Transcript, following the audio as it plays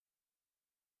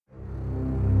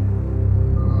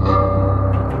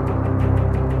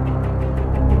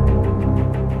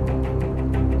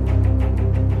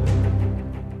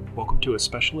to a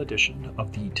special edition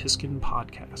of the Tizcan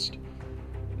podcast.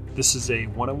 This is a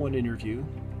one-on-one interview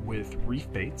with Reef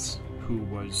Bates, who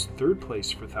was third place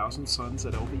for Thousand Suns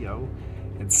at LVO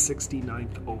and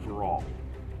 69th overall.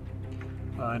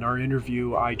 In our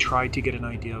interview, I tried to get an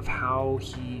idea of how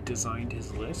he designed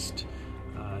his list,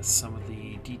 some of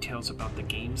the details about the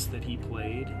games that he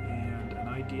played, and an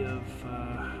idea of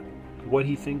what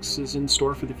he thinks is in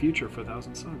store for the future for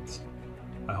Thousand Suns.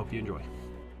 I hope you enjoy.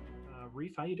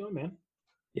 Reef, how you doing, man?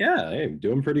 Yeah, hey,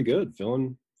 doing pretty good.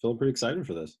 Feeling pretty excited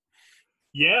for this.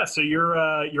 Yeah, so your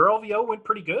LVO went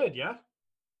pretty good, yeah?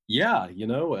 Yeah,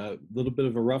 a little bit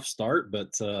of a rough start, but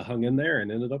hung in there and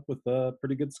ended up with a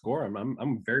pretty good score.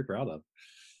 I'm very proud of.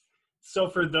 So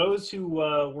for those who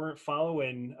weren't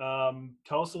following,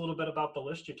 tell us a little bit about the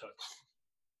list you took.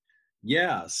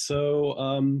 Yeah,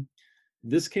 so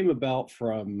this came about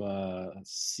from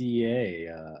CA.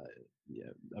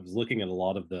 I was looking at a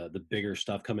lot of the bigger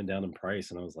stuff coming down in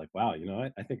price, and I was like, wow,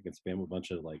 I think I can spam a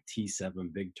bunch of like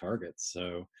T7 big targets.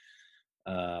 So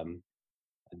I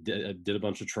did a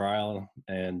bunch of trial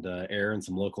and error and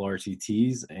some local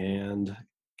RTTs, and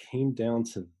came down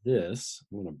to this.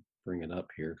 I'm going to bring it up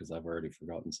here because I've already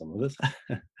forgotten some of this.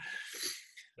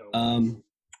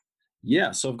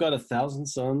 Yeah, so I've got a Thousand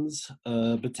Suns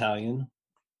battalion.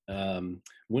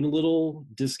 Win a little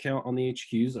discount on the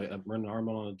HQs. I've run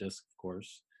armor on a disc, of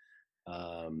course.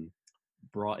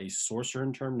 Brought a Sorcerer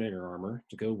and Terminator armor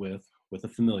to go with a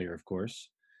familiar, of course.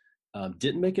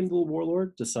 Didn't make him the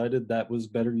Warlord. Decided that was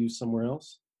better used somewhere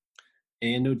else.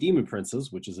 And no Demon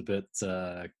Princes, which is a bit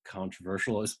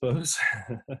controversial, I suppose.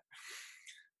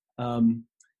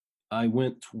 I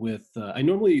went with, I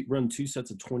normally run 2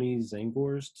 sets of 20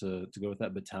 Zangors to go with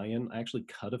that battalion. I actually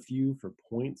cut a few for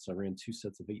points. I ran 2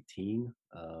 sets of 18.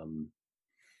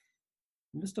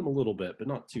 Missed them a little bit, but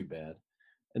not too bad.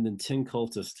 And then 10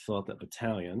 cultists to fill out that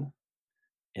battalion.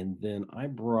 And then I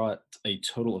brought a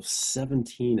total of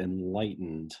 17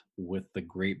 enlightened with the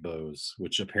great bows,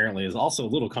 which apparently is also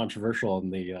a little controversial in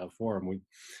the forum.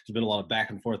 There's been a lot of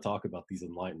back and forth talk about these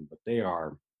enlightened, but they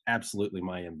are absolutely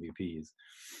my MVPs.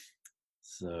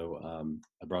 So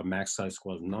I brought a max size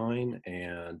squad of 9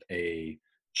 and a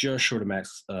just short of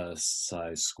max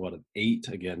size squad of 8.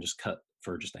 Again, just cut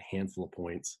for just a handful of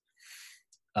points.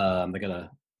 I got a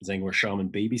Zangor Shaman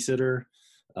babysitter.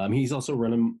 He's also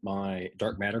running my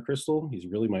Dark Matter Crystal. He's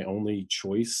really my only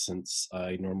choice since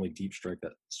I normally deep strike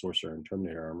that Sorcerer and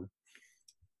Terminator armor.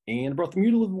 And I brought the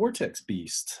Mutilated Vortex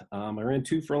Beast. I ran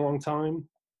 2 for a long time.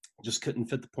 Just couldn't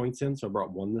fit the points in, so I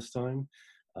brought 1 this time.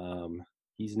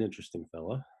 He's an interesting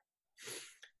fella.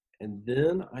 And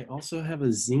then I also have a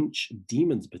Tzinch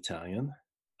Demons Battalion,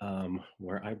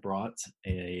 where I brought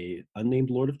a Unnamed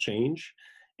Lord of Change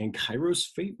and Kairos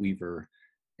Fate Weaver.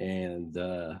 And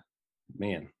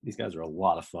man, these guys are a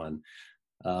lot of fun.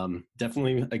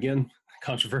 Definitely, again,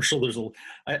 controversial.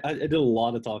 I did a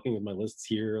lot of talking with my lists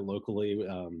here locally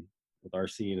with our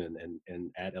scene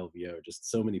and at LVO. Just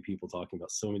so many people talking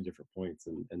about so many different points,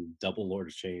 and Double Lord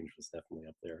of Change was definitely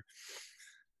up there.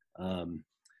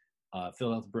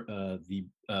 Filled out the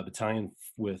battalion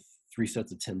with 3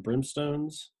 sets of 10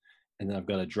 Brimstones, and then I've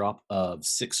got a drop of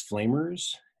 6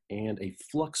 Flamers and a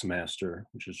Flux Master,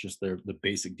 which is just the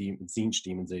basic Tzinch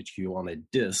Demons HQ on a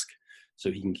disc, so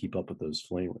he can keep up with those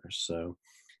Flamers. So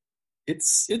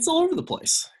it's all over the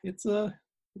place. It's a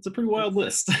pretty wild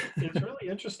list. It's really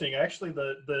interesting. Actually,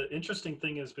 the interesting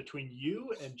thing is between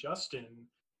you and Justin,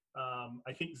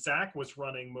 I think Zach was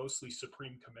running mostly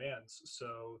Supreme Commands,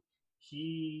 so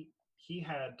he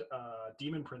had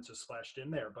Demon Princess splashed in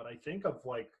there. But I think of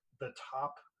like the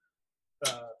top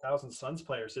Thousand Suns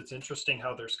players, it's interesting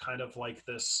how there's kind of like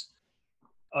this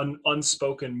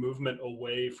unspoken movement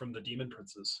away from the Demon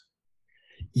Princes.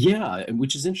 Yeah,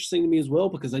 which is interesting to me as well,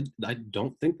 because I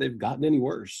don't think they've gotten any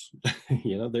worse.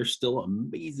 They're still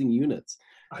amazing units.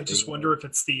 I just wonder if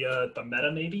it's the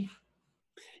meta, maybe.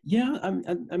 Yeah,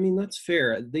 I mean that's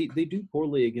fair. They do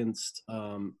poorly against.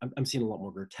 I'm seeing a lot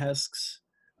more grotesques.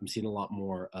 I'm seeing a lot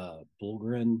more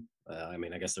Bullgrin. I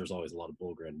mean, I guess there's always a lot of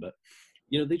Bullgrin, but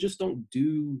they just don't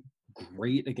do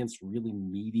great against really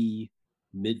meaty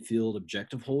midfield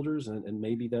objective holders, and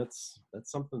maybe that's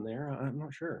something there. I'm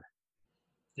not sure.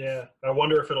 Yeah, I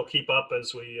wonder if it'll keep up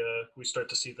as we start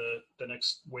to see the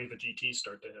next wave of GTs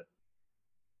start to hit.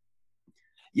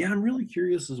 Yeah, I'm really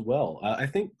curious as well. I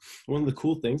think one of the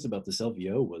cool things about this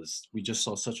LVO was we just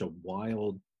saw such a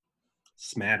wild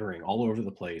smattering all over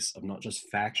the place of not just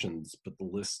factions, but the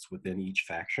lists within each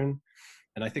faction.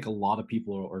 And I think a lot of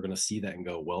people are going to see that and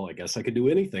go, well, I guess I could do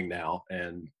anything now,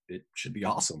 and it should be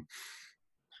awesome.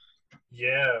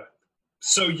 Yeah.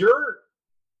 So you're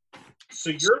So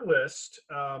your list,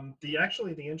 the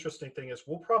interesting thing is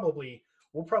we'll probably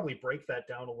break that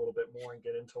down a little bit more and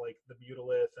get into like the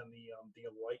Mutalith and the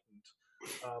Enlightened.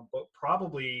 But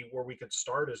probably where we could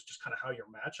start is just kind of how your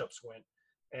matchups went.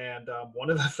 And one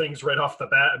of the things right off the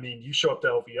bat, I mean, you show up to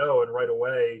LVO and right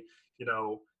away,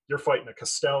 you're fighting a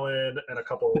Castellan and a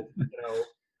couple,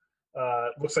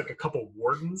 looks like a couple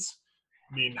Wardens.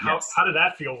 I mean, how Yes. how did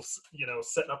that feel?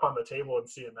 Sitting up on the table and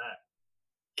seeing that.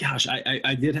 Gosh,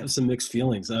 I did have some mixed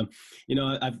feelings.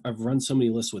 I've run so many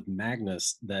lists with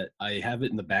Magnus that I have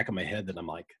it in the back of my head that I'm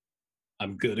like,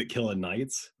 I'm good at killing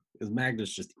knights because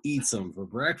Magnus just eats them for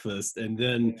breakfast. And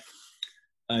then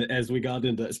as we got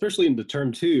into, especially into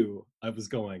turn two, I was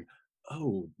going,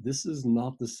 oh, this is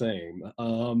not the same.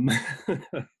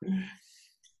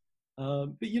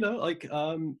 But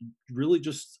really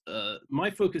just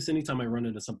my focus anytime I run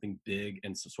into something big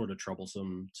and sort of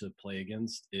troublesome to play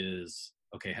against is,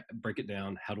 okay, break it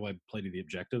down. How do I play to the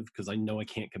objective? Because I know I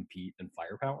can't compete in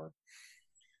firepower.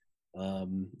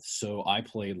 So I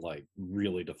played like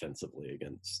really defensively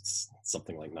against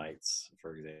something like knights,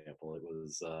 for example. It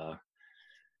was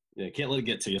can't let it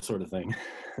get to you sort of thing.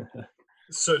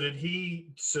 So did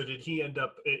he? So did he end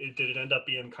up? Did it end up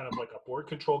being kind of like a board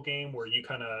control game where you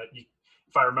kind of,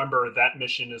 if I remember, that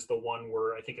mission is the one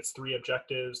where I think it's three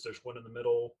objectives. There's one in the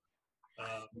middle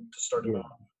to start it Yeah.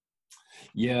 off.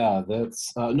 Yeah,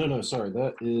 that's no, sorry.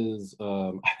 That is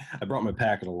I brought my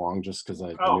packet along just because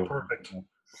I Oh, knew. perfect.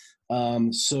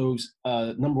 So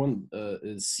number one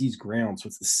is seize ground, so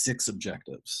it's the 6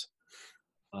 objectives.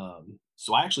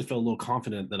 So I actually felt a little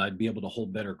confident that I'd be able to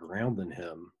hold better ground than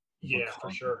him Yeah, for because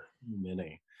of sure. too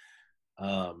many.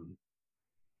 Um,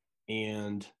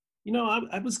 and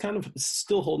I was kind of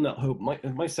still holding out hope.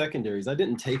 My secondaries, I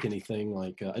didn't take anything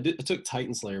like I took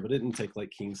Titan Slayer, but I didn't take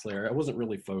like Kingslayer. I wasn't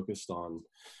really focused on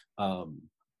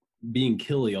being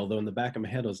killy. Although in the back of my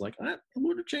head, I was like, the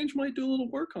Lord of Change might do a little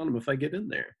work on him if I get in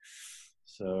there.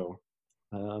 So,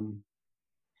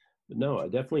 but no, I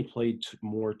definitely played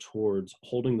more towards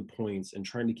holding the points and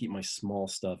trying to keep my small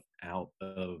stuff out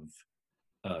of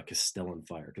Castellan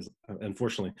fire, because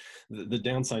unfortunately the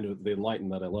downside of the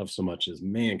Enlightened that I love so much is,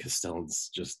 man,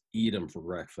 Castellans just eat them for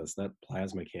breakfast. That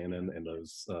plasma cannon and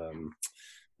those the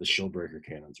shieldbreaker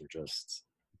cannons are just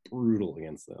brutal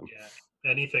against them.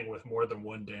 Yeah, anything with more than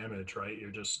one damage, right?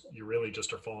 You really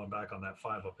just are falling back on that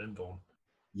 5-up invuln.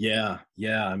 Yeah,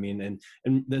 I mean,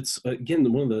 and that's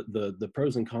again one of the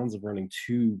pros and cons of running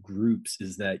 2 groups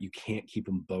is that you can't keep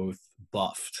them both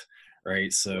buffed,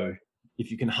 right? So Right. if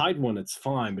you can hide one, it's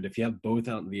fine, but if you have both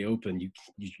out in the open, you're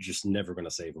just never going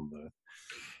to save them both.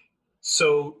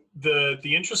 So the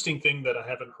interesting thing that I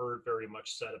haven't heard very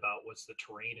much said about was the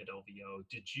terrain at LVO.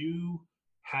 Did you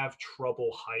have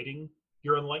trouble hiding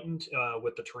your Enlightened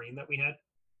with the terrain that we had?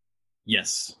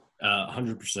 Yes,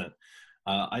 100%.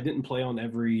 I didn't play on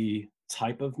every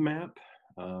type of map.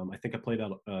 I think I played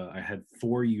out. I had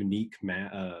 4 unique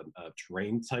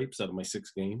terrain types out of my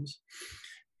 6 games,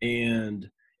 and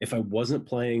if I wasn't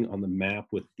playing on the map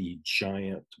with the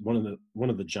giant one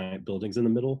of the giant buildings in the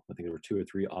middle, I think there were 2 or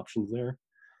 3 options there.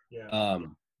 Yeah.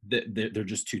 They're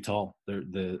just too tall.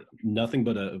 They're nothing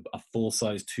but a full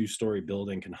size 2-story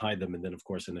building can hide them, and then of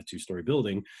course in a 2-story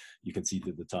building you can see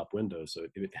through the top window. So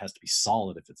it has to be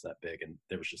solid if it's that big, and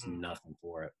there was just nothing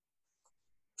for it.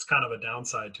 It's kind of a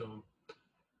downside to them.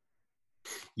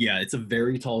 Yeah, it's a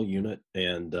very tall unit,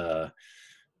 and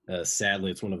sadly,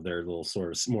 it's one of their little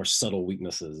sort of more subtle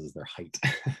weaknesses is their height.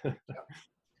 Yeah.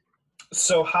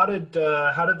 So how did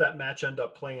that match end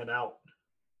up playing out?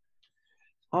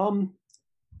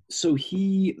 So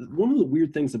one of the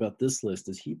weird things about this list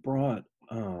is he brought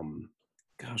one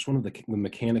of the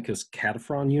Mechanicus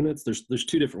Cataphron units. There's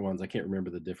 2 different ones. I can't remember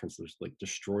the difference. There's like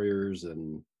destroyers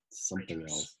and something Breachers.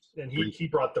 else. And he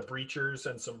brought the breachers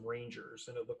and some rangers,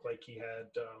 and it looked like he had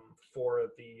 4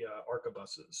 of the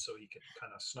arquebuses, so he could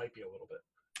kind of snipe you a little bit.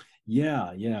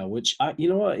 Yeah. Which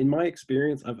in my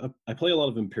experience, I play a lot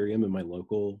of Imperium in my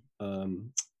local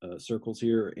circles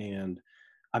here, and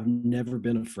I've never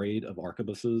been afraid of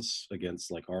arquebuses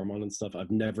against like Armon and stuff.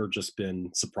 I've never just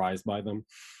been surprised by them,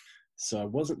 so I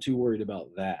wasn't too worried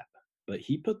about that. But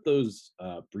he put those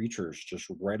breachers just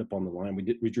right up on the line.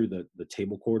 We drew the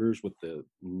table quarters with the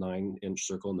 9-inch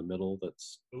circle in the middle.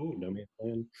 That's no man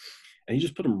plan, and he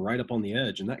just put them right up on the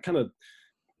edge, and that kind of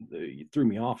threw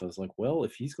me off. I was like, well,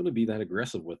 if he's going to be that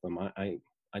aggressive with them, I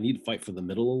need to fight for the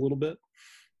middle a little bit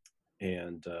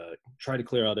and try to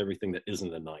clear out everything that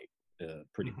isn't a knight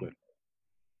pretty quick.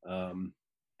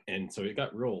 And so it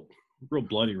got real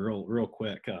bloody real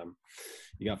quick.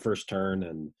 You got first turn,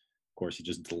 and of course he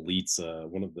just deletes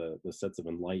one of the sets of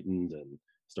Enlightened and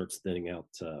starts thinning out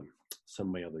some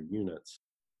of my other units.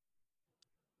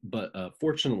 But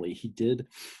fortunately, he did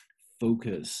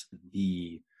focus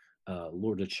the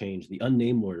Lord of Change. The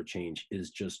unnamed Lord of Change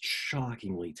is just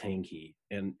shockingly tanky,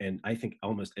 and I think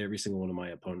almost every single one of my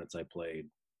opponents I played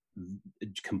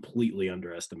completely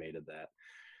underestimated that.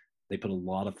 They put a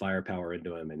lot of firepower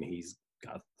into him, and he's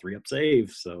got 3-up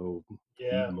save, so he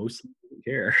Yeah. mostly doesn't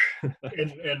care.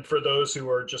 And for those who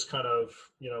are just kind of,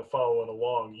 following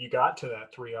along, you got to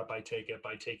that 3-up, I take it,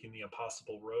 by taking the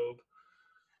Impossible Robe.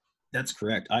 That's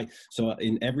correct. So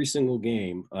in every single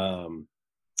game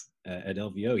at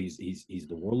LVO, he's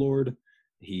the warlord.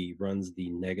 He runs the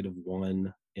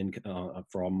 -1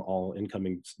 from all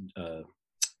incoming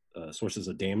sources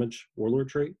of damage warlord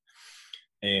trait,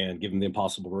 and give him the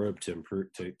Impossible Robe to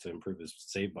improve his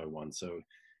save by 1. So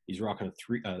he's rocking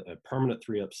a permanent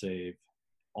 3-up save,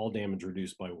 all damage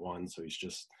reduced by 1. So he's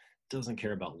just doesn't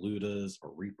care about Ludas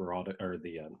or Reaper auto or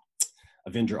the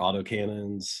Avenger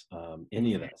autocannons,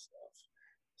 any of that stuff.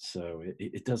 So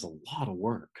it does a lot of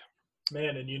work.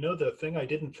 Man, and the thing I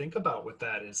didn't think about with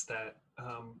that is that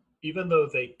even though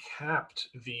they capped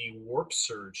the Warp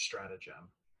Surge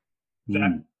stratagem,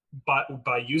 that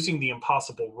by using the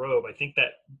Impossible Robe, I think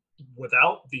that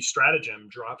without the stratagem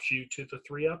drops you to the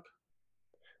 3-up.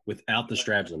 Without the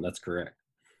stratagem, that's correct.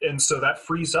 And so that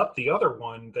frees up the other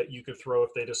one that you could throw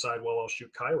if they decide, well, I'll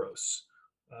shoot Kairos.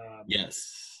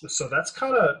 Yes. So that's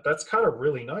kind of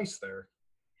really nice there.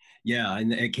 Yeah,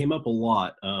 and it came up a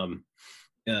lot.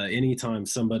 Anytime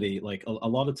somebody, like a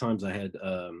lot of times I had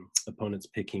opponents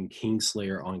picking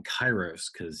Kingslayer on Kairos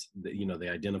because they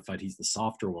identified he's the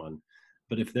softer one.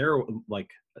 But if they're like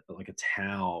a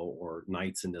Tau or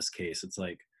Knights in this case, it's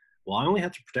like, well, I only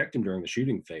have to protect him during the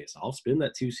shooting phase. I'll spend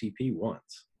that 2 CP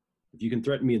once. If you can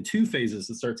threaten me in 2 phases,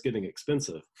 it starts getting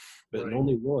expensive. But in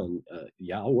only 1,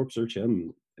 I'll Warp Search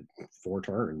him 4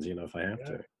 turns, if I have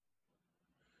to.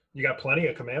 You got plenty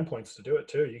of command points to do it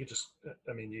too. You could just,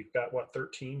 you've got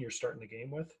 13 you're starting the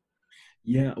game with?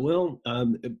 Yeah, well,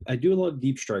 I do a lot of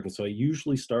deep striking, so I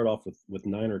usually start off with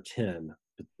 9 or 10,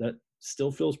 but that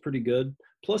still feels pretty good.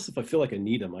 Plus, if I feel like I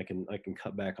need them, I can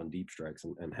cut back on deep strikes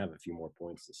and have a few more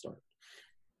points to start.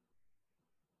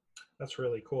 That's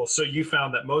really cool. So you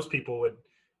found that most people would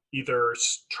either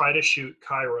try to shoot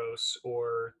Kairos,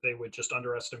 or they would just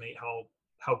underestimate how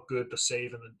good the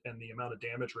save and the amount of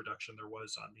damage reduction there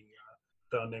was on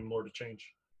the unnamed Lord of Change.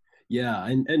 Yeah,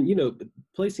 and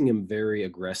placing him very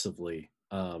aggressively.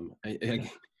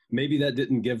 Maybe that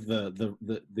didn't give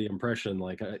the impression,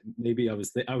 like maybe I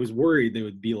was worried they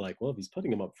would be like, well, if he's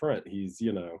putting him up front, he's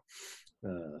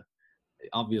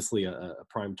obviously a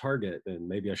prime target, and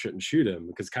maybe I shouldn't shoot him,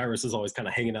 because Kairos is always kind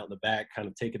of hanging out in the back, kind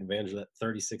of taking advantage of that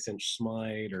 36-inch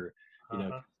smite, or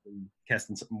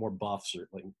casting some more buffs, or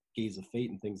like Gaze of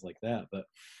Fate and things like that. But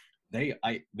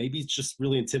maybe it's just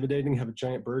really intimidating. Have a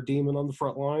giant bird demon on the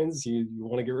front lines. You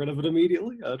want to get rid of it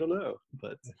immediately. I don't know,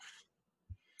 but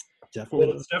definitely.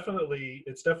 Well,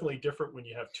 it's definitely different when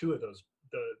you have 2 of those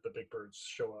the big birds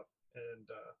show up,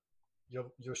 and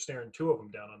you're staring 2 of them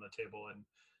down on the table, and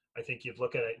I think you'd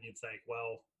look at it and you'd think,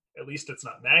 well, at least it's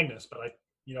not Magnus. But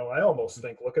I almost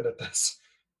think, looking at this,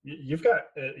 you've got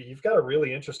a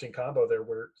really interesting combo there,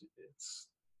 where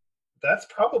that's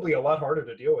probably a lot harder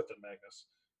to deal with than Magnus.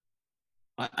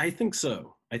 I think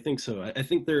so. I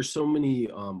think there's so many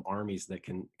armies that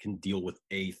can deal with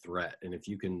a threat, and if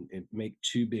you can make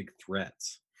 2 big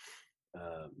threats,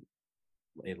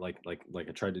 like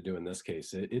I tried to do in this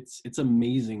case, it's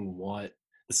amazing what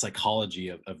the psychology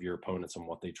of your opponents and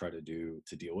what they try to do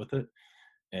to deal with it.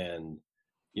 And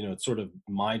it's sort of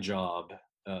my job,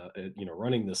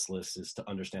 running this list, is to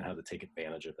understand how to take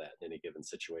advantage of that in any given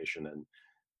situation. And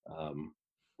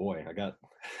boy, I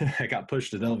got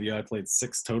pushed at LVO. I played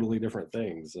 6 totally different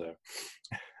things.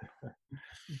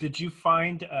 Did you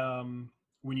find,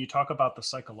 when you talk about the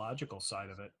psychological side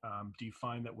of it, do you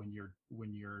find that when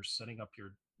you're setting up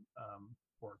your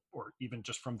or even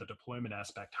just from the deployment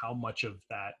aspect, how much of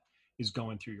that is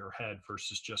going through your head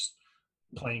versus just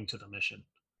playing to the mission?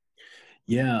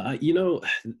 Yeah,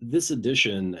 this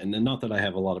edition, and not that I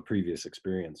have a lot of previous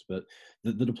experience, but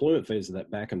the deployment phase of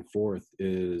that back and forth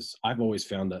is, I've always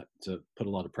found to put a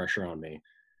lot of pressure on me.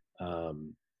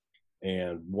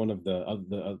 And one of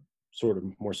the sort of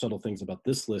more subtle things about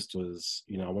this list was,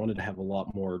 I wanted to have a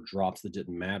lot more drops that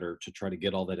didn't matter, to try to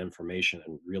get all that information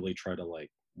and really try to like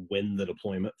win the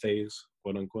deployment phase,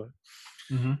 quote unquote.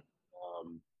 Mm-hmm.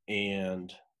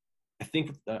 And I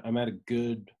think I'm at a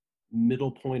good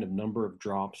middle point of number of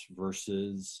drops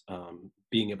versus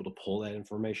being able to pull that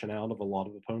information out of a lot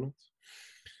of opponents.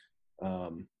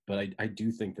 But I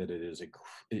do think that it is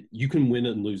you can win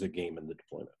and lose a game in the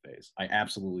deployment phase. I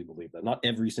absolutely believe that. Not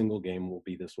every single game will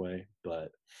be this way,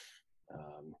 but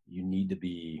you need to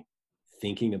be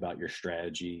thinking about your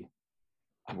strategy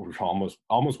almost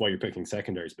while you're picking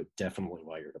secondaries, but definitely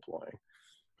while you're deploying.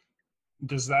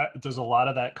 Does a lot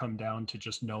of that come down to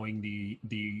just knowing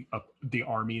the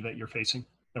army that you're facing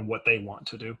and what they want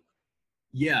to do?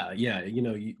 Yeah.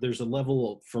 There's a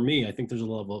level for me. I think there's a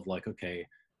level of like, okay,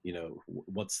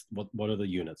 what are the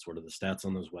units? What are the stats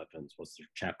on those weapons? What's their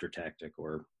chapter tactic,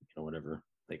 or whatever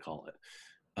they call it.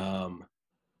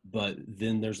 But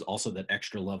then there's also that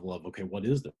extra level of, okay, what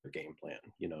is their game plan?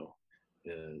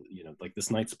 Like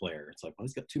this Knights player, it's like, well,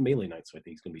 he's got 2 melee Knights, so I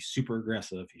think he's going to be super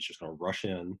aggressive. He's just going to rush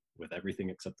in with everything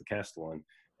except the Castellan,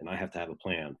 and I have to have a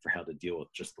plan for how to deal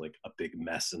with just like a big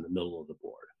mess in the middle of the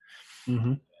board.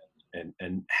 Mm-hmm.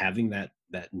 And having that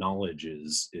knowledge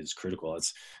is critical.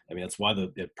 That's why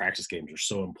the practice games are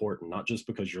so important. Not just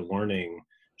because you're learning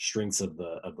strengths of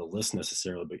the list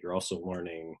necessarily, but you're also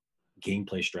learning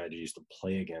gameplay strategies to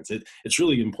play against. It's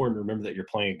really important to remember that you're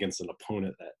playing against an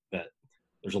opponent that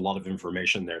there's a lot of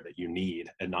information there that you need,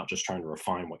 and not just trying to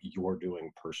refine what you're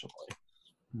doing personally.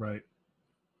 Right.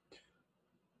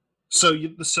 So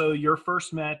your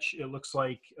first match, it looks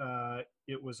like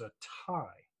it was a tie,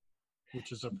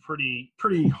 which is a pretty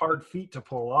hard feat to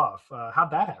pull off.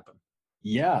 How'd that happen?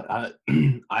 Yeah,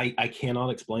 I cannot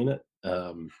explain it.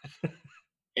 And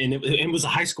it was a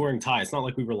high scoring tie. It's not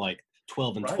like we were like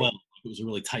 12 and 12. It was a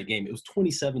really tight game. It was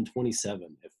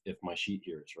 27-27, if my sheet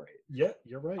here is right. Yeah,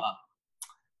 you're right.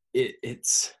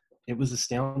 It was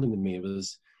astounding to me. It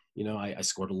was, I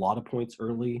scored a lot of points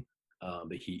early,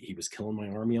 but he was killing my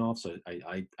army off. So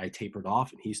I tapered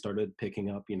off, and he started picking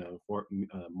up,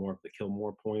 more of the kill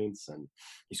more points, and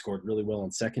he scored really well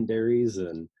on secondaries.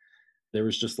 And there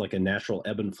was just like a natural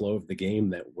ebb and flow of the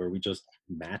game where we just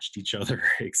matched each other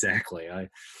exactly. I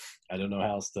don't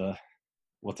know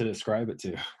what to describe it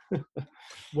to.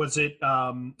 Was it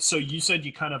so you said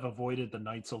you kind of avoided the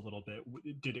Knights a little bit.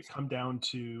 Did it come down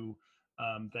to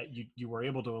that you were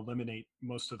able to eliminate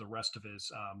most of the rest of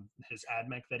his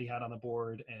admech that he had on the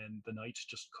board, and the Knights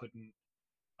just couldn't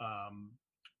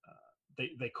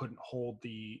they couldn't hold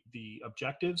the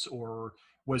objectives? Or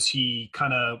was he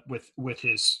kind of with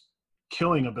his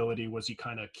killing ability, was he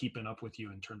kind of keeping up with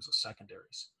you in terms of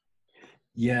secondaries?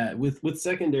 Yeah, with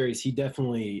secondaries, he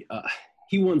definitely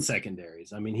he won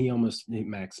secondaries. He almost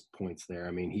maxed points there.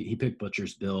 He picked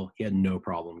Butcher's Bill. He had no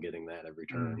problem getting that every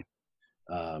turn.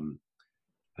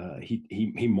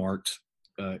 He marked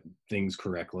things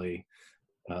correctly.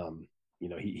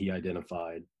 He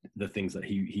identified the things that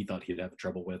he thought he'd have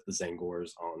trouble with. The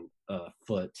Zangors on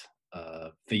foot,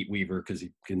 Fate Weaver because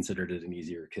he considered it an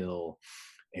easier kill,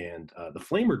 and the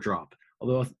Flamer drop.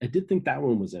 Although I did think that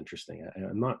one was interesting.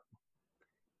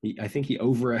 I think he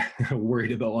over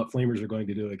worried about what Flamers are going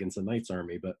to do against the Knights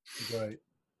army, but right.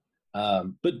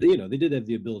 But they did have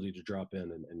the ability to drop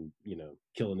in and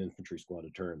kill an infantry squad a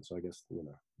turn. So I guess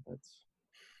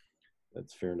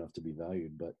that's fair enough to be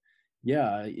valued. But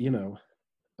yeah,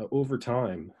 over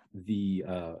time the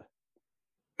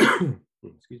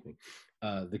excuse me,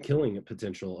 the killing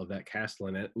potential of that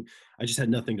Castellan, I just had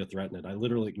nothing to threaten it. I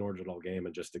literally ignored it all game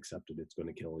and just accepted it's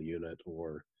going to kill a unit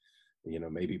or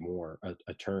maybe more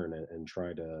a turn and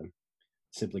try to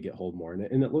simply get hold more.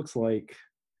 And it looks like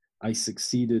I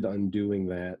succeeded on doing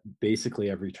that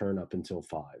basically every turn up until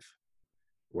 5,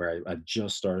 where I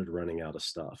just started running out of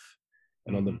stuff.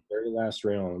 And on the very last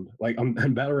round, like on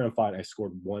battle round 5, I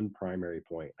scored 1 primary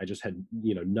point. I just had,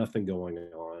 nothing going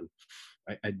on.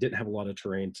 I didn't have a lot of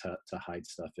terrain to hide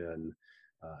stuff in.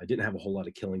 I didn't have a whole lot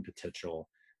of killing potential,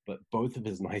 but both of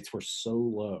his Knights were so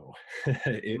low.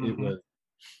 It was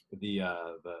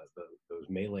those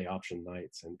melee option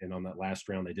Knights. And on that last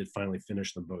round, I did finally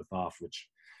finish them both off, which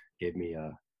gave me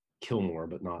kill more,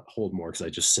 but not hold more, because I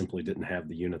just simply didn't have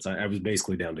the units. I was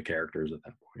basically down to characters at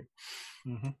that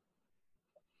point.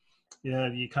 Yeah,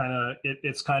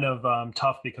 it's kind of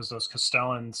tough because those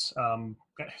Castellans,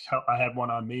 I had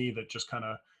one on me that just kind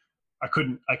of I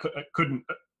couldn't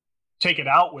take it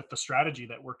out with the strategy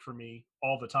that worked for me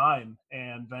all the time,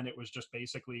 and then it was just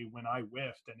basically when I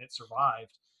whiffed and it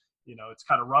survived. It's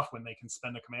kind of rough when they can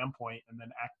spend a command point and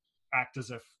then act as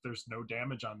if there's no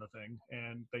damage on the thing,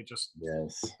 and they just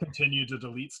continue to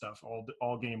delete stuff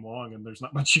all game long, and there's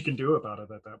not much you can do about it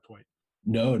at that point.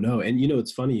 No. And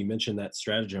it's funny you mentioned that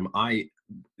stratagem. I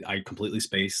completely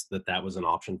spaced that was an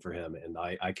option for him, and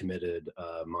I committed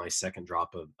my second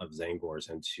drop of Zangors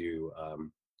into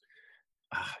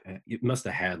it must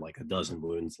have had like a dozen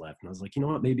wounds left, and I was like, you know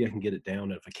what, maybe I can get it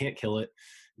down, and if I can't kill it,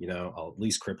 I'll at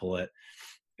least cripple it.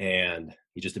 and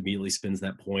he just immediately spins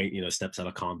that point, steps out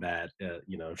of combat,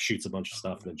 shoots a bunch of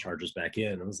stuff, and then charges back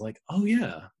in. I was like, oh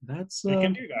yeah, that's You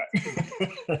can do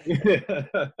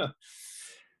that.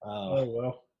 Oh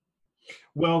well.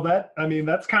 Well,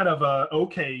 that's kind of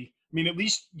okay. I mean, at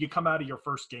least you come out of your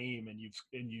first game and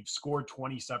you've scored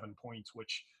 27 points,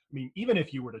 which, I mean, even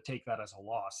if you were to take that as a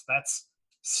loss, that's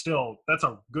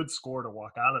a good score to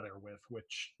walk out of there with,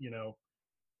 which, yeah,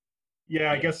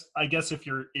 yeah. I guess if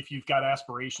you've got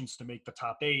aspirations to make the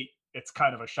top 8, it's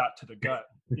kind of a shot to the gut,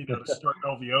 to start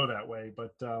LVO that way.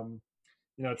 But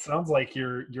it sounds like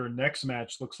your next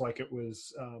match looks like it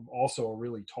was also a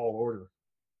really tall order.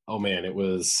 Oh man, it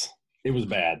was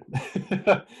bad.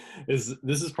 This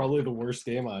is probably the worst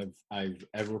game I've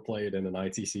ever played in an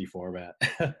ITC format.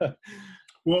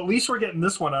 Well, at least we're getting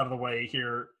this one out of the way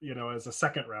here, as a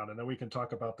second round, and then we can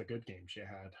talk about the good games you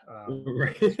had.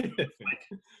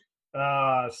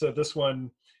 So this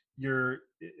one,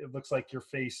 it looks like you're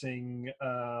facing.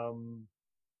 Am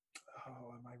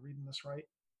I reading this right?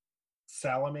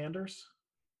 Salamanders.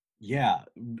 Yeah.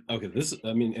 Okay.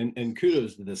 And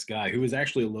kudos to this guy who is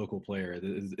actually a local player.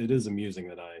 It is amusing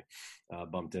that I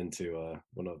bumped into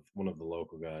one of the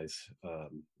local guys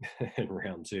in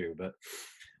round 2, but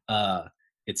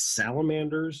it's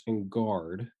Salamanders and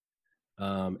Guard,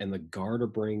 and the Guard are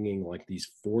bringing like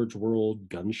these Forge World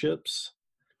gunships.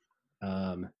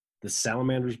 The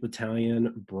Salamanders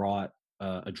battalion brought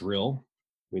a drill.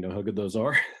 We know how good those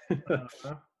are.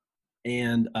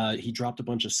 And he dropped a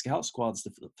bunch of scout squads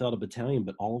to fill out a battalion,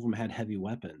 but all of them had heavy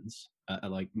weapons.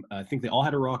 I think they all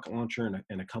had a rocket launcher,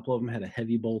 and a couple of them had a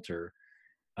heavy bolter,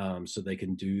 so they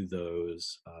can do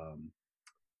those.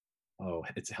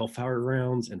 It's Hellfire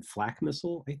rounds and flak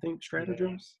missile, I think,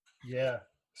 stratagems. Yeah.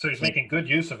 So he's making good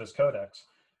use of his codex.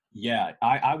 Yeah,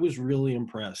 I was really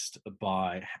impressed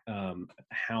by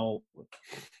how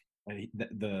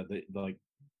the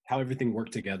how everything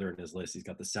worked together in his list. He's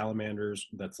got the Salamanders,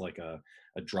 that's like a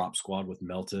drop squad with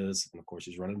Meltas, and of course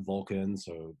he's running Vulcan,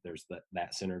 so there's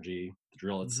that synergy. The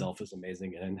drill itself is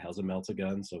amazing and has a Melta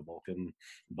gun, so Vulcan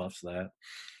buffs that.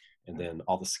 And then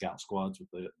all the scout squads with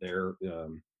their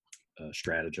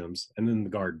stratagems, and then the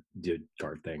Guard did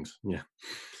Guard things. Yeah,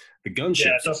 the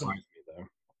gunship surprised me though.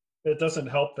 It doesn't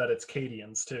help that it's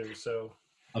Cadians too, so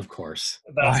of course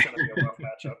that's going to be a rough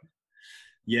matchup.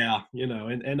 Yeah,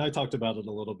 and I talked about it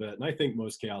a little bit, and I think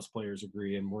most Chaos players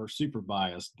agree, and we're super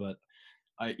biased, but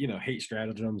hate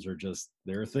stratagems are just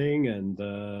their thing, and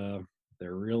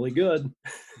they're really good.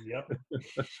 Yep.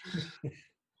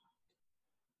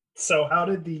 So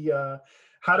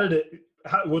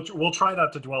we'll try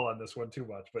not to dwell on this one too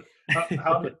much, but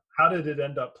how did it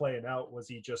end up playing out?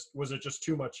 Was it just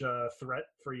too much threat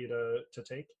for you to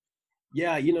take?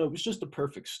 Yeah, it was just a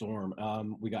perfect storm.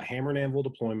 We got hammer and anvil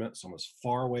deployment, so I'm as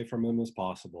far away from them as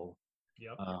possible.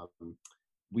 Yep.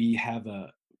 We have a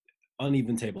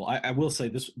uneven table. I will say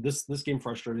this game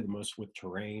frustrated the most with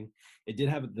terrain. It did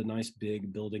have the nice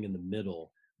big building in the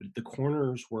middle, but the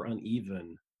corners were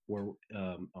uneven. Where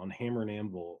on hammer and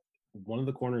anvil, one of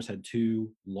the corners had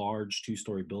 2 large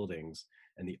 2-story buildings,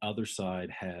 and the other side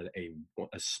had a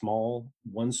small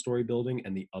 1-story building,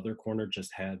 and the other corner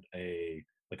just had a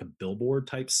billboard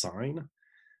type sign,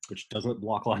 which doesn't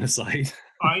block line of sight.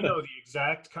 I know the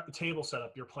exact table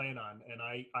setup you're playing on, and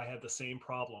I had the same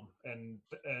problem. And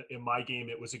in my game,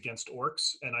 it was against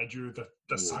orcs, and I drew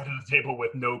the side of the table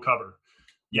with no cover.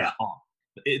 Yeah,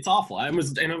 it's awful. I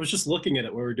was just looking at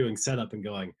it when we were doing setup and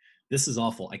going, "This is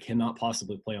awful. I cannot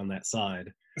possibly play on that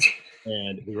side."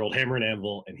 And we rolled hammer and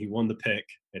anvil, and he won the pick,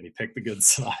 and he picked the good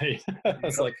side. I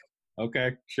was like,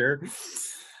 "Okay, sure."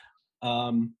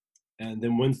 And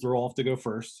then wins the roll off to go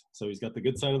first. So he's got the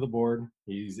good side of the board.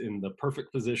 He's in the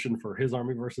perfect position for his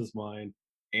army versus mine,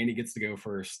 and he gets to go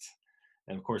first.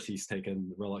 And of course, he's taken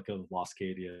the Relic of Lost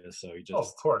Cadia, so he just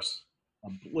of course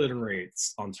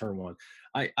obliterates on turn 1.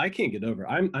 I can't get over.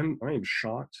 I am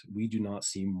shocked we do not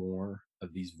see more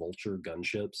of these Vulture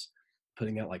gunships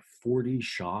putting out like 40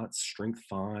 shots, strength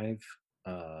 5.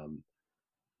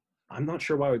 I'm not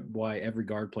sure why every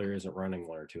Guard player isn't running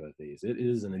 1 or 2 of these. It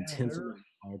is an intense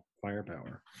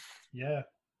firepower. Yeah,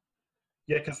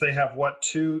 because they have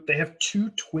They have 2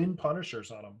 twin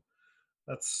Punishers on them.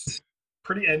 That's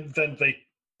pretty. And then they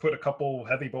put a couple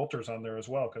heavy bolters on there as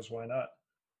well, because why not?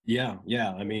 Yeah.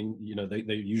 I mean,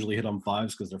 they usually hit on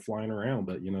 5s because they're flying around,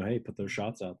 but hey, put those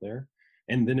shots out there.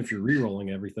 And then if you're re-rolling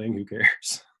everything, who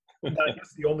cares? I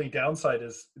guess the only downside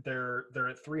is they're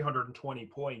at 320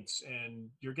 points, and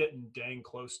you're getting dang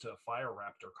close to Fire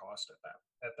Raptor cost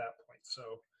at that point. So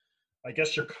I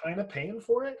guess you're kind of paying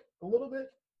for it a little bit.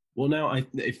 Well, now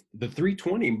if the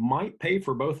 320 might pay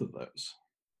for both of those.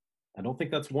 I don't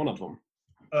think that's one of them.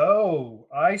 Oh,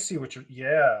 I see what you're.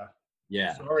 Yeah.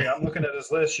 Yeah. Sorry, I'm looking at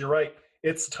his list. You're right.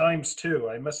 It's times two.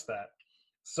 I missed that.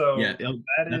 Yeah, So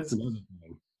that that's is. another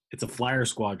thing. It's a flyer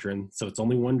squadron, so it's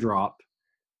only one drop.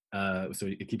 So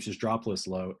it keeps his drop list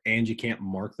low, and you can't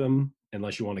mark them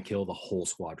unless you want to kill the whole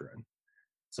squadron.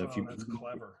 So if Oh, you that's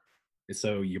clever.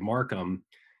 so you mark them,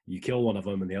 you kill one of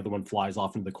them, and the other one flies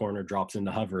off into the corner, drops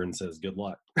into hover, and says good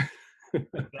luck.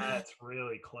 That's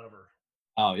really clever.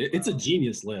 Oh, it's a Wow.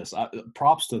 genius list.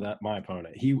 Props to that my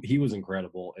opponent. He was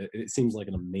incredible. It seems like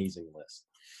an amazing list.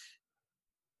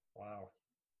 Wow.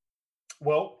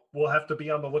 Well, we'll have to be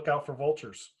on the lookout for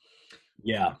vultures.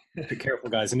 Yeah, be careful,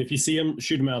 guys. And if you see him,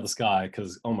 shoot him out of the sky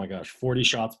because oh my gosh, 40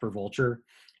 shots per vulture,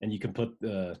 and you can put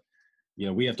the.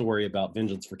 We have to worry about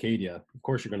Vengeance for Cadia. Of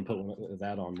course, you're going to put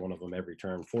that on one of them every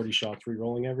turn. 40 shots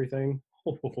re-rolling everything.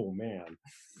 Oh man.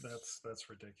 That's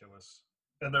ridiculous.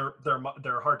 And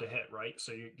they're hard to hit, right?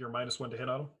 So you're -1 to hit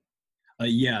on them.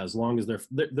 Yeah, as long as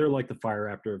they're like the Fire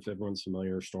Raptor, if everyone's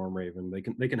familiar, or Storm Raven,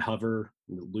 they can hover,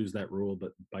 lose that rule,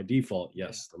 but by default, Yeah,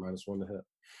 yes, they're -1 to hit.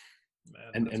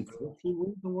 man, that's And brutal. 14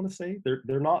 rules, I want to say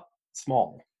they're not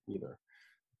small either.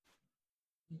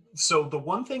 So the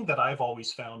one thing that I've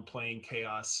always found playing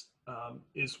Chaos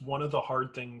is one of the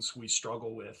hard things we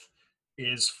struggle with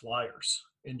is flyers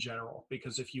in general.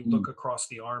 Because if you Mm, look across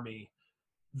the army,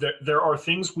 there are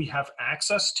things we have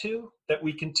access to that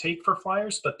we can take for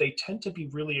flyers, but they tend to be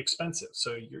really expensive.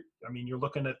 So you're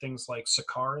looking at things like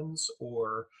Sakarans,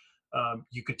 or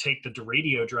you could take the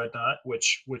Duradio Dreadnought,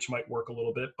 which might work a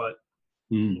little bit, but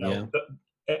yeah,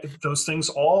 those things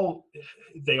all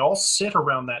sit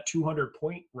around that 200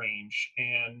 point range,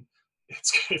 and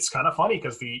it's kind of funny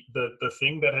because the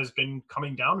thing that has been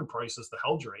coming down in price is the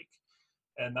Helldrake,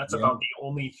 and that's yeah, about the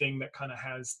only thing that kind of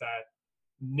has that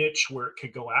niche where it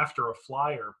could go after a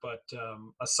flyer. But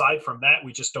aside from that,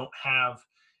 we just don't have.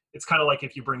 It's kind of like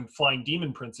if you bring flying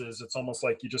demon princes, it's almost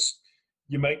like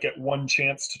you might get one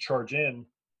chance to charge in,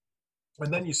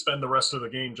 and then you spend the rest of the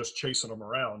game just chasing them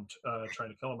around, trying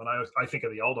to kill them. And I think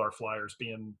of the Eldar flyers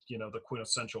being the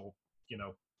quintessential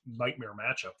nightmare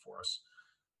matchup for us.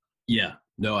 yeah.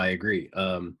 No, I agree.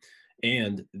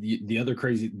 And the other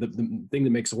the thing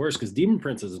that makes it worse because Demon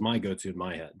Prince is my go-to in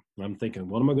my head. And I'm thinking,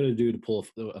 what am I going to do to pull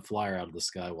a flyer out of the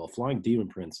sky? Well, Flying Demon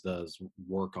Prince does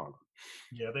work on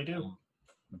Yeah, they do. them.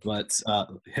 But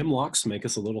Hemlocks make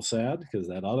us a little sad because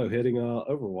that auto hitting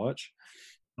Overwatch.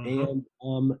 Mm-hmm.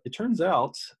 And it turns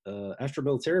out Astro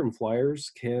Militarum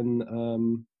flyers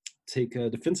can take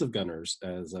defensive gunners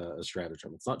as a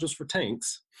stratagem. It's not just for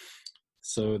tanks.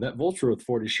 So that Vulture with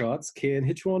 40 shots can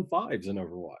hit you on fives in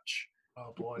Overwatch. Oh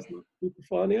Which boy. is not super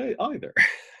fun either.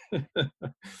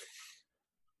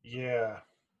 Yeah.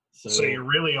 So So you're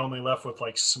really only left with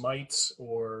like smites,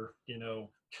 or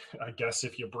I guess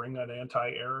if you bring an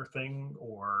anti-air thing,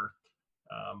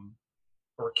 um,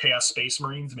 or Chaos Space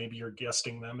Marines, maybe you're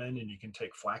guesting them in, and you can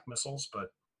take flak missiles.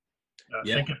 But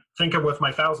yeah, thinking with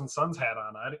my Thousand Suns hat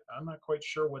on, I'm not quite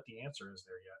sure what the answer is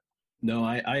there yet. no,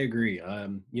 I agree.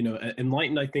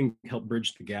 Enlightened I think helped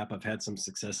bridge the gap. I've had some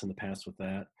success in the past with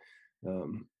that.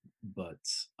 Um, but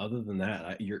other than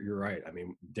that, you're right. I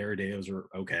mean, Derrideos are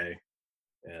okay,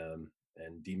 and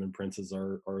Demon Princes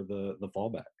are the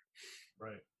fallback.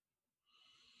 Right.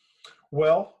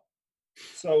 Well,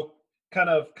 so kind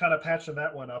of patching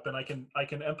that one up, and I can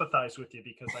empathize with you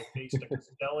because I faced a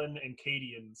Castellan and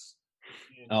Cadians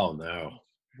in Oh no.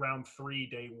 round 3,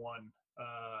 day 1,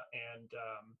 and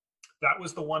that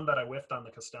was the one that I whiffed on the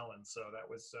Castellan. So that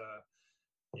was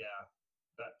yeah,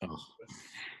 that Oh. was.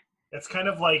 It's kind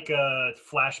of like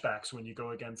flashbacks when you go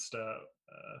against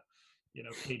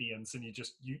Cadians, and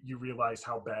you realize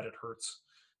how bad it hurts.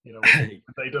 When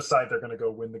they decide they're going to go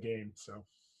win the game. So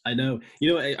I know.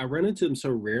 I run into them so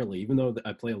rarely, even though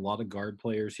I play a lot of guard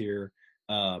players here.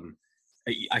 I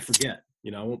forget.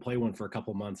 I won't play one for a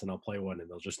couple months, and I'll play one, and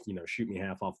they'll just shoot me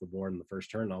half off the board in the first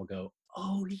turn. And I'll go,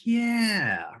 oh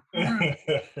yeah, right.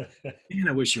 Man,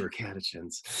 I wish you were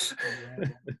catechins.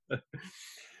 yeah.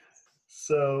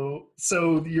 So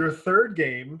your third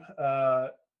game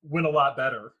went a lot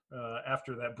better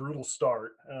after that brutal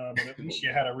start, and at least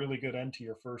you had a really good end to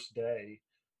your first day.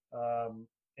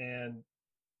 And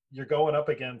you're going up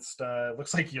against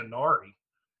looks like Yanari.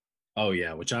 Oh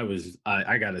yeah, which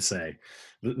I gotta say,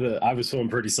 I was feeling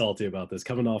pretty salty about this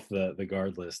coming off the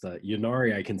guard list.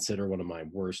 Yanari I consider one of my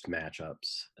worst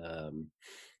matchups,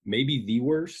 maybe the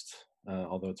worst.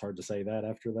 Although it's hard to say that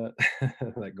after that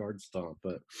that guard stomp,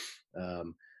 but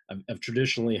I've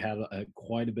traditionally had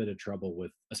quite a bit of trouble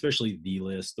with, especially the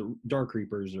list. The Dark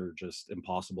Reapers are just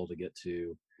impossible to get to.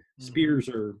 Mm-hmm. Spears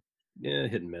are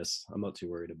hit and miss. I'm not too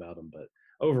worried about them, but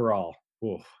overall,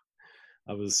 oof,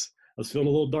 I was feeling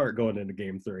a little dark going into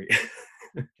game three.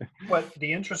 But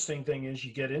the interesting thing is,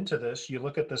 you get into this, you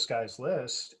look at this guy's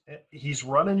list, he's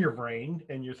running your brain,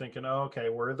 and you're thinking, oh, okay,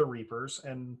 where are the Reapers?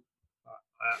 And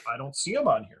I don't see them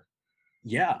on here.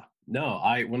 Yeah, no,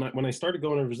 when I started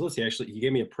going over his list, he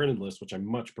gave me a printed list, which I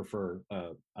much prefer.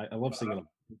 I love seeing it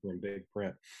in big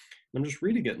print. And I'm just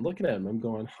reading it and looking at him. I'm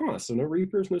going, huh? So no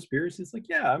Reapers, no Spears. He's like,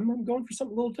 yeah, I'm going for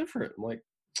something a little different. I'm like,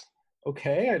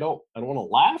 okay, I don't want to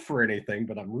laugh or anything,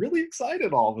 but I'm really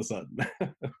excited all of a sudden.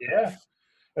 Yeah.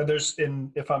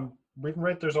 And if I'm reading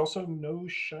right, there's also no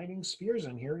Shining Spears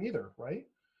in here either, right?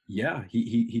 Yeah,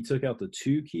 he took out the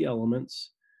two key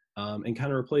elements, and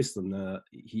kind of replaced them.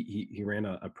 He ran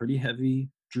a pretty heavy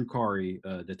Drukari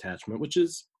detachment, which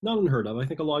is not unheard of. I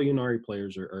think a lot of Unari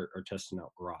players are testing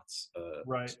out Grots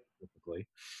Right. specifically.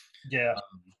 Yeah.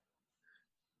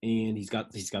 And he's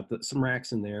got some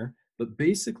racks in there, but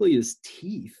basically his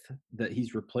teeth that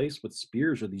he's replaced with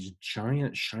spears are these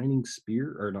giant shining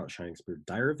spear, or not shining spear,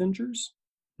 dire avengers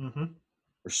Mm-hmm.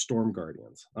 or storm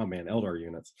guardians. Oh man, Eldar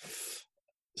units,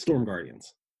 storm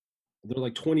guardians. They're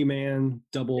like 20-man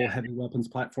double Yeah. heavy weapons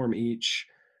platform each,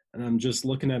 and I'm just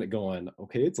looking at it going,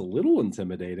 okay, it's a little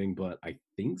intimidating, but I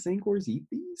think Zangors eat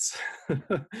these.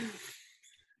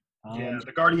 Yeah. um,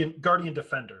 The Guardian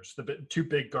Defenders, two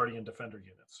big Guardian Defender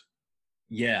units.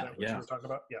 Is yeah, that what you yeah, were talking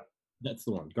about? Yeah. that's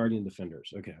the one, Guardian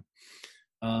Defenders. Okay.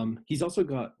 He's also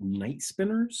got Night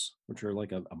Spinners, which are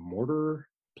like a mortar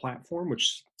platform,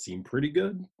 which seem pretty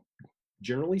good,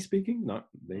 generally speaking. Not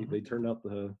Mm-hmm. they turned out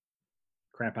the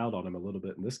crap out on him a little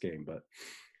bit in this game, but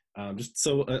just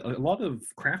so a lot of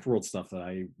craft world stuff that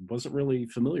I wasn't really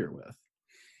familiar with.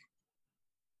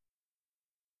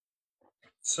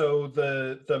 So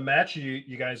the match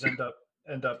you guys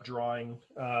end up drawing,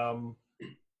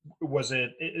 was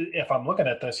it? If I'm looking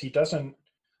at this, he doesn't.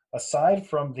 Aside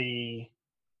from it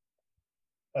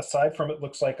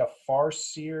looks like a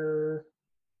Farseer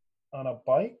on a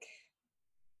bike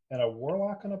and a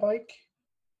Warlock on a bike.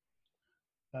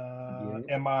 Yeah.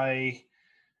 Am I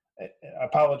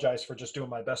apologize for just doing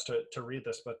my best to read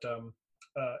this, but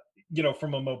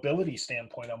from a mobility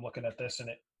standpoint, I'm looking at this and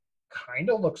it kind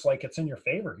of looks like it's in your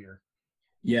favor here.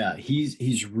 Yeah,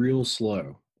 he's real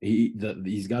slow.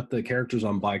 He's got the characters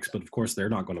on bikes, but of course they're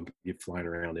not going to be flying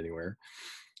around anywhere.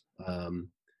 Um,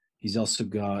 he's also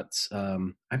got,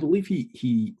 I believe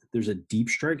he there's a deep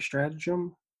strike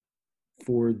stratagem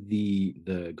for the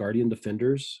Guardian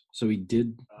Defenders. So he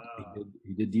did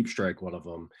deep strike one of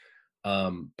them.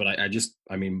 But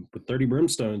I mean, with 30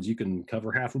 brimstones, you can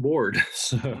cover half a board.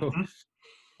 So Mm-hmm.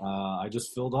 I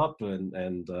just filled up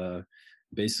and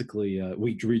basically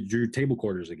we drew table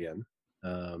quarters again.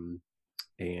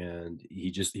 And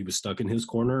he was stuck in his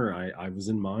corner. I was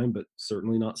in mine, but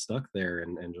certainly not stuck there,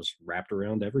 and just wrapped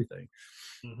around everything.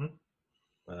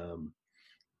 Mm-hmm. Um,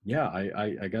 yeah,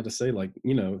 I got to say, like,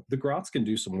 the Grots can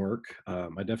do some work. I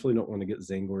definitely don't want to get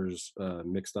Zangors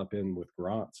mixed up in with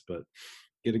Grots, but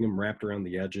getting them wrapped around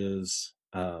the edges.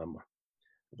 I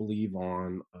believe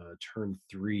on turn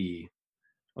 3.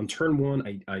 On turn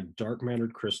 1, I dark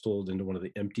mattered crystalled into one of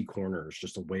the empty corners,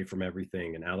 just away from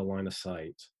everything and out of line of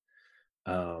sight.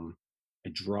 I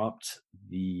dropped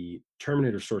the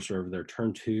Terminator Sorcerer over there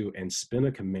turn 2 and spin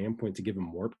a command point to give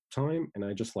him warp time, and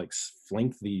I just like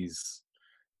flanked these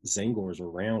Zangors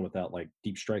around without like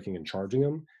deep striking and charging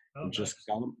them, Oh, and just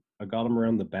nice. got him. I got him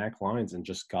around the back lines and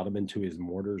just got him into his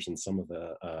mortars and some of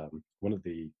the one of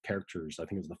the characters. I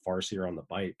think it was the Farseer on the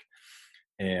bike,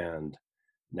 and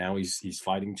now he's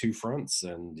fighting two fronts,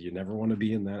 and you never want to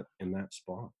be in that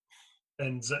spot.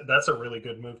 And that's a really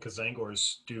good move because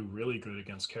Zangors do really good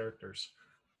against characters.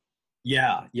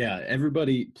 Yeah.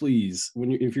 Everybody, please,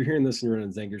 if you're hearing this and you're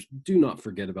running Zangers, do not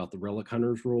forget about the Relic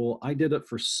Hunters rule. I did it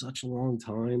for such a long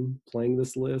time playing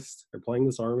this list or playing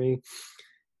this army.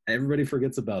 Everybody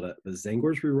forgets about it. The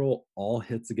Zangors reroll all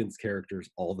hits against characters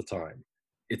all the time.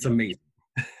 It's Yep. amazing.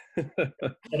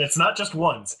 And it's not just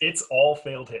ones; it's all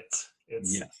failed hits.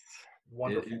 It's Yes.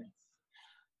 wonderful.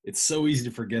 It's so easy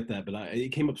to forget that, but it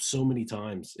came up so many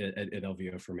times at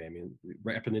LVO for me. I mean,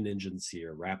 wrapping an engine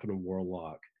seer, wrapping a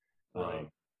warlock, Right.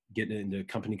 getting into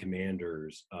company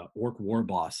commanders, orc war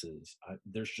bosses.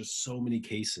 There's just so many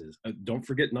cases. Don't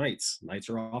forget knights. Knights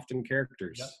are often Yep.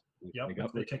 characters. Yep. If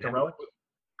they They take a have relic.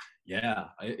 yeah,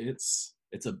 it's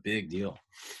a big deal.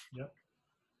 Yep.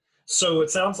 So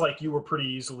it sounds like you were pretty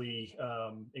easily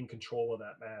in control of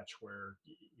that match, where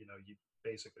you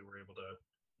basically were able to.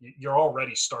 You're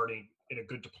already starting in a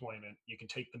good deployment. You can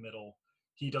take the middle.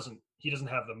 He doesn't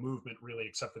have the movement really,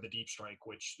 except for the deep strike,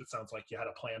 which it sounds like you had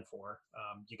a plan for.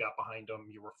 You got behind him.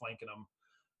 You were flanking him.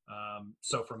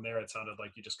 So from there, it sounded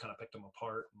like you just kind of picked them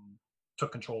apart and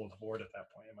took control of the board at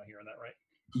that point. Am I hearing that right?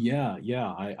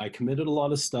 Yeah. I committed a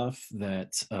lot of stuff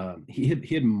that he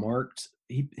had marked.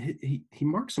 He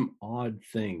marked some odd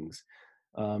things.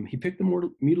 He picked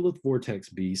the Mutalith Vortex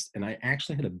Beast, and I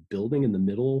actually had a building in the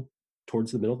middle,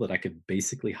 towards the middle, that I could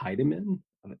basically hide him in,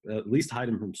 at least hide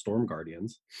him from Storm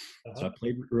Guardians. So Uh-huh. I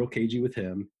played real cagey with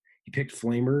him. He picked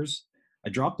Flamers. I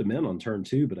dropped him in on turn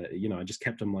 2, but I just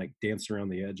kept him like dancing around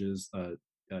the edges,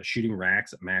 shooting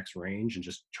racks at max range, and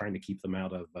just trying to keep them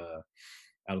out of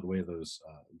the way of those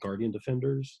Guardian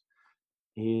defenders.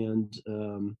 And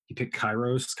he picked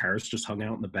Kairos. Kairos just hung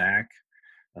out in the back.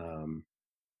 Um,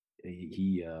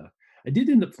 I did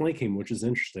end up flanking him, which is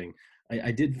interesting.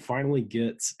 I did finally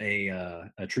get a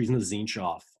Treason of Zinch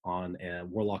off on a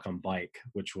Warlock on Bike,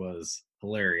 which was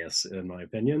hilarious in my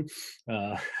opinion.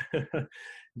 Uh,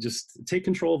 just take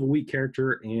control of a weak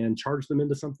character and charge them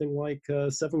into something like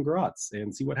 7 Grots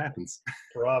and see what happens.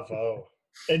 Bravo.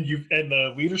 And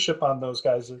the leadership on those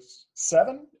guys is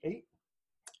 7, 8?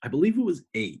 I believe it was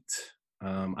 8.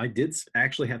 I did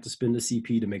actually have to spend a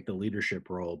CP to make the leadership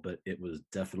role, but it was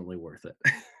definitely worth it.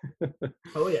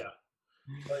 Oh yeah.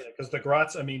 Oh yeah. Because the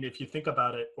Grots, I mean, if you think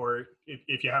about it, or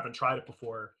if you haven't tried it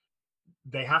before,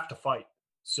 they have to fight.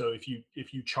 So if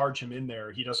you charge him in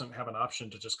there, he doesn't have an option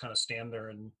to just kind of stand there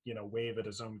and wave at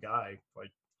his own guy.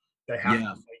 Like they have to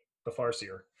Yeah, fight the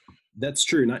Farseer. that's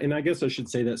true. And I guess I should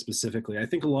say that specifically. I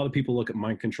think a lot of people look at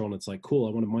mind control and it's like, cool,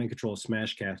 I want to mind control a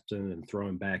Smash Captain and throw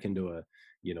him back into a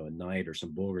Knight or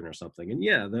some Bulgrin or something. And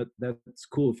yeah, that's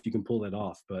cool if you can pull that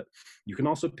off. But you can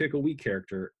also pick a weak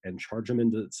character and charge him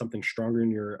into something stronger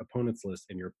in your opponent's list,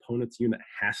 and your opponent's unit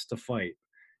has to fight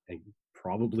and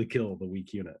probably kill the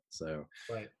weak unit. So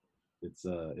Right. it's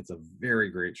a very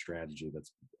great strategy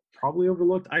that's probably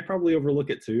overlooked. I probably overlook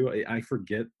it too. I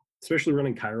forget, especially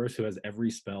running Kairos, who has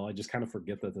every spell. I just kind of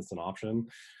forget that it's an option,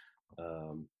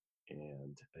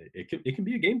 and it can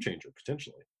be a game changer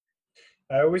potentially.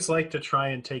 I always like to try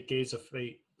and take Gaze of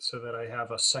Fate so that I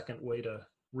have a second way to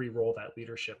re-roll that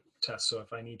leadership test. So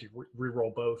if I need to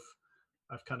re-roll both,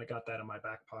 I've kind of got that in my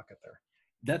back pocket there.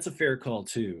 That's a fair call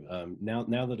too. Now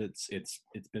that it's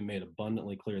been made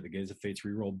abundantly clear that Gaze of Fates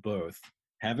reroll both,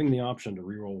 having the option to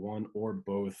reroll one or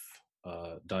both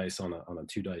dice on a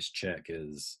 2 dice check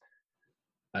is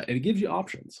it gives you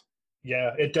options.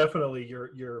 Yeah, it definitely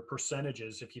your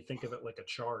percentages. If you think of it like a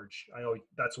charge,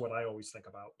 that's what I always think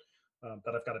about.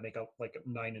 That I've got to make a like a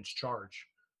 9-inch charge.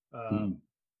 Mm.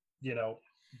 You know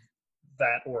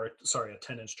that, or sorry, a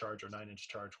 10-inch charge or 9-inch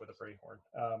charge with a Greyhorn.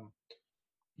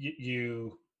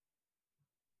 You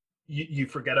you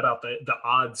forget about the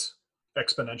odds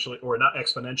exponentially, or not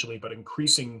exponentially, but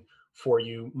increasing for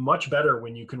you much better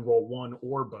when you can roll one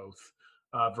or both,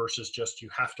 versus just you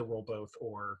have to roll both,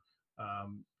 or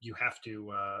you have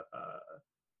to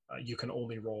you can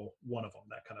only roll one of them,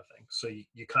 that kind of thing. So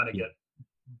you kind of Yeah. get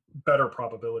better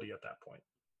probability at that point.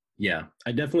 Yeah,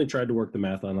 I definitely tried to work the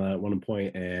math on that at one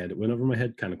point, and it went over my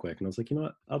head kind of quick. And I was like, you know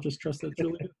what? I'll just trust that's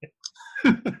really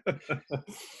good.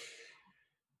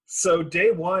 So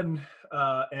day one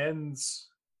ends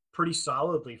pretty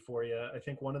solidly for you. I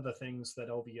think one of the things that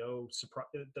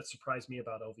that surprised me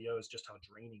about LVO is just how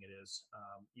draining it is.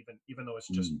 Even though it's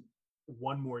just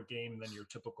one more game than your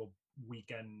typical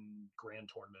weekend grand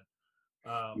tournament.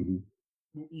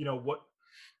 What?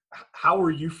 How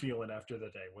are you feeling after the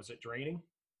day? Was it draining?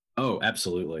 Oh,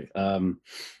 absolutely. And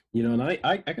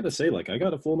I gotta say, like, I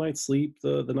got a full night's sleep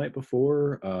the night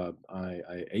before.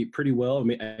 I ate pretty well. I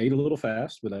mean, I ate a little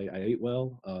fast, but I ate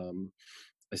well.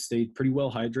 I stayed pretty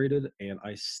well hydrated, and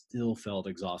I still felt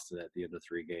exhausted at the end of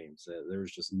 3 games. There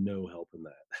was just no help in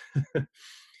that.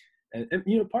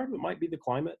 and part of it might be the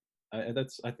climate. I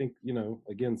think,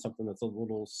 again, something that's a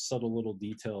little subtle little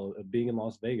detail of being in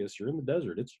Las Vegas. You're in the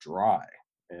desert. It's dry.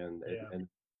 And, Yeah. and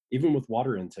even with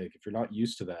water intake, if you're not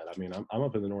used to that, I mean, I'm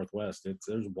up in the Northwest.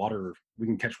 There's water. We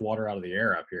can catch water out of the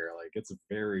air up here. Like, it's a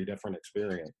very different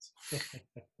experience.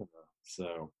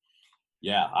 So,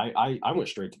 yeah, I went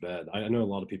straight to bed. I know a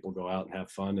lot of people go out and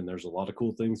have fun, and there's a lot of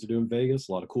cool things to do in Vegas,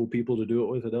 a lot of cool people to do it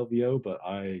with at LVO, but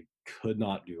I could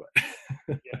not do it.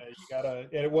 Yeah, you gotta.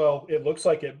 Well, it looks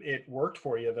like it worked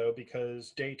for you though,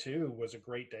 because day 2 was a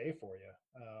great day for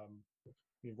you. I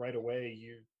mean, right away,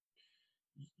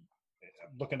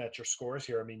 looking at your scores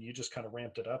here, I mean, you just kind of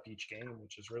ramped it up each game,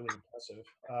 which is really impressive.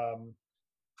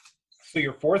 So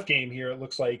your 4th game here, it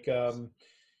looks like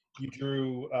you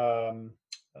drew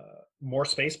more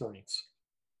Space Marines.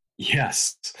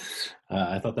 Yes,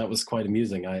 I thought that was quite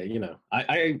amusing. I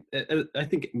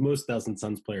think most Thousand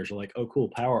Suns players are like, "Oh, cool,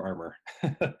 power armor."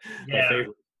 My Yeah,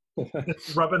 favorite.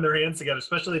 rubbing their hands together,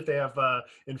 especially if they have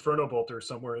Inferno Bolter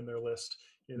somewhere in their list.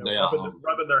 Yeah.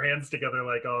 Rubbing their hands together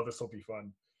like, oh, this will be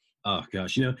fun. Oh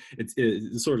gosh, you know,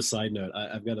 it's sort of side note.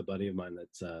 I've got a buddy of mine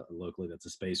that's locally that's a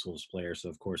Space Wolves player, so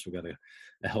of course we've got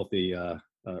a healthy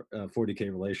 40K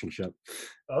relationship.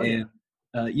 Oh yeah.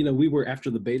 And you know, we were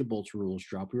after the Beta Bolts rules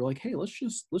dropped, we were like, hey, let's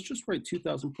just write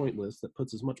 2,000 point list that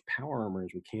puts as much power armor as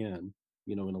we can,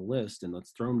 you know, in a list, and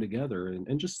let's throw them together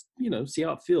and just, you know, see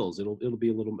how it feels. It'll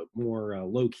be a little bit more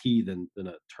low key than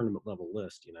a tournament level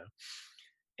list, you know.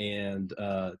 And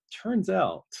turns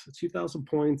out 2,000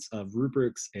 points of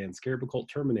rubrics and scarab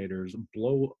occult terminators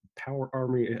blow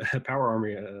armor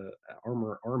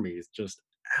armies just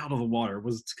out of the water. It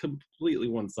was completely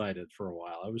one-sided for a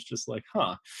while. I was just like,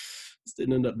 huh, this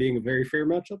didn't end up being a very fair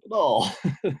matchup at all.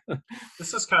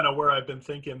 This is kind of where I've been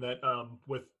thinking that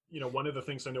with, one of the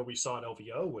things I know we saw at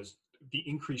LVO was the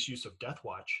increased use of Death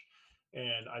Watch.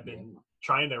 And I've been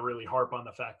trying to really harp on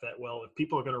the fact that, well, if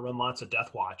people are going to run lots of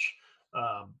Death Watch,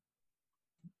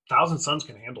 Thousand Suns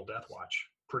can handle Death Watch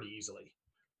pretty easily.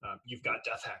 You've got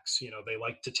Death Hex. They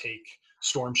like to take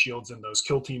Storm Shields in those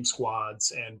kill team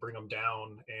squads and bring them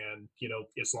down. And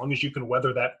as long as you can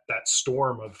weather that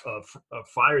storm of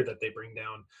fire that they bring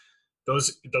down,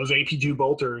 those AP2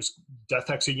 bolters Death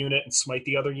Hex a unit and smite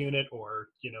the other unit, or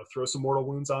throw some mortal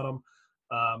wounds on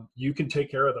them. You can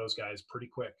take care of those guys pretty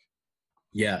quick.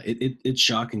 Yeah, it's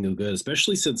shockingly good,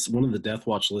 especially since one of the Death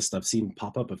Watch lists I've seen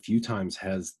pop up a few times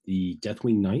has the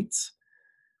Deathwing Knights,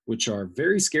 which are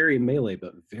very scary in melee,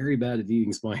 but very bad at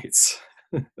eating smites.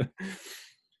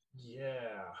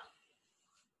 Yeah.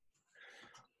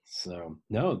 So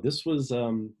no, this was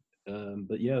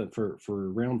but yeah, for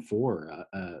round 4,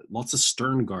 lots of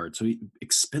Stern Guard, so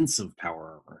expensive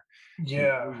power armor.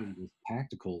 Yeah.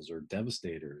 Tacticals or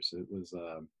Devastators. It was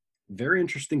a very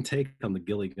interesting take on the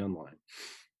Ghillie gun line.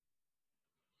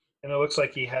 And it looks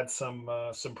like he had some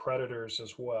Predators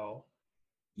as well.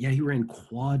 Yeah, he ran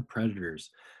quad Predators,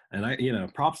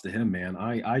 and props to him, man.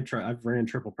 I've ran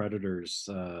triple Predators.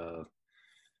 I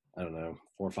don't know,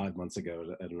 4 or 5 months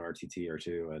ago at an RTT or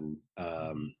two,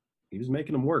 and he was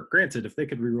making them work. Granted, if they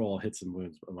could reroll hits and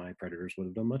wounds, my Predators would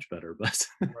have done much better. But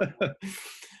right.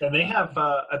 And they have,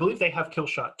 I believe they have kill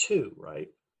shot too, right?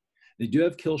 They do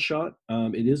have kill shot.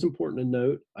 It is important to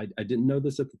note, I didn't know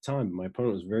this at the time, but my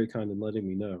opponent was very kind in letting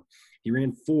me know. He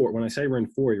ran 4. When I say ran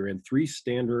 4, he ran 3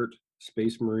 standard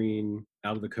Space Marine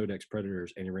out of the Codex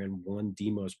Predators, and he ran 1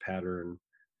 Demos pattern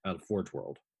out of Forge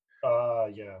World.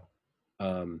 Yeah.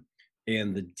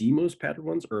 And the Demos pattern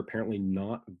ones are apparently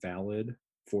not valid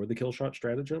for the kill shot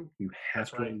stratagem. You have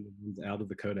That's to right. run the ones out of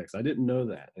the Codex. I didn't know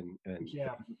that. And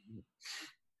yeah,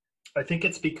 I think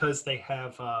it's because they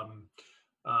have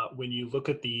when you look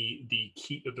at the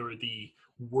key or the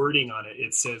wording on it,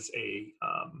 it says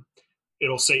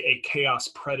it'll say a Chaos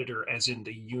Predator as in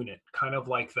the unit, kind of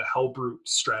like the Hellbrute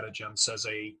stratagem says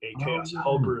a Chaos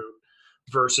Hellbrute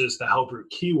versus the Hellbrute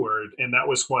keyword. And that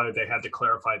was why they had to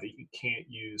clarify that you can't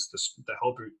use the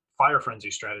Hellbrute Fire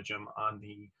Frenzy stratagem on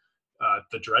the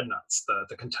Dreadnoughts,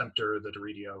 the Contemptor, the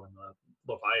Doridio, and the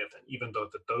Leviathan, even though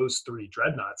those 3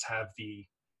 Dreadnoughts have the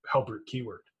Hellbrute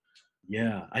keyword.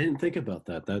 Yeah, I didn't think about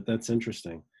that. That's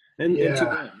interesting. And too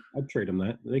bad. I'd trade them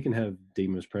that. They can have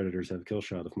Demos Predators have kill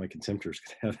shot if my Contemptors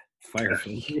could have fire.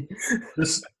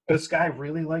 This guy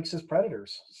really likes his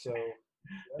Predators. So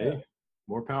hey,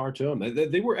 more power to them.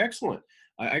 They were excellent.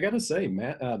 I got to say,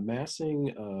 massing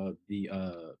the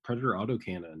Predator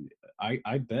autocannon,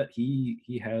 I bet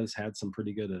he has had some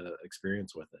pretty good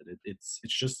experience with it. It's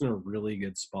just in a really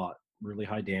good spot, really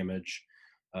high damage.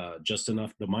 Just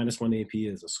enough. The -1 AP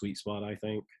is a sweet spot, I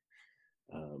think.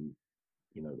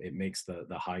 It makes the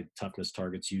high toughness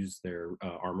targets use their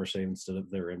armor save instead of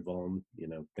their invuln.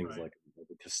 Things like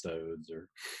the Custodes or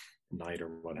Knight or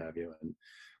what have you.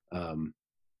 And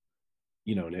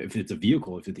and if it's a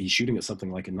vehicle, if he's shooting at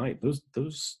something like a Knight, those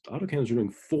autocannons are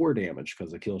doing 4 damage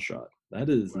because of kill shot. That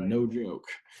is no joke.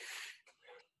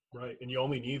 Right, and you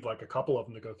only need like a couple of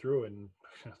them to go through, and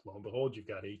lo and behold, you've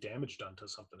got 8 damage done to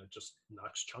something. It just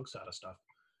knocks chunks out of stuff.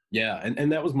 Yeah,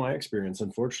 and that was my experience.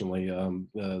 Unfortunately,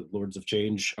 Lords of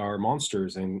Change are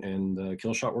monsters, and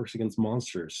kill shot works against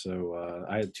monsters. So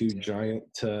I had 2 giant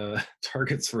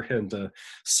targets for him to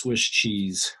swish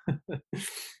cheese.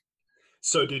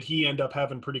 So did he end up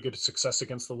having pretty good success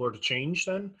against the Lord of Change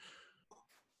then?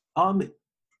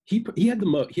 He had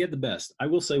the best. I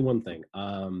will say one thing.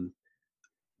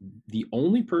 The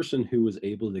only person who was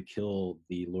able to kill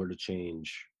the Lord of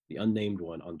Change, the unnamed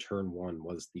one, on turn 1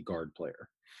 was the guard player.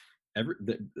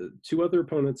 The 2 other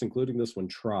opponents, including this one,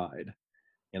 tried,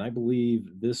 and I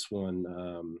believe this one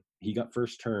he got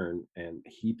first turn and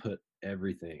he put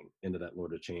everything into that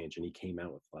Lord of Change, and he came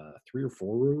out with 3 or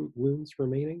 4 wounds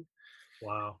remaining.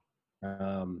 Wow.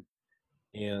 Um,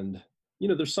 and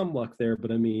there's some luck there,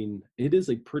 but I mean, it is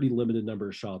a pretty limited number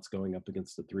of shots going up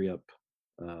against the 3-up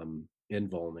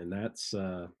invuln, and that's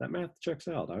that math checks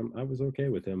out. I was okay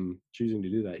with him choosing to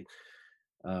do that.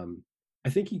 I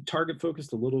think he target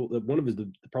focused a little. One of his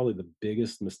probably the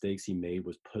biggest mistakes he made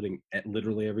was putting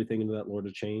literally everything into that Lord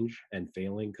of Change and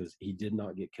failing, because he did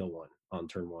not get kill one on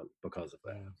turn 1 because of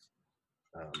that.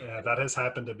 Yeah, that has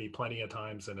happened to me plenty of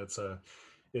times, and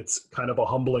it's kind of a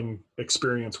humbling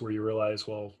experience where you realize,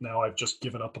 well, now I've just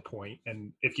given up a point.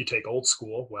 And if you take old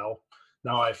school, well,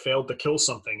 now I failed to kill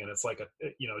something, and it's like a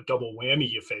double whammy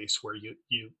you face, where you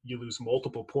lose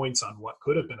multiple points on what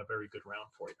could have been a very good round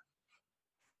for you.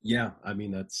 Yeah, I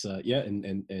mean that's and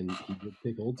he did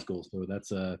pick old school, so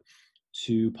that's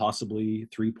 2, possibly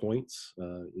 3 points.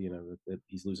 That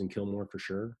he's losing kill more for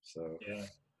sure. So Yeah,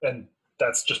 and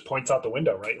that's just points out the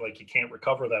window, right? Like you can't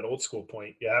recover that old school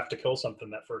point. You have to kill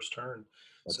something that first turn,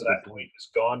 that's so a good that point. point is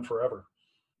gone forever.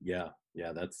 Yeah,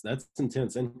 that's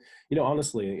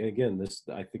honestly, again,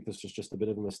 I think this was just a bit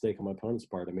of a mistake on my opponent's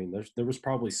part. I mean, there was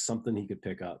probably something he could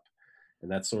pick up,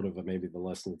 and that's sort of maybe the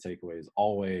lesson to take away is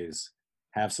always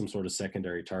have some sort of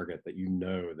secondary target that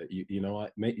that you know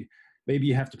what, maybe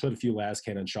you have to put a few las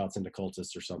cannon shots into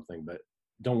cultists or something, but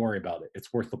don't worry about it.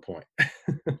 It's worth the point.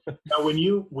 Now, when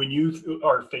you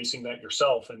are facing that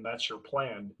yourself and that's your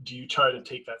plan, do you try to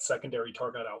take that secondary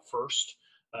target out first,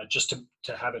 just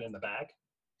to have it in the bag?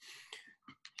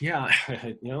 Yeah,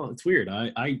 it's weird.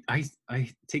 I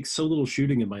take so little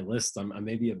shooting in my list. I'm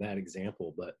maybe a bad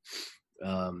example, but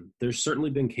there's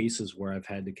certainly been cases where I've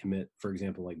had to commit, for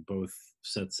example, like both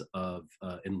sets of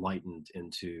enlightened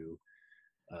into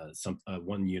some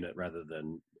one unit rather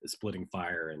than splitting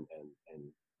fire and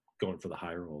going for the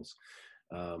high rolls.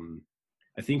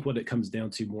 I think what it comes down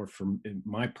to more from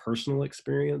my personal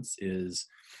experience is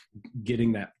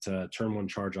getting that turn 1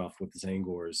 charge off with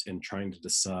Zangors and trying to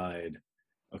decide,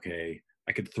 okay,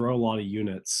 I could throw a lot of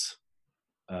units,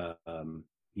 try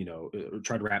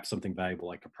to wrap something valuable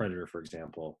like a Predator, for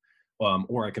example,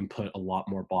 or I can put a lot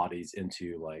more bodies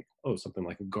into something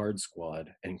like a guard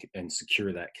squad and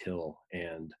secure that kill.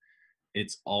 And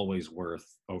it's always worth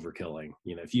overkilling.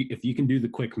 If you can do the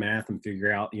quick math and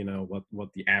figure out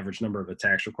what the average number of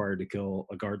attacks required to kill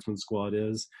a guardsman squad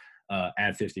is,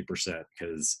 add 50%,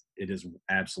 because it is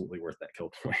absolutely worth that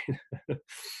kill point.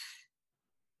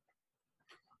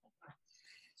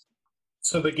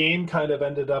 So the game kind of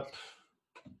ended up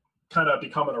kind of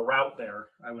becoming a route there,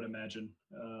 I would imagine.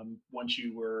 Once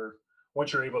you're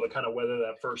able to kind of weather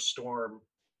that first storm,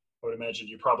 I would imagine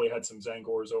you probably had some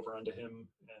Zangors over onto him,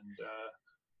 and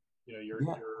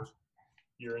Yeah.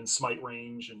 you're in smite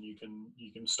range, and you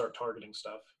can start targeting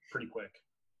stuff pretty quick.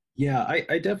 Yeah,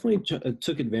 I definitely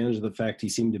took advantage of the fact he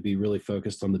seemed to be really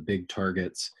focused on the big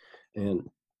targets and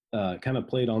kind of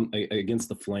played on against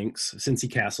the flanks since he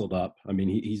castled up. I mean,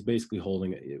 he's basically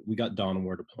holding it. We got Dawn of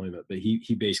War deployment, but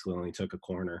he basically only took a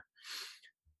corner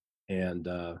and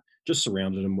just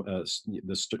surrounded him.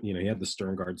 He had the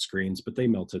stern guard screens, but they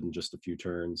melted in just a few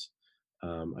turns.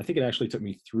 I think it actually took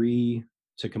me 3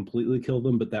 to completely kill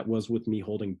them, but that was with me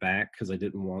holding back because I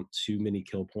didn't want too many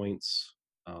kill points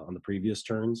on the previous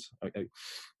turns. I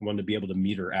wanted to be able to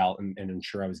meter out and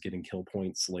ensure I was getting kill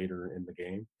points later in the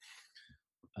game.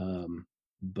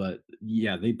 But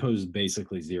yeah, they posed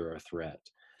basically zero threat.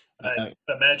 I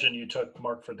imagine you took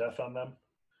Mark for Death on them.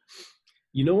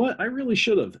 You know what? I really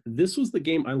should have. This was the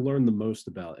game I learned the most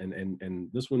about, and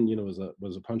this one,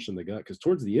 was a punch in the gut, because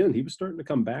towards the end he was starting to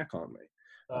come back on me.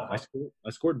 I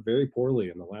scored very poorly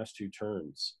in the last 2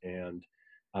 turns, and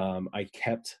I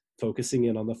kept focusing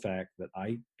in on the fact that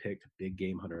I picked Big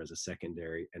Game Hunter as a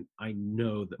secondary, and I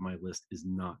know that my list is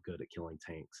not good at killing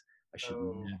tanks. I should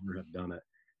never have done it.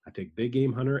 I picked Big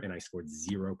Game Hunter, and I scored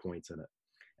 0 points in it,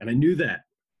 and I knew that.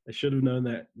 I should have known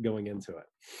that going into it.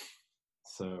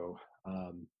 So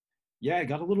yeah, I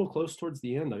got a little close towards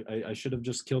the end. I should have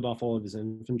just killed off all of his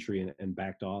infantry and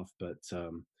backed off, but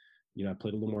I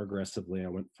played a little more aggressively. I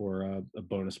went for a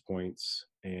bonus points,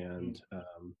 and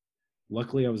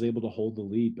luckily I was able to hold the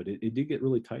lead, but it did get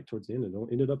really tight towards the end.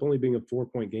 It ended up only being a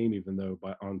 4-point game, even though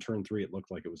on turn 3 it looked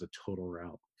like it was a total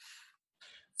rout.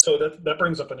 So that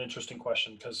brings up an interesting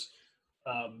question, because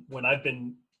when I've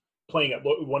been playing at,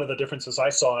 one of the differences I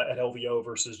saw at LVO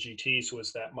versus GTs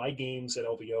was that my games at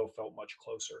LVO felt much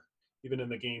closer. Even in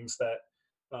the games that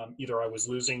either I was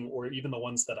losing or even the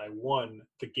ones that I won,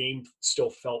 the game still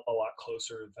felt a lot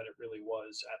closer than it really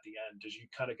was at the end. Did you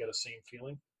kind of get a same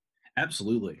feeling?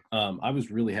 Absolutely. I was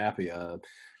really happy.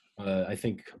 I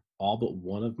think all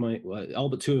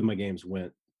but two of my games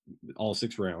went all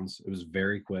 6 rounds. It was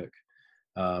very quick.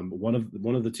 One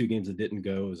of the two games that didn't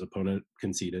go, his opponent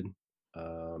conceded,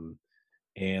 and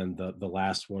the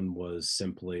last one was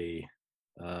simply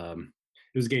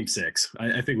it was game 6.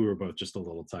 I think we were both just a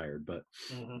little tired, but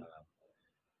Mm-hmm.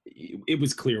 it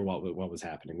was clear what was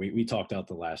happening. We talked out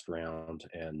the last round,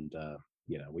 and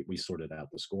we sorted out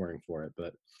the scoring for it,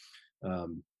 but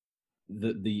um,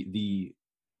 the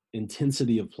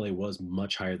intensity of play was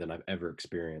much higher than I've ever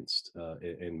experienced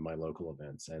in my local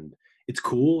events, and it's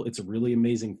cool. It's a really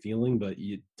amazing feeling, but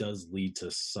it does lead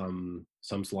to some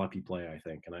sloppy play, I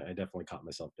think, and I definitely caught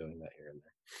myself doing that here and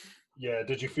there. Yeah.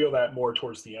 Did you feel that more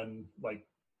towards the end, like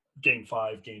game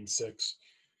 5, game 6?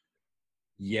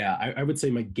 Yeah, I would say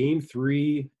my game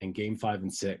 3 and game 5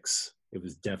 and 6, it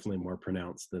was definitely more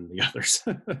pronounced than the others.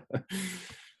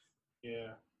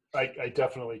 Yeah. I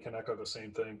definitely can echo the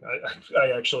same thing.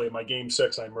 I actually, in my game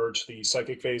 6, I merged the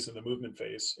psychic phase and the movement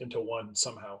phase into one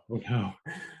somehow. Oh no.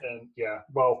 And yeah,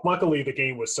 well, luckily the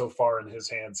game was so far in his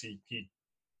hands,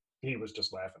 he was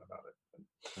just laughing about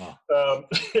Oh.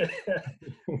 it.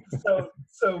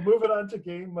 So moving on to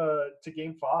game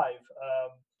 5,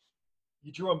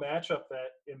 you drew a matchup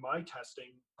that in my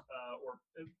testing, or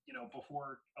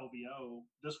before LVO,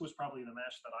 this was probably the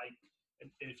match that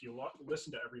and if you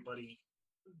listen to everybody,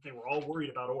 they were all worried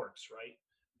about orcs, right?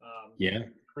 Yeah.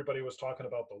 Everybody was talking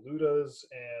about the Ludas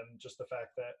and just the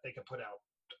fact that they could put out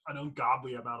an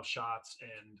ungodly amount of shots.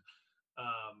 And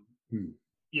Hmm.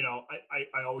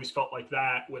 I always felt like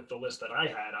that with the list that I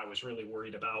had. I was really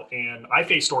worried about, and I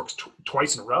faced orcs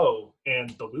twice in a row,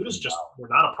 and the Ludas just were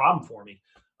not a problem for me.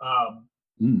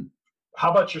 Mm. How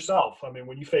about yourself? I mean,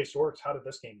 when you faced orcs, how did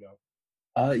this game go?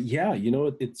 Yeah,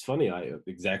 it's funny. I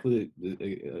exactly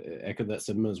echoed that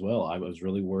sentiment as well. I was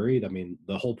really worried. I mean,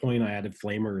 the whole point I added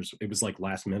flamers, it was like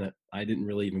last minute. I didn't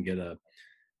really even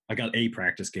I got a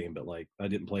practice game, but like I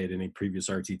didn't play it any previous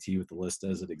RTT with the list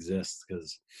as it exists,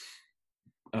 because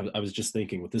I was just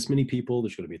thinking, with this many people,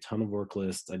 there's going to be a ton of orc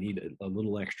lists. I need a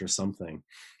little extra something.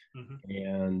 Mm-hmm.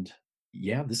 And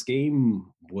yeah, this game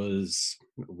was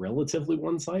relatively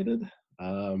one-sided.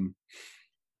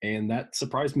 And that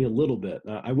surprised me a little bit.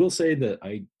 I will say that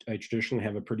I traditionally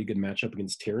have a pretty good matchup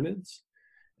against Tyranids,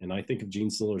 and I think of Gene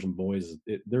Stealers and Boys,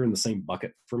 they're in the same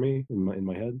bucket for me in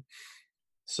my head.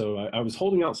 So I was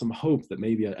holding out some hope that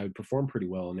maybe I would perform pretty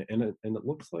well, and it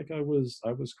looks like I was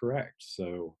correct.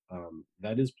 So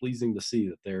that is pleasing to see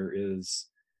that there is.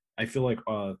 I feel like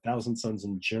Thousand Suns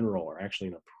in general are actually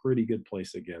in a pretty good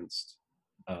place against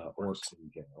orcs in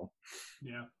general.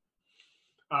 Yeah.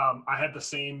 I had the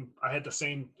same.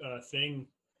 Thing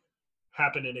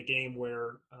happen in a game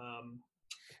where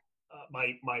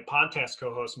my podcast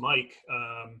co-host Mike,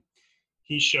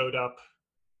 he showed up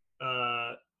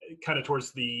kind of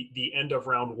towards the end of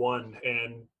round 1,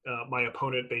 and my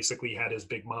opponent basically had his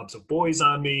big mobs of boys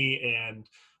on me, and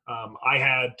I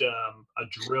had a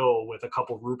drill with a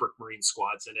couple Rubric Marine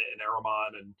squads in it, and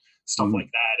Aramon and stuff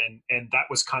like that, and that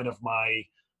was kind of my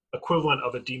equivalent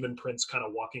of a Demon Prince kind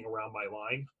of walking around my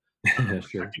line,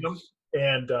 Sure. protecting them.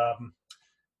 And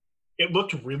it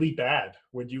looked really bad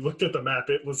when you looked at the map.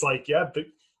 It was like, yeah,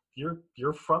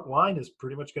 your front line is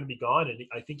pretty much going to be gone. And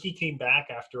I think he came back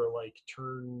after like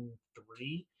turn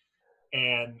 3,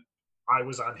 and I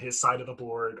was on his side of the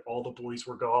board. All the boys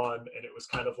were gone, and it was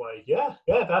kind of like, yeah,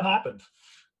 that happened.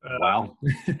 Wow.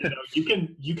 You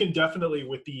can definitely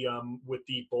with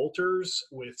the bolters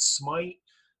with smite.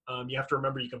 You have to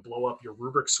remember you can blow up your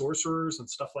rubric sorcerers and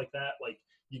stuff like that. Like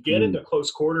you get into close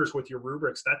quarters with your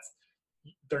rubrics.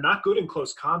 They're not good in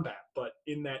close combat, but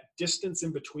in that distance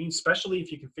in between, especially if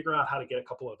you can figure out how to get a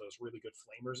couple of those really good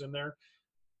flamers in there.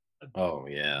 Oh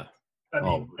yeah. I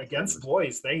mean, against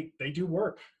boys, they do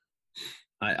work.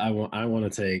 I want to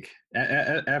take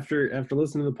after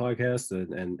listening to the podcast,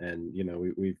 and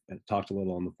we've talked a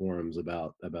little on the forums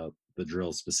about the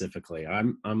drills specifically. I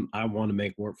want to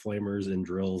make warp flamers and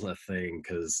drills a thing,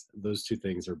 because those two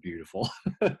things are beautiful.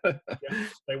 Yeah,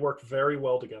 they work very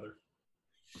well together.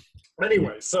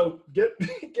 Anyway, so getting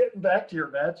back to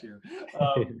your match here.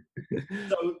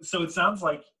 So it sounds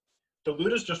like the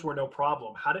Ludas just were no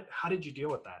problem. How did you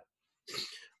deal with that?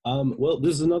 Well,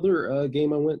 this is another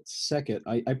game I went second.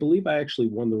 I believe I actually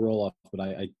won the roll off, but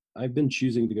I've been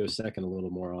choosing to go second a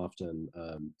little more often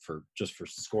for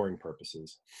scoring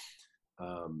purposes.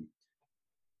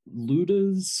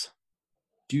 Ludas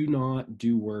do not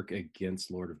do work against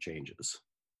Lord of Changes.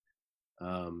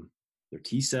 They're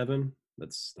T7.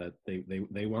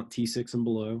 They want T6 and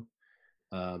below.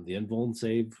 The invuln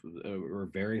save were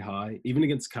very high, even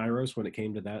against Kairos when it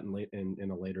came to that in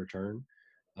a later turn.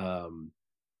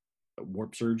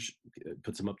 Warp Surge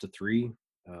puts him up to 3.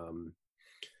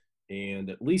 And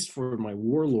at least for my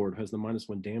Warlord, who has the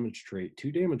 -1 damage trait,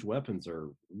 2 damage weapons are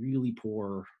really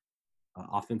poor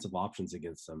offensive options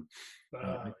against them.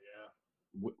 My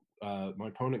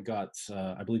opponent got,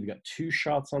 I believe he got 2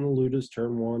 shots on the Ludus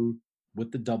turn 1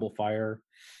 with the double fire.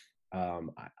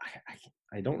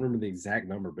 I don't remember the exact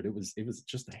number, but it was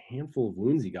just a handful of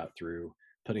wounds he got through,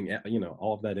 putting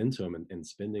all of that into him and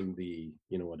spending the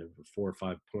whatever 4 or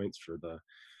 5 points for the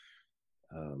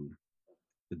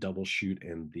double shoot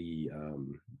and the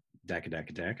Daka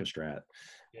Daka Daka strat.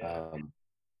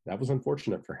 That was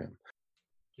unfortunate for him.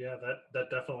 Yeah, that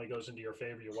definitely goes into your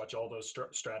favor. You watch all those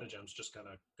stratagems just kind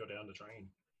of go down the drain.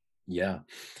 Yeah.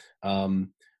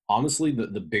 Honestly,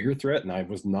 the bigger threat, and I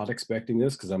was not expecting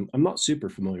this because I'm not super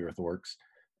familiar with orcs.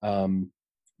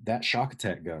 That shock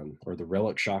attack gun, or the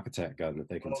relic shock attack gun that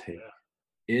they can take,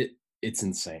 it's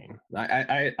insane.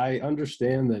 I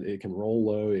understand that it can roll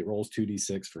low. It rolls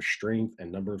 2d6 for strength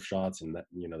and number of shots, and that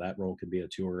that roll could be a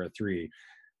 2 or a 3.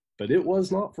 But it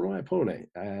was not for my opponent.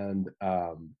 And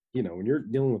when you're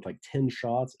dealing with like 10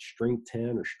 shots, strength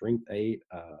 10 or strength 8,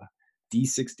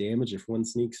 d6 damage if one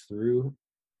sneaks through.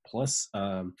 Plus,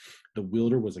 the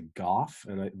wielder was a Goth,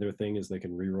 and their thing is they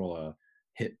can reroll a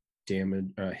hit,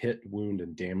 wound,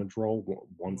 and damage roll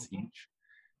once each.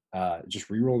 Just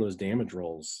reroll those damage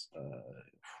rolls.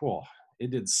 It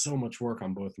did so much work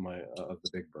on both of the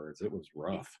big birds. It was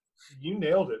rough. You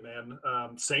nailed it, man.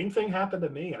 Same thing happened to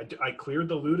me. I cleared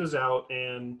the Ludas out,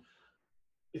 and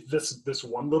this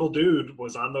one little dude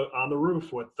was on the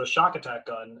roof with the shock attack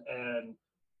gun, and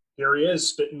here he is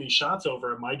spitting these shots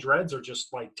over, and my dreads are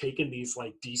just like taking these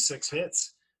like d6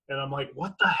 hits, and I'm like,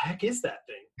 what the heck is that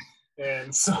thing?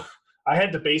 And so I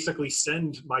had to basically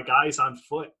send my guys on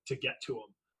foot to get to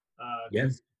him.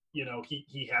 Yes,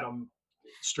 he had them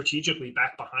strategically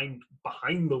back behind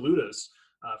the Ludas,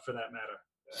 for that matter.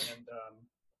 And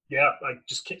I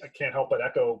can't help but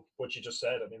echo what you just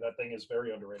said. I mean, that thing is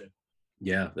very underrated.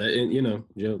 Yeah, and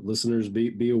listeners,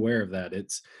 be aware of that.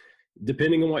 It's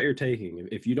depending on what you're taking.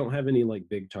 If you don't have any like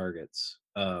big targets,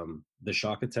 the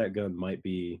shock attack gun might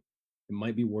be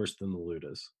worse than the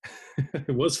Ludas.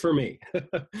 It was for me.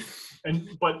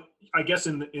 But I guess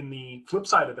in the flip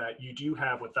side of that, you do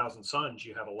have with Thousand Suns,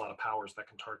 you have a lot of powers that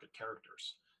can target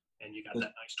characters, and you got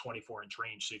that nice 24-inch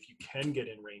range. So if you can get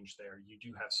in range there, you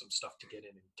do have some stuff to get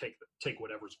in and take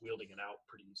whatever's wielding it out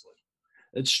pretty easily.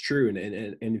 It's true,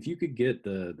 and if you could get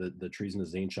the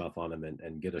Treasonous Zainshaf on him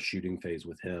and get a shooting phase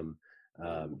with him,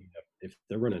 if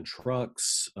they're running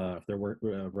trucks, if they're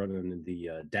running the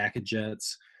DACA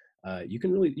jets, you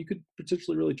could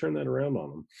potentially really turn that around on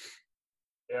them.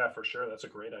 Yeah, for sure. That's a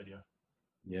great idea.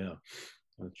 Yeah.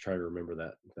 I'll try to remember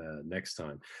that next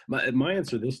time. My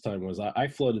answer this time was I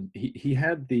flooded. He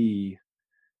had the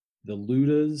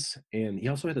Ludas, and he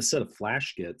also had a set of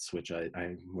flash gits, which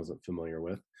I wasn't familiar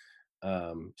with,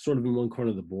 sort of in one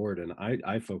corner of the board. And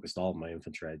I focused all of my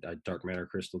infantry. I Dark Matter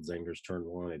Crystal Zangers turn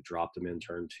 1. I dropped them in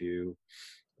turn 2.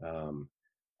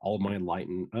 All of my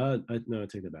enlightened. No, I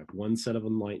take that back. One set of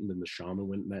enlightened, and the shaman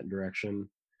went in that direction,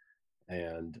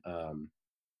 and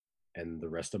the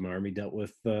rest of my army dealt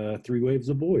with 3 waves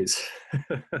of boys.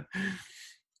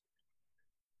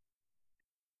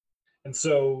 And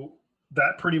so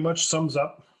that pretty much sums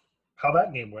up how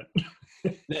that game went.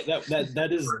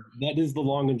 that is the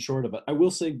long and short of it. I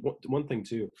will say one thing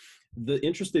too. The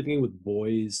interesting thing with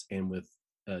boys and with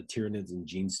Tyranids and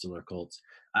Genestealer cults,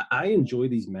 I enjoy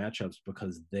these matchups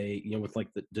because they, with like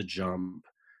the jump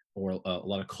or a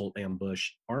lot of cult ambush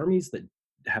armies that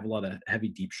have a lot of heavy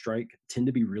deep strike tend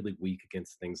to be really weak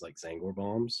against things like Zangor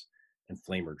bombs and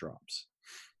flamer drops.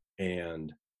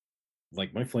 And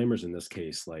like my flamers in this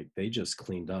case, like they just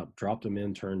cleaned up, dropped them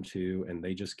in turn 2, and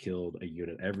they just killed a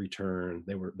unit every turn.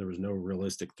 There was no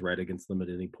realistic threat against them at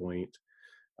any point.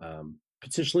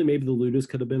 Potentially maybe the Ludas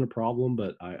could have been a problem,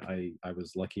 but I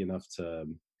was lucky enough to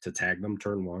tag them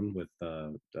turn 1 with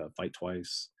fight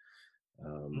twice.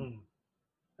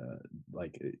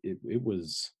 Like it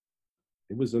was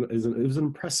an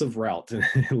impressive route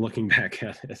looking back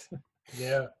at it.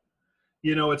 Yeah.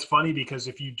 It's funny because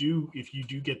if you do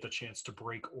get the chance to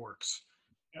break orcs,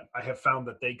 I have found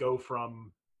that they go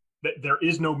from there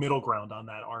is no middle ground on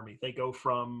that army. They go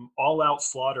from all out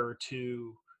slaughter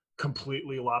to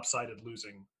completely lopsided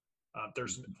losing.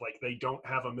 There's like they don't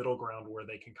have a middle ground where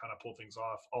they can kind of pull things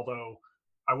off. Although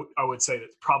I would say that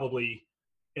probably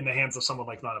in the hands of someone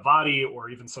like Nanavati or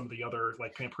even some of the other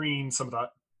like Pamprine, some of the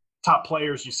top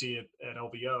players you see at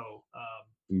LVO,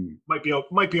 might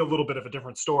be a little bit of a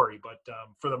different story. But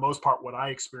for the most part, what I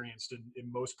experienced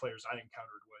in most players I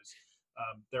encountered was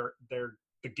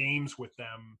the games with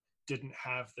them didn't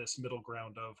have this middle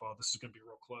ground of, oh, this is going to be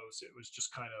real close. It was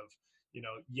just kind of,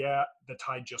 yeah, the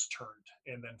tide just turned,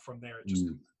 and then from there it just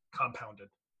compounded.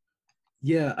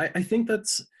 Yeah, I think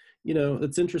that's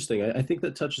that's interesting. I think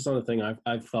that touches on a thing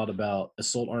I've thought about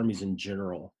assault armies in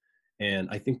general, and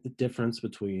I think the difference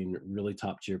between really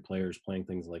top tier players playing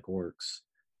things like orcs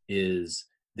is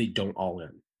they don't all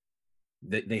in.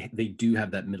 They do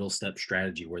have that middle step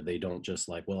strategy where they don't just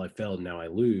like, well, I failed, now I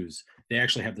lose. They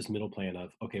actually have this middle plan of,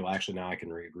 okay, well, actually now I can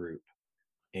regroup.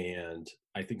 And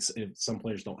I think some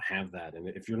players don't have that, and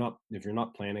if you're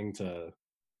not planning to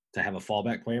have a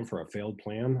fallback plan for a failed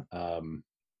plan,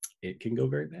 it can go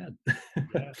very bad.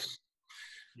 Yeah.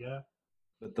 Yeah.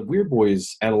 But the Weird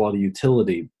Boys add a lot of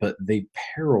utility, but they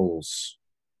perils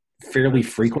fairly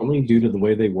frequently due to the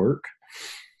way they work.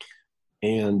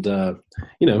 And,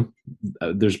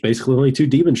 there's basically only 2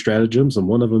 demon stratagems, and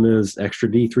one of them is extra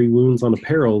D3 wounds on a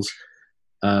perils.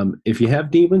 If you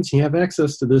have demons, you have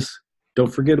access to this.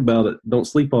 Don't forget about it. Don't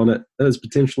sleep on it. That is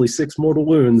potentially 6 mortal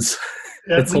wounds.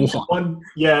 At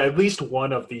least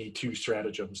one of the 2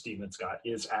 stratagems Demons got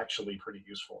is actually pretty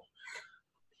useful.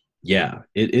 Yeah,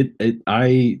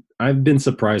 I've been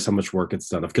surprised how much work it's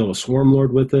done. I've killed a Swarm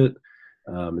Lord with it.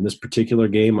 In this particular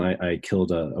game, I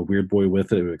killed a Weird Boy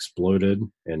with it who exploded.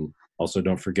 And also,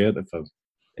 don't forget, if an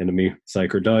enemy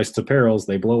psyker dies to perils,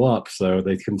 they blow up, so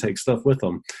they can take stuff with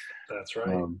them. That's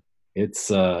right. It's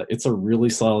a really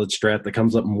solid strat that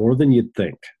comes up more than you'd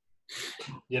think.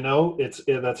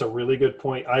 That's a really good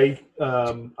point. I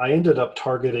ended up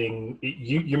targeting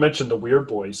you mentioned the Weird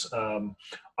Boys.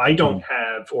 I don't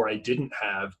have, or I didn't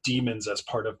have, demons as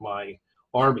part of my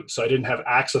army, so I didn't have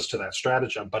access to that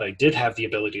stratagem, but I did have the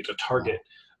ability to target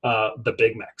the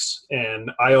big mechs, and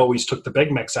I always took the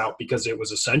big mechs out because it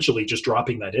was essentially just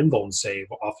dropping that invuln save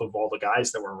off of all the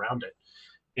guys that were around it,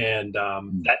 and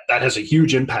that has a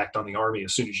huge impact on the army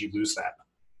as soon as you lose that,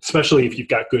 especially if you've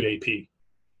got good AP.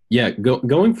 Yeah,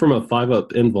 going from a 5-up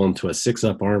invuln to a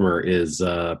 6-up armor is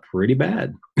pretty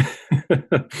bad.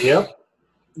 Yep.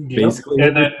 Basically,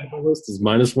 and that list is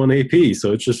 -1 AP,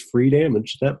 so it's just free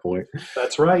damage at that point.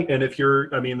 That's right. And if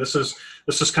this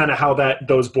is kind of how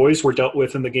those boys were dealt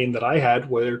with in the game that I had,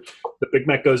 where the big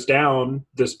mech goes down,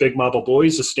 this big mob of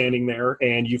boys is standing there,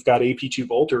 and you've got AP2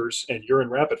 bolters, and you're in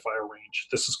rapid fire range.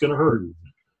 This is going to hurt.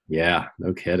 Yeah,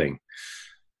 no kidding.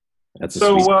 That's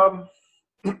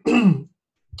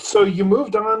So you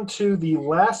moved on to the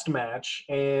last match,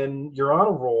 and you're on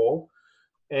a roll,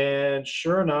 and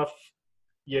sure enough,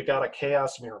 you got a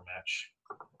Chaos Mirror match.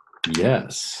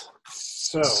 Yes.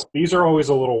 So these are always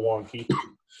a little wonky.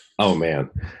 Oh man,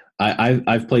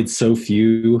 I've played so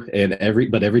few, and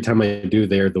every time I do,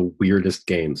 they're the weirdest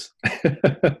games.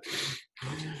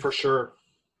 For sure.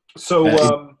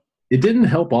 So it didn't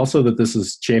help also that this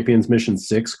is Champions Mission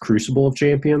 6, Crucible of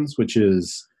Champions, which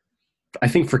is, I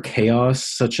think, for Chaos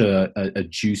such a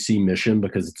juicy mission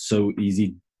because it's so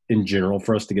easy in general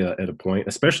for us to get at a point,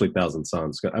 especially Thousand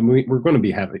Suns. I mean, we're going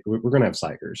to have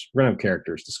psychers. We're going to have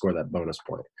characters to score that bonus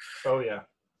point. Oh yeah.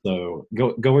 So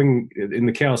going in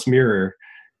the Chaos Mirror,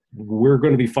 we're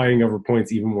going to be fighting over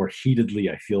points even more heatedly,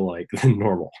 I feel like, than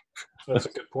normal. That's a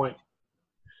good point.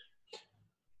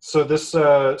 So this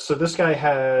guy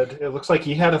had, it looks like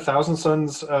he had a Thousand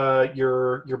Suns,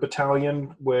 your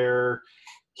battalion, where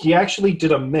he actually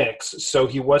did a mix. So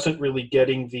he wasn't really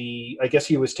getting I guess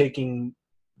he was taking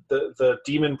the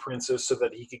Demon Princes so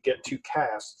that he could get 2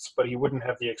 casts, but he wouldn't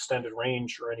have the extended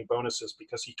range or any bonuses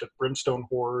because he took Brimstone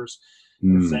Horrors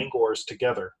and Zangors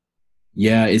together.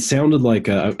 Yeah, it sounded like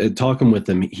talking with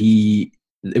him,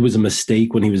 it was a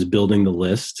mistake when he was building the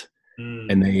list,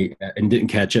 and didn't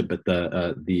catch it, but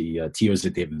the TOs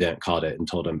at the event caught it and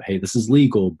told him, hey, this is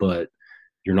legal, but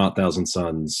you're not Thousand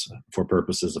Suns for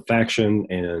purposes of faction,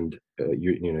 and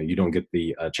you don't get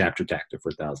the chapter tactic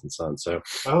for Thousand Suns. So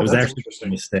it was actually a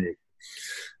mistake.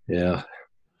 Yeah.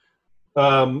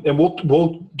 And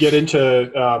we'll get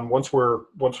into once we're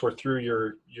through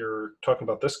your talking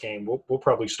about this game. We'll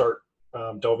probably start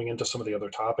delving into some of the other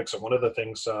topics. And one of the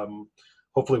things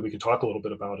hopefully we can talk a little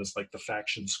bit about is like the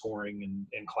faction scoring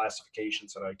and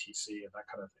classifications at ITC and that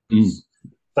kind of thing.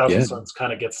 Thousand Suns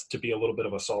kind of gets to be a little bit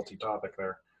of a salty topic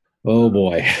there. Oh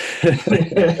boy.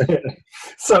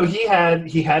 So he had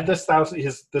this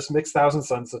mixed Thousand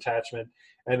Suns detachment,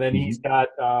 and then he's got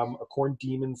a Khorne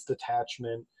Demons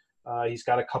detachment. He's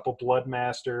got a couple Blood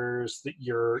Masters,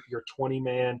 your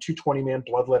 20-man, 2 20-man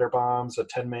Bloodletter bombs, a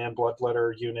 10-man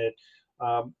Bloodletter unit,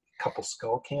 couple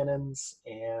Skull Cannons,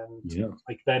 and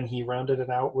then he rounded it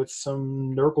out with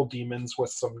some Nurgle Demons with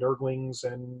some Nurglings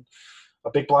and a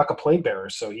big block of Plague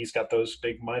Bearers. So he's got those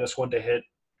big -1 to hit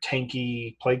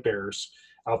tanky Plague Bearers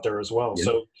out there as well.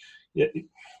 So Yeah,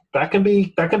 that can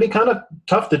be kind of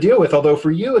tough to deal with. Although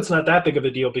for you, it's not that big of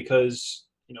a deal because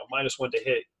 -1 to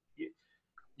hit,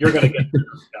 you're going to get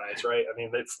those guys, right? I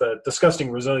mean, it's the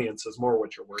disgusting resilience is more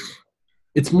what you're worried about.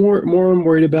 It's more I'm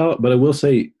worried about, but I will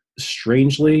say,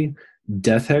 strangely,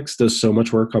 Death Hex does so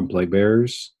much work on Plague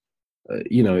Bearers.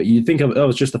 You think of,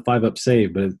 it's just a 5-up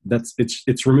save, but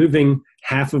it's removing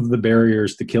half of the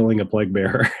barriers to killing a Plague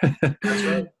Bearer. That's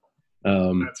right.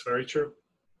 That's very true.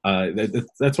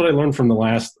 That's what I learned from the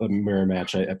last mirror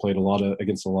match. I played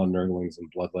against a lot of Nurglings and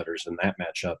Bloodletters in that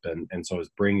matchup, and so I was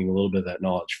bringing a little bit of that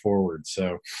knowledge forward.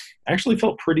 So I actually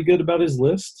felt pretty good about his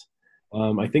list.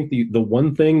 I think the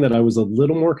one thing that I was a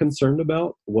little more concerned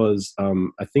about was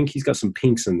I think he's got some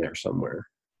pinks in there somewhere.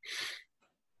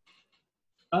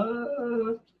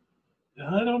 I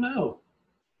don't know.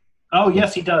 Oh,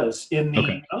 yes, he does.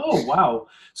 Okay. Oh, wow.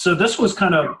 So this was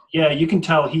kind of, you can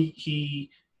tell he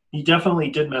definitely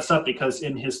did mess up because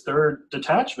in his third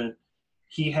detachment,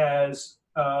 he has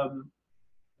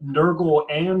Nurgle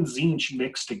and Tzeentch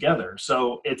mixed together.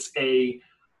 So it's a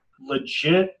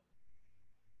legit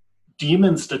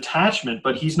Demon's detachment,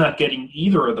 but he's not getting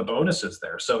either of the bonuses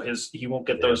there. So he won't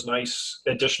get those nice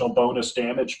additional bonus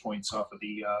damage points off of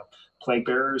the Plague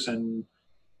Bearers, and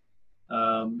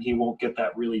he won't get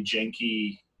that really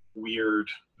janky, weird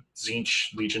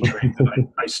Tzeentch Legion train that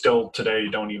I still today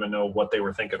don't even know what they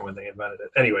were thinking when they invented it.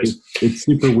 Anyways. It's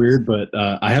super weird, but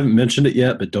I haven't mentioned it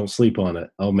yet, but don't sleep on it.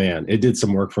 Oh, man, it did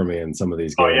some work for me in some of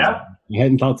these games. Oh, yeah? I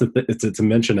hadn't thought to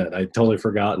mention it. I'd totally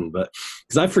forgotten, but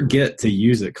because I forget to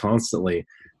use it constantly.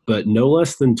 But no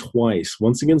less than twice,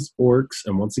 once against Orcs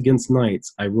and once against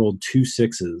Knights, I rolled 2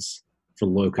 6s for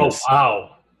Locusts. Oh,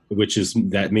 wow.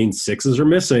 That means 6s are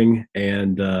missing,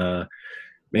 and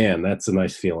man, that's a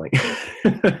nice feeling.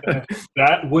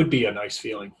 That would be a nice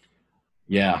feeling.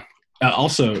 Yeah.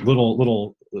 Also,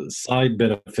 little side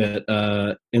benefit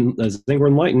in Zangor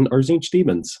Enlightened are Tzeentch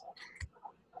demons,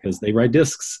 because they ride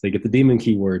discs. They get the demon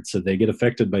keyword, so they get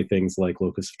affected by things like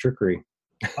Locus of Trickery.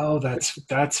 Oh, that's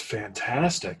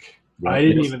fantastic.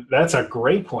 Yep, that's a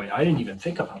great point. I didn't even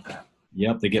think about that.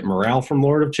 Yep, they get morale from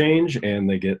Lord of Change, and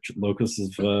they get Locus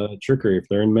of Trickery if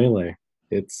they're in melee.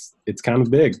 It's kind of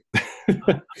big.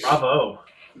 Bravo.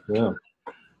 Yeah.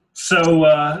 So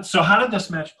how did this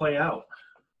match play out?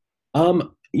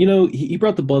 He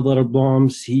brought the Bloodletter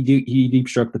bombs. He deep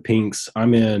struck the pinks.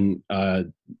 I'm in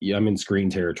screen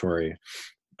territory.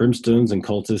 Brimstones and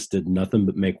Cultists did nothing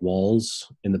but make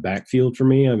walls in the backfield for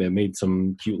me. I made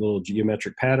some cute little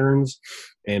geometric patterns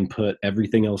and put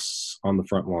everything else on the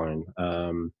front line.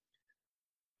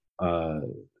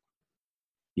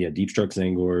 Deep struck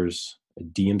Zangors.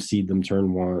 DMC'd them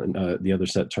turn 1. The other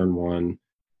set turn 1.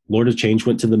 Lord of Change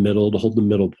went to the middle to hold the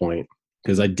middle point,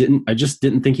 because I just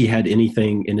didn't think he had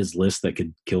anything in his list that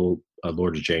could kill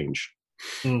Lord of Change.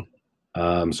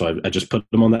 So I just put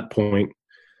him on that point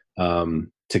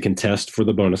to contest for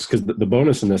the bonus, because the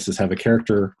bonus in this is have a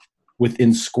character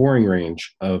within scoring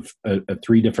range of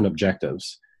 3 different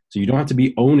objectives. So you don't have to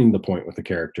be owning the point with the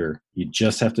character. You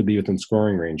just have to be within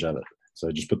scoring range of it. So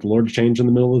I just put the Lord of Change in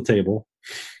the middle of the table.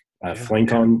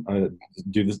 Flank on,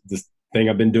 do this thing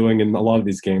I've been doing in a lot of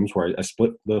these games where I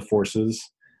split the forces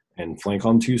and flank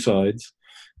on 2 sides.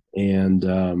 And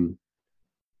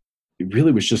it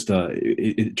really was just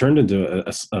it turned into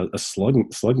a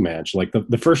slug match. Like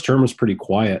the first turn was pretty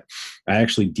quiet. I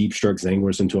actually deep struck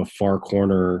Zangors into a far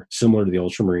corner, similar to the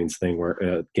Ultramarines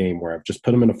game where I've just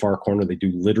put them in a far corner. They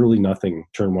do literally nothing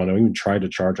turn 1. I don't even try to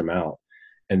charge them out,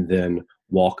 and then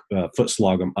foot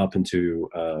slog them up into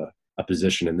a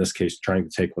position, in this case trying to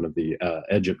take one of the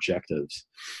edge objectives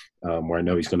where I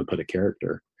know he's going to put a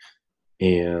character.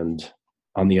 And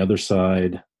on the other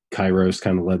side, Kairos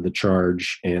kind of led the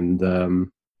charge, and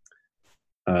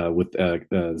with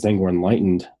Zangor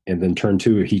Enlightened, and then turn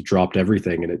 2 he dropped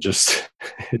everything, and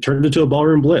it turned into a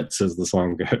ballroom blitz, as the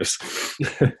song goes.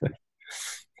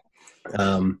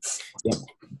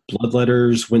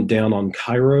 Bloodletters went down on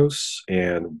Kairos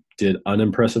and did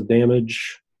unimpressive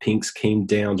damage. Pinks came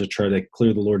down to try to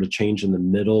clear the Lord of Change in the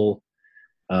middle.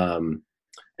 I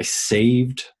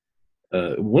saved.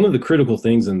 One of the critical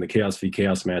things in the Chaos v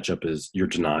Chaos matchup is your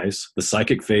denies. The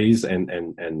psychic phase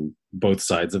and both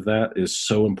sides of that is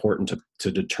so important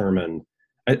to determine.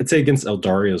 I'd say against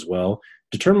Eldaria as well.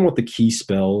 Determine what the key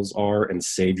spells are and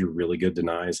save your really good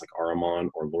denies like Ahriman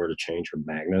or Lord of Change or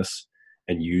Magnus,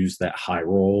 and use that high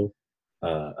roll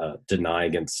deny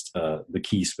against the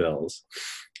key spells.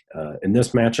 In this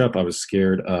matchup, I was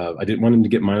scared. I didn't want him to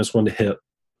get -1 to hit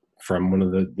from one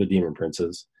of the Demon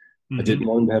Princes. I didn't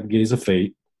want him to have Gaze of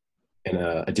Fate, and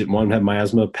I didn't want him to have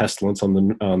Miasma of Pestilence on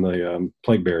the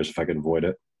Plague Bearers if I could avoid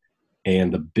it.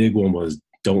 And the big one was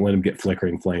don't let him get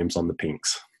flickering flames on the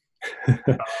pinks.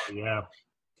 Oh, yeah.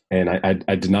 And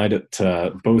I denied it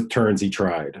both turns he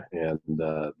tried, and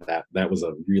that was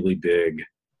a really big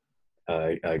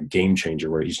a game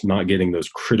changer where he's not getting those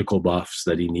critical buffs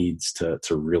that he needs to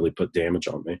really put damage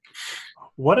on me.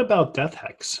 What about Death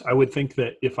Hex? I would think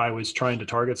that if I was trying to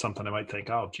target something, I might think,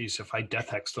 oh, geez, if I Death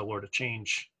Hex the Lord of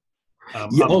Change,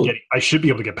 Yeah, I should be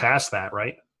able to get past that,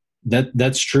 right?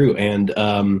 That's true, and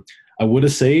I would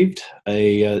have saved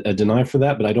a deny for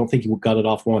that, but I don't think he got it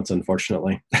off once,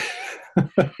 unfortunately.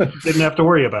 Didn't have to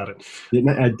worry about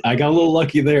it. I got a little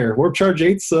lucky there. Warp Charge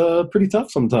 8's pretty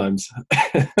tough sometimes.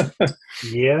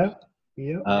 Yeah.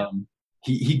 He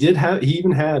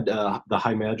even had the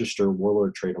High Magister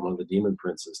Warlord trait on one of the Demon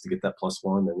Princes to get that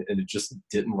 +1, and it just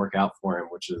didn't work out for him,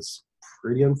 which is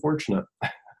pretty unfortunate.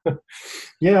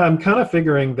 Yeah, I'm kind of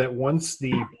figuring that once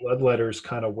the Bloodletters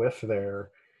kind of whiff there,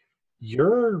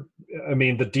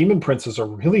 the Demon Princes are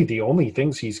really the only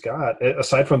things he's got,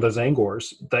 aside from the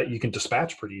Zangors, that you can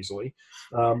dispatch pretty easily.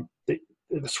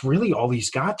 It's really all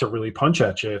he's got to really punch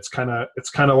at you. It's kind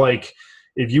of like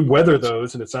if you weather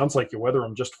those, and it sounds like you weather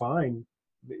them just fine,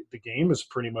 the game is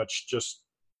pretty much just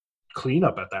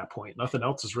cleanup at that point. Nothing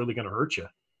else is really going to hurt you.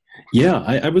 Yeah,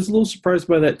 I was a little surprised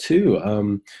by that too.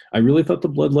 I really thought the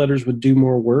Bloodletters would do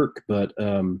more work, but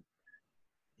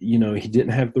he didn't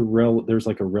have the relic. There's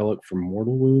like a relic from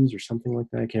Mortal Wounds or something like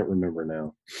that. I can't remember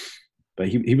now. But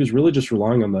he was really just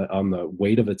relying on the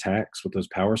weight of attacks with those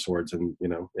power swords, and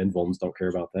Invulns don't care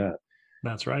about that.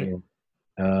 That's right.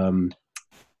 And,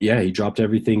 he dropped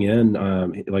everything in.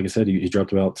 Like I said, he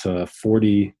dropped about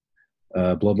 40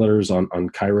 Bloodletters on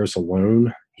Kairos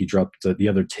alone. He dropped the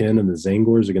other 10 in the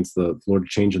Zangors against the Lord of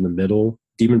Change in the middle.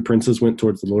 Demon Princes went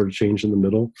towards the Lord of Change in the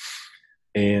middle.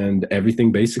 And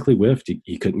everything basically whiffed.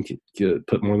 He couldn't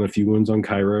put more than a few wounds on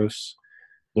Kairos.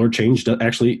 Lord Change,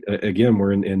 actually, again,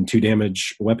 we're in 2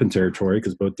 damage weapon territory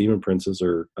because both Demon Princes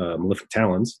are Malefic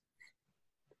Talons.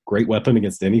 Great weapon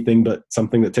against anything but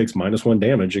something that takes -1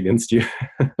 damage against you.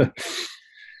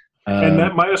 And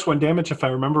that -1 damage, if I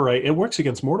remember right, it works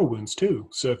against Mortal Wounds too.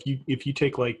 So if you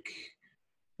take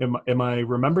am I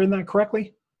remembering that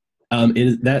correctly?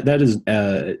 That is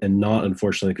not,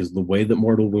 unfortunately, because the way that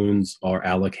Mortal Wounds are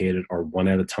allocated are one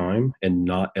at a time and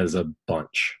not as a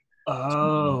bunch.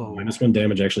 Oh, So -1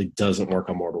 damage actually doesn't work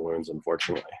on Mortal Wounds,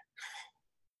 unfortunately.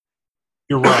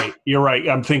 You're right.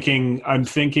 I'm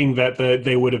thinking that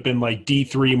they would have been like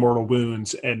D3 Mortal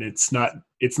Wounds, and it's not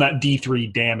D3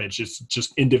 damage. It's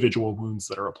just individual wounds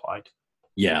that are applied.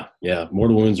 Yeah.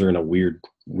 Mortal Wounds are in a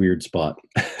weird spot.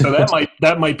 So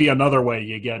that might be another way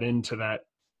you get into that,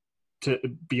 to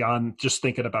beyond just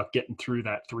thinking about getting through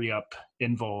that 3-up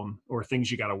invuln or things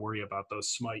you got to worry about, those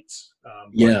smites.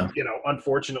 But,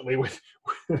 unfortunately,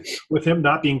 with him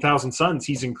not being Thousand Suns,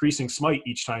 he's increasing smite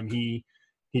each time he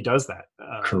does that.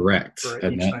 Correct.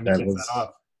 And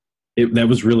that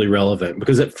was really relevant,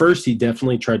 because at first he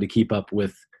definitely tried to keep up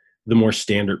with the more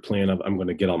standard plan of, I'm going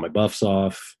to get all my buffs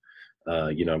off.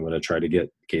 I'm going to try to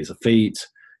get Gaze of Fate.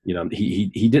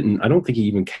 He didn't. I don't think he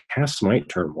even cast Smite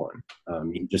turn 1.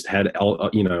 He just had all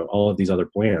of these other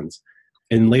plans.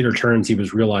 In later turns, he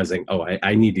was realizing,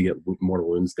 I need to get Mortal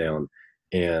Wounds down,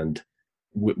 and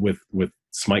with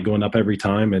Smite going up every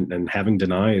time and having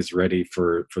denies ready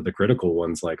for the critical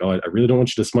ones, like, I really don't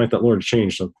want you to smite that Lord of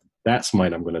Change, so that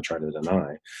Smite I'm going to try to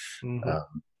deny.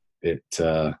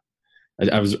 Mm-hmm.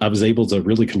 I was able to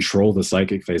really control the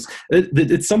psychic phase.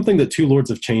 It's something that 2 Lords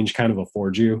of Change kind of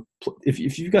afford you.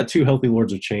 If you've got 2 healthy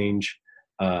Lords of Change,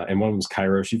 and one of them's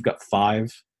Kairos, you've got 5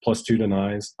 +2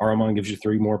 denies. Ahriman gives you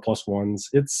 3 more +1s.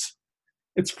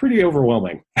 It's pretty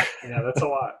overwhelming. Yeah, that's a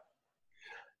lot.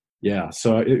 Yeah,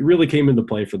 so it really came into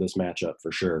play for this matchup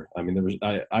for sure. I mean,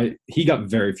 he got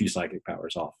very few psychic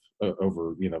powers off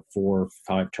over 4 or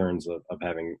 5 turns of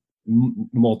having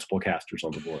multiple casters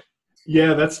on the board.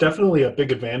 Yeah, that's definitely a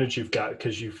big advantage you've got,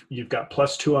 because you've got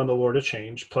 +2 on the Lord of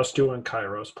Change, +2 on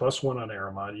Kairos, +1 on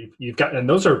Ahriman. You've got, and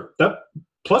that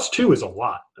 +2 is a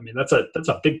lot. I mean, that's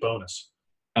a big bonus.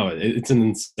 Oh, it's an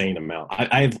insane amount.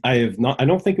 I have not. I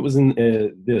don't think it was in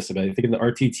this, but I think in the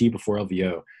RTT before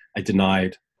LVO, I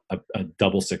denied a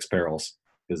double 6 perils,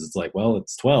 because it's like, well,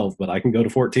 it's 12, but I can go to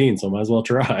 14, so I might as well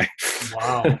try.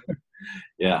 Wow.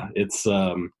 Yeah, it's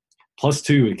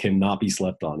 +2. It cannot be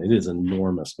slept on. It is an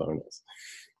enormous bonus.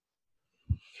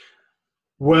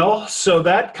 Well, so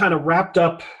that kind of wrapped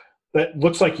up. That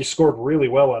looks like you scored really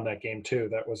well on that game too.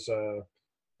 That was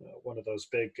one of those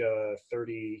big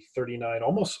 30, 39,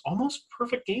 almost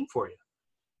perfect game for you.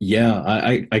 Yeah,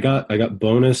 I got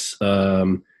bonus.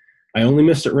 I only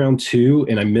missed it round 2,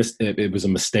 and I missed it. It was a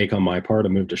mistake on my part. I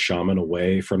moved a shaman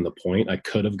away from the point. I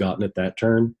could have gotten it that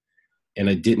turn, and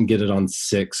I didn't get it on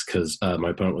 6 because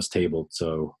my opponent was tabled.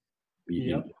 So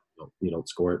Yep. you don't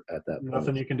score it at that point.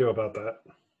 Nothing you can do about that.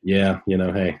 Yeah,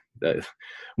 hey,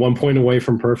 1 point away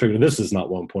from perfect. This is not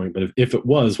 1 point, but if it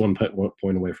was 1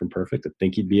 point away from perfect, I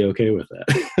think you'd be okay with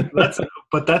that.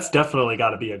 That's definitely got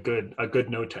to be a good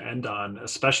note to end on,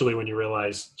 especially when you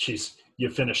realize, geez, you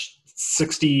finished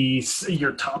 60,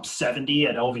 your top 70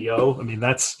 at LVO. I mean,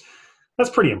 that's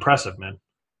pretty impressive, man.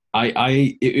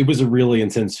 It was a really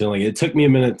intense feeling. It took me a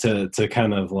minute to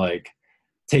kind of like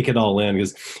take it all in,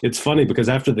 because it's funny because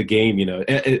after the game,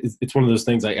 it's one of those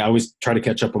things I always try to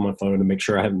catch up on my phone to make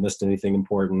sure I haven't missed anything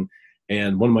important.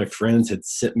 And one of my friends had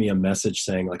sent me a message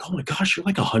saying like, "Oh my gosh, you're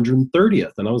like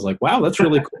 130th." And I was like, "Wow, that's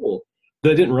really cool."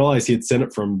 But I didn't realize he had sent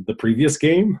it from the previous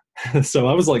game. So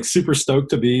I was like super stoked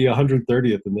to be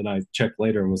 130th. And then I checked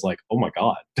later and was like, "Oh my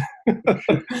God."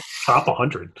 Top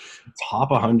 100.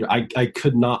 Top 100. I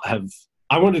could not have,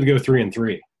 I wanted to go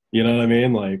 3-3. You know what I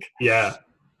mean? Like, yeah.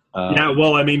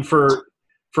 Well, I mean, for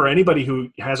anybody who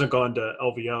hasn't gone to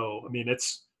LVO, I mean,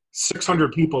 it's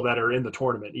 600 people that are in the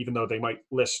tournament, even though they might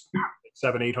list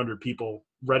 700-800 people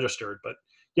registered, but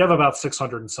you have about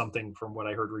 600 and something from what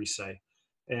I heard Reese say.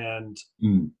 And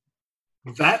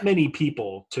that many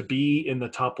people to be in the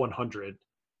top 100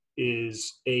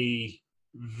 is it's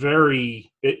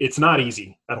not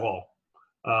easy at all.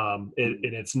 And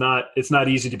it's not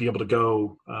easy to be able to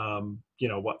go,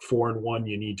 4-1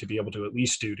 you need to be able to at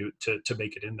least do to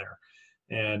make it in there.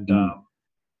 And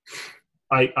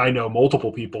I know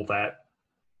multiple people that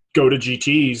go to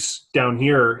GTs down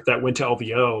here that went to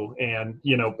LVO, and,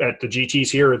 at the GTs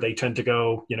here, they tend to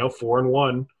go,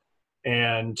 4-1,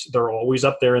 and they're always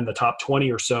up there in the top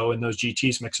 20 or so in those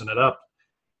GTs mixing it up.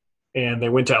 And they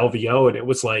went to LVO, and it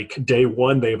was like day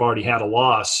one, they've already had a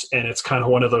loss. And it's kind of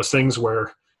one of those things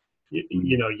where,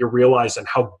 you're realizing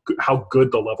how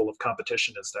good the level of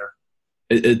competition is there.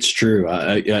 It's true.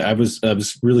 I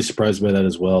was really surprised by that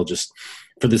as well, just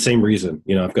for the same reason.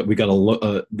 We got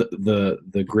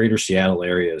the greater Seattle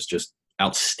area is just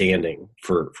outstanding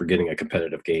for getting a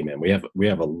competitive game in. We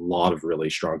have a lot of really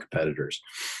strong competitors,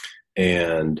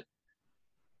 and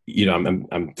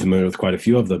I'm familiar with quite a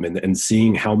few of them, and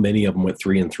seeing how many of them went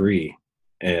 3-3,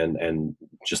 and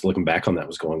just looking back on that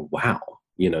was going, wow,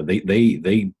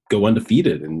 they go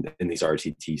undefeated in these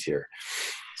RTTs here.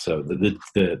 So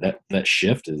that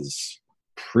shift is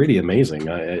pretty amazing.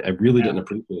 I really didn't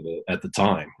appreciate it at the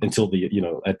time until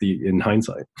in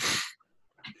hindsight.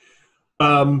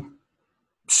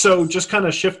 So just kind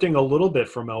of shifting a little bit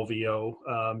from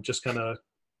LVO, just kind of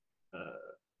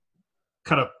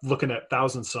looking at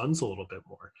Thousand Suns a little bit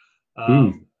more.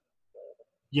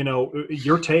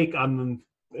 Your take on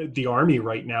the Army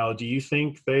right now. Do you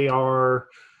think they are,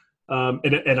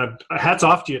 and hats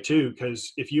off to you too,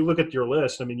 because if you look at your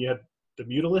list, I mean, you had the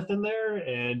Mutalith in there,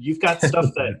 and you've got stuff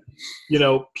that,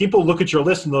 people look at your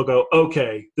list and they'll go,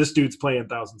 okay, this dude's playing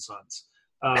Thousand Suns.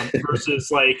 Versus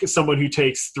like someone who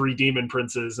takes 3 Demon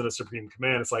Princes and a Supreme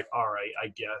Command. It's like, all right,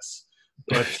 I guess.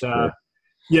 But,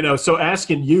 so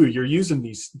asking you're using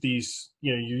these,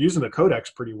 you're using the Codex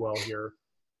pretty well here.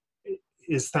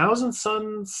 Is Thousand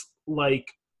Suns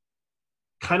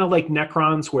kind of like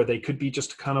Necrons, where they could be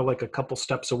just kind of like a couple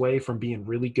steps away from being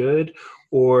really good?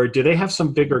 Or do they have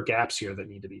some bigger gaps here that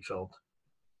need to be filled?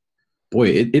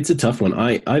 Boy, it's a tough one.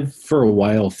 I've for a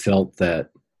while felt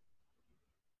that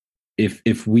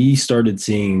if we started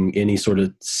seeing any sort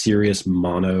of serious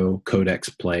mono Codex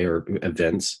play or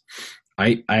events,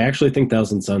 I actually think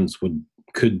Thousand Suns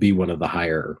could be one of the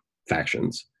higher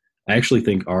factions. I actually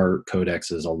think our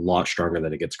Codex is a lot stronger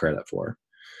than it gets credit for.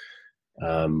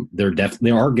 There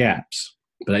definitely are gaps,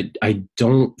 but I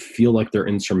don't feel like they're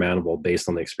insurmountable based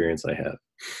on the experience I have.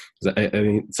 I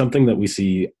mean, something that we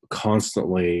see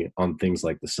constantly on things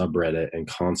like the subreddit and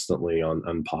constantly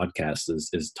on podcasts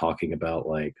is talking about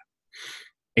like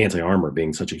anti-armor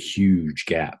being such a huge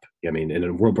gap. I mean, and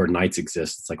in World War Knights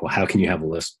exists, it's like, well, how can you have a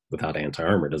list without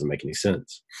anti-armor? It doesn't make any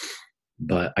sense.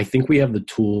 But I think we have the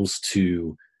tools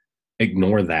to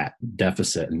ignore that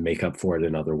deficit and make up for it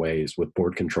in other ways with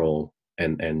board control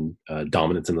and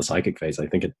dominance in the psychic phase. I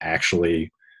think it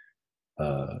actually,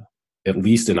 at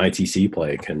least in ITC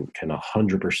play, can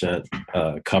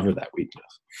 100% cover that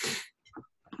weakness.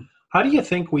 How do you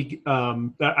think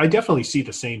I definitely see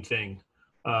the same thing.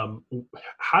 How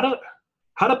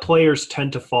do players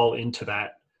tend to fall into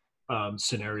that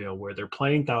scenario where they're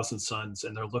playing Thousand Suns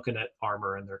and they're looking at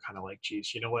armor and they're kind of like,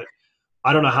 geez, you know what?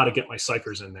 I don't know how to get my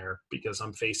Psychers in there because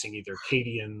I'm facing either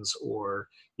Cadians or,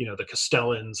 the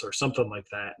Castellans or something like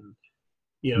that. And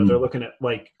They're looking at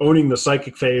like owning the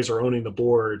psychic phase or owning the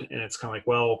board. And it's kind of like,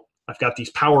 well, I've got these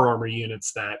power armor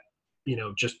units that,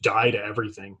 just die to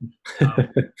everything.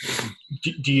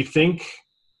 Do you think,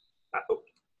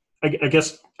 I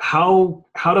guess, how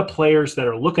do players that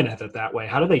are looking at it that way,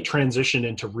 how do they transition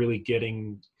into really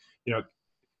getting,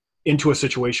 into a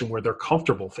situation where they're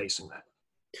comfortable facing that?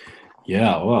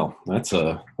 Yeah, well, that's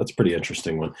a pretty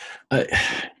interesting one.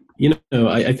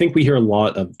 I think we hear a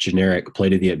lot of generic play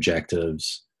to the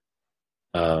objectives,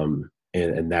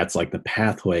 and that's like the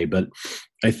pathway. But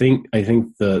I think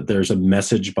there's a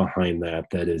message behind that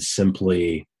is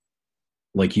simply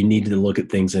like you need to look at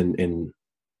things in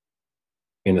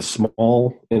a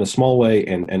small way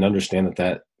and understand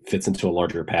that fits into a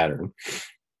larger pattern.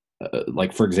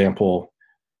 Like for example,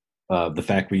 the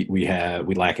fact we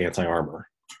lack anti-armor,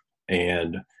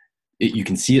 and you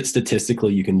can see it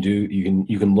statistically. You can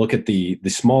look at the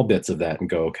small bits of that and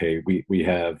go, okay, we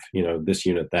have this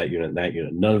unit, that unit, that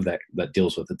unit. None of that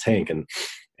deals with the tank, and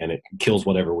it kills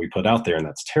whatever we put out there, and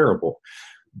that's terrible.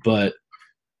 But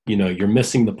you're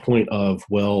missing the point of,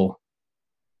 well,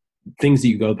 things that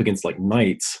you go up against like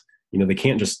knights, they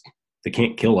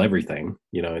can't kill everything,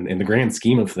 in the grand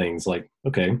scheme of things. Like,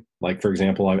 okay, like for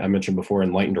example, I mentioned before,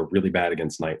 enlightened are really bad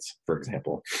against knights, for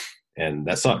example. And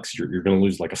that sucks. You're going to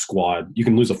lose like a squad. You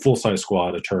can lose a full-size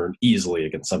squad a turn easily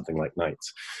against something like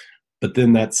knights. But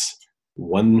then that's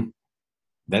one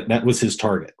that was his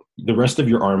target. The rest of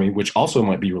your army, which also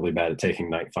might be really bad at taking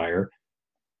night fire,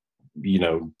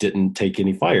 didn't take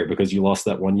any fire because you lost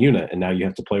that one unit. And now you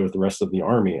have to play with the rest of the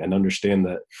army and understand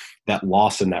that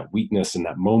loss and that weakness in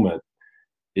that moment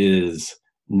is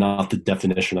not the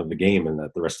definition of the game, and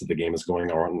that the rest of the game is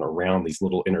going on around these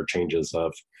little interchanges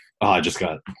of, oh, I just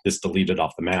got this deleted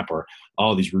off the map, or,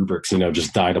 oh, these rubrics,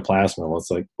 just died of plasma. Well, it's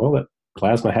like, well, that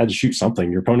plasma had to shoot something.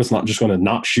 Your opponent's not just going to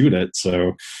not shoot it.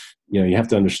 So, you have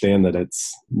to understand that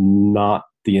it's not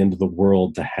the end of the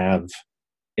world to have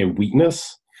a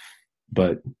weakness,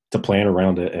 but to plan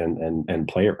around it and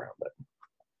play around it.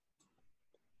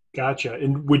 Gotcha.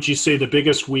 And would you say the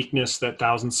biggest weakness that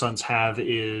Thousand Sons have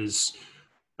is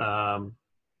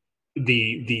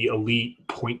the elite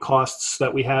point costs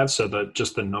that we have? So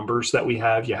just the numbers that we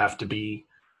have, you have to be,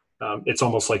 it's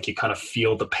almost like you kind of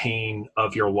feel the pain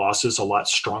of your losses a lot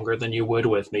stronger than you would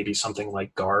with maybe something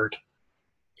like Guard.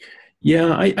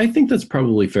 Yeah, I think that's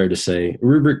probably fair to say.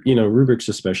 Rubrics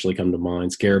especially come to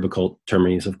mind. Scarab Occult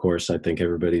Terminus, of course. I think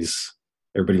everybody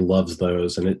loves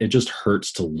those, and it just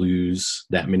hurts to lose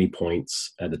that many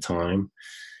points at a time.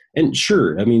 And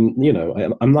sure, I mean,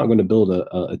 I'm not going to build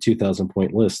a 2,000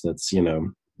 point list that's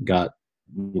got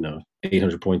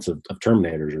 800 points of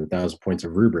Terminators or 1,000 points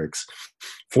of Rubrics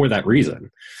for that reason,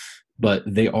 but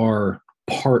they are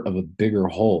part of a bigger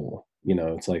whole.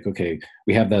 It's like, okay,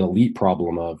 we have that elite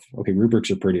problem of, okay, rubrics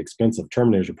are pretty expensive,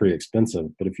 Terminators are pretty expensive,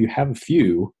 but if you have a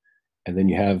few, and then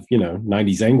you have,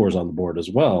 90 Zangors on the board as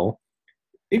well,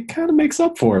 it kind of makes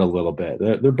up for it a little bit.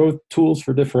 They're both tools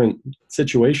for different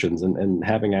situations, and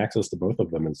having access to both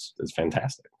of them is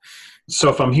fantastic. So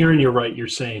if I'm hearing you right, you're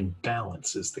saying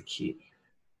balance is the key.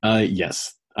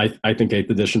 Yes. I think 8th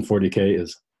edition 40K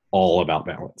is all about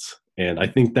balance. And I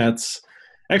think that's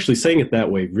actually, saying it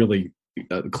that way really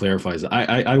clarifies it.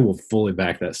 I will fully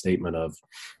back that statement of,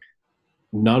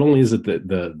 not only is it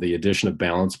the addition of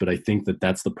balance, but I think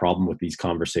that's the problem with these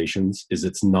conversations, is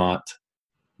it's not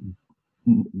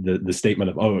the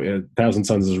statement of, oh, Thousand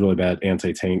Sons is really bad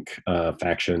anti-tank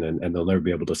faction, and they'll never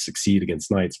be able to succeed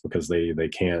against knights because they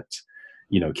can't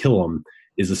kill them,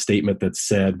 is a statement that's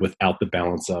said without the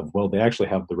balance of, well, they actually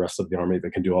have the rest of the army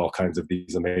that can do all kinds of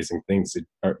these amazing things.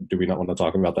 Do we not want to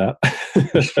talk about that?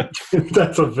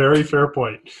 That's a very fair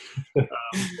point.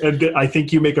 And I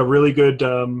think you make a really good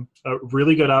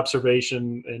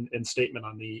observation and statement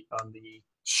on the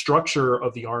structure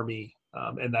of the army,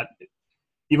 and that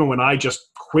even when I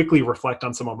just quickly reflect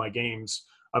on some of my games,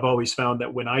 I've always found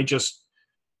that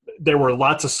there were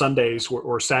lots of Sundays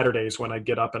or Saturdays when I'd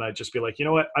get up and I'd just be like, you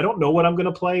know what, I don't know what I'm going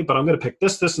to play, but I'm going to pick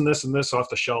this, and this, and this off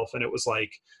the shelf. And it was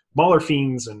like Mauler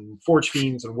Fiends and Forge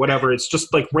Fiends and whatever. It's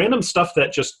just like random stuff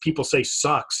that just people say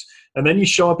sucks. And then you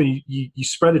show up and you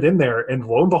spread it in there, and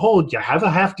lo and behold, you have a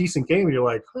half decent game. And you're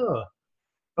like, huh,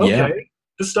 okay, yeah,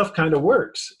 this stuff kind of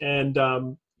works. And,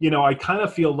 I kind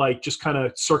of feel like, just kind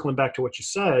of circling back to what you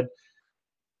said,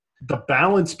 the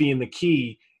balance being the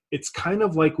key. It's kind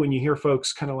of like when you hear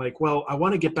folks kind of like, well, I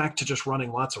want to get back to just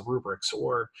running lots of rubrics,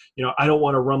 or, I don't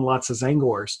want to run lots of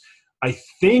Zangors. I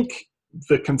think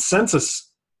the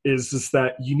consensus is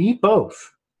that you need both,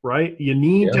 right? You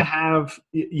need to have,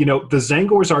 the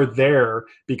Zangors are there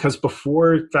because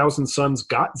before Thousand Sons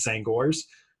got Zangors,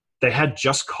 they had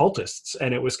just cultists,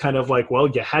 and it was kind of like, well,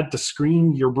 you had to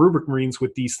screen your rubric marines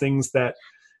with these things that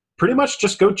pretty much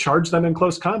just go charge them in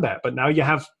close combat. But now you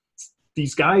have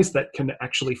these guys that can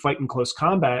actually fight in close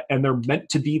combat, and they're meant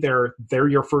to be there. They're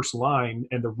your first line,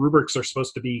 and the rubrics are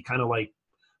supposed to be kind of like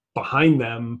behind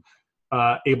them,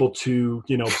 able to,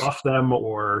 buff them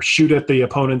or shoot at the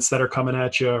opponents that are coming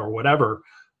at you or whatever.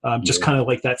 Just kind of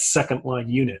like that second line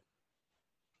unit.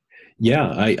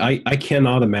 Yeah, I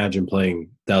cannot imagine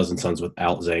playing Thousand Sons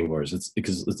without Zangors. It's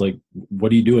because it's like, what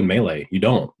do you do in melee? You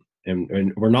don't.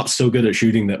 And we're not so good at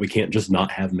shooting that we can't just not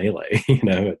have melee.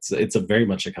 It's a very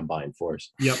much a combined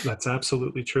force. Yep, that's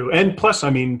absolutely true. And plus,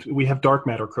 I mean, we have Dark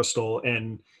Matter Crystal,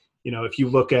 and if you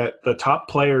look at the top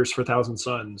players for Thousand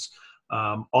Sons,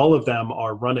 all of them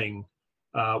are running.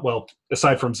 Well,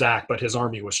 aside from Zach, but his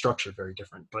army was structured very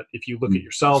different. But if you look at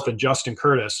yourself and Justin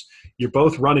Curtis, you're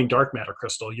both running Dark Matter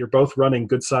Crystal. You're both running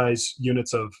good size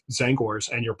units of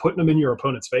Zangors, and you're putting them in your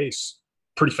opponent's face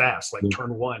pretty fast, like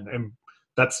turn one. And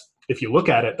that's, if you look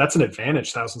at it, that's an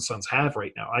advantage Thousand Sons have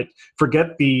right now. I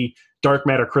forget the Dark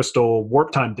Matter Crystal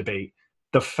warp time debate.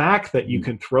 The fact that you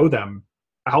can throw them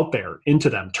out there into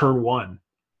them turn one,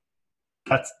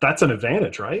 that's an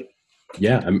advantage, right?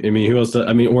 Yeah, I mean, who else?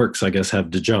 Orcs, I guess,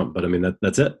 have to jump, but I mean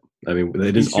that's it. I mean,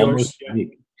 it is almost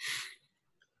unique.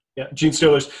 Yeah, Gene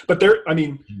Stealers, but they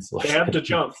have to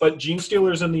jump. But Gene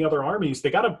Stealers and the other armies,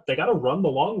 they gotta run the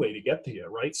long way to get to you,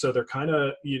 right? So they're kind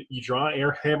of you draw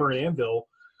Air Hammer and Anvil.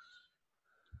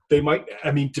 They might,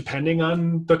 depending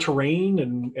on the terrain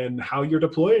and how you're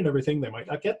deployed and everything, they might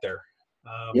not get there.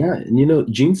 Yeah,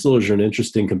 and Gene Stealers are an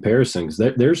interesting comparison because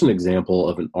there's an example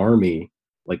of an army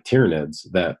like Tyranids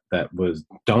that was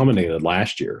dominated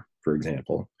last year, for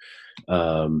example.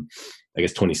 I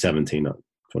guess 2017, not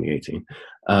 2018,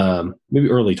 maybe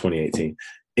early 2018.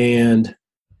 And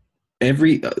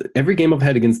every game I've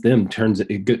had against them turns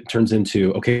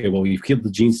into, okay, well, you've killed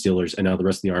the Gene Stealers, and now the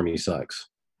rest of the army sucks.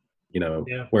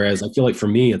 Whereas I feel like for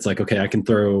me, it's like, okay, I can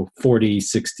throw 40,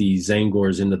 60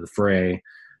 Zangors into the fray,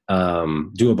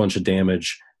 do a bunch of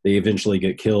damage. They eventually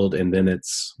get killed, and then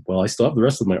it's, well, I still have the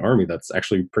rest of my army that's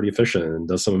actually pretty efficient and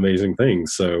does some amazing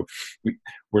things. So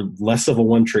we're less of a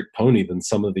one-trick pony than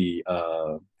some of the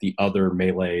other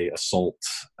melee assault,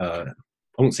 I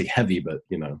won't say heavy, but,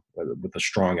 with a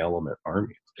strong element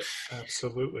army.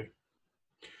 Absolutely.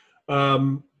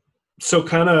 So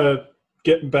kind of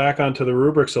getting back onto the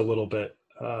rubrics a little bit,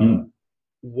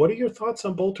 what are your thoughts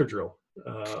on Bolter Drill?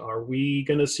 Are we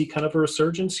going to see kind of a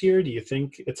resurgence here? Do you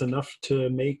think it's enough to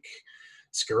make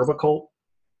Scarab Occult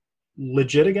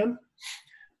legit again?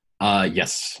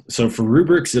 Yes. So for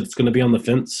rubrics, it's going to be on the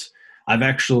fence. I've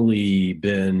actually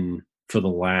been, for the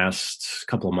last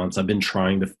couple of months, I've been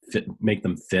trying to make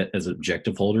them fit as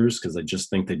objective holders because I just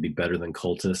think they'd be better than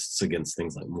cultists against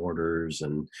things like mortars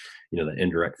and, the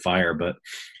indirect fire. But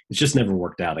it's just never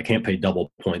worked out. I can't pay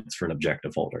double points for an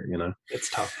objective holder, It's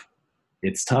tough.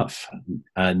 It's tough.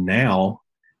 Now,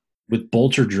 with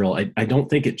Bolter Drill, I don't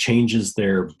think it changes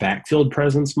their backfield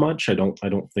presence much. I don't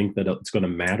think that it's going to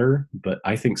matter, but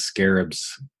I think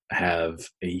Scarabs have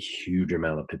a huge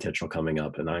amount of potential coming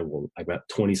up, and I've got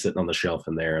 20 sitting on the shelf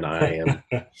in there, and I am.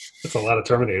 That's a lot of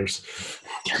Terminators.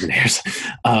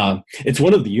 It's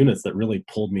one of the units that really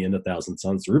pulled me into Thousand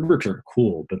Sons. The rubrics are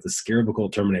cool, but the Scarab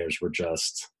Occult Terminators were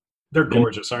just. They're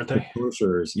gorgeous, aren't they?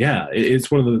 Yeah,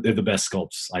 it's one of the best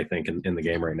sculpts, I think, in the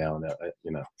game right now.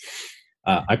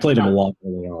 I played them a lot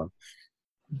early on.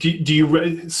 Do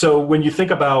you? So when you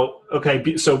think about,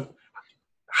 okay, so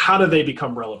how do they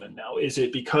become relevant now? Is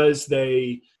it because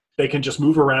they can just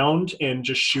move around and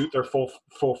just shoot their full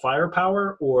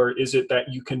firepower, or is it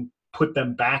that you can put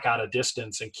them back out of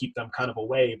distance and keep them kind of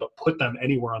away, but put them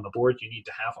anywhere on the board you need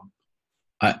to have them?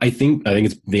 I think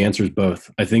it's the answer is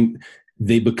both. I think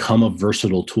they become a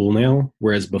versatile tool now,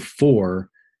 whereas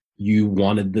before you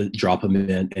wanted to drop them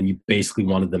in and you basically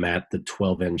wanted them at the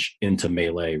 12-inch into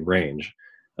melee range,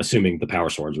 assuming the power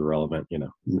swords are relevant.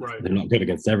 Right. They're not good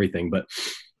against everything, but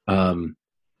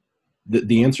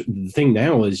the thing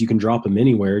now is you can drop them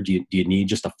anywhere. Do you need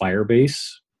just a fire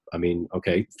base? I mean,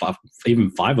 okay,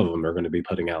 even 5 of them are going to be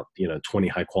putting out 20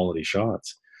 high quality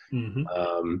shots.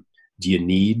 Mm-hmm. Do you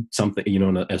need something,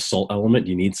 an assault element?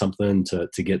 Do you need something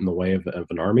to get in the way of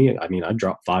an army? I mean, I'd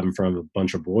drop 5 in front of a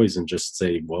bunch of boys and just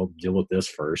say, well, deal with this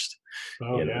first.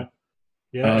 Oh, yeah.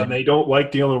 Yeah, and they don't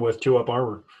like dealing with 2-up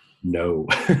armor. No.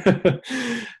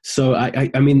 So,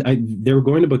 I mean, they're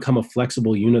going to become a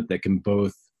flexible unit that can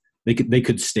both, they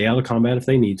could stay out of combat if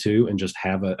they need to and just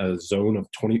have a zone of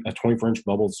 24-inch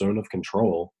bubble zone of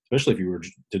control, especially if you were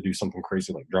to do something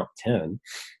crazy like drop 10.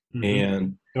 Mm-hmm.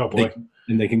 And oh boy,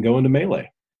 they can go into melee.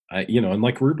 And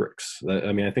like rubrics.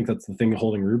 I mean, I think that's the thing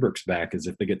holding rubrics back is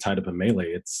if they get tied up in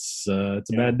melee, it's a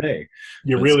bad day.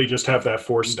 You But really just have that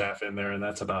force staff in there, and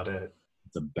that's about it.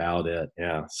 That's about it.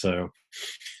 Yeah. So,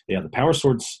 yeah, the power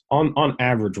swords on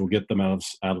average will get them out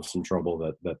of some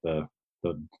trouble that the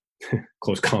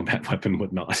close combat weapon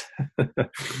would not.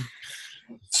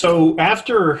 So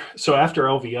after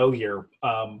LVO here,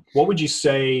 what would you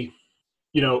say?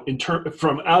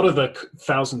 From out of the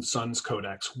Thousand Suns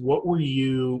Codex, what were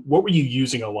you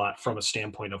using a lot from a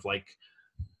standpoint of like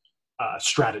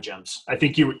stratagems? I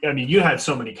think you had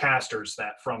so many casters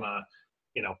that from a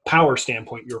power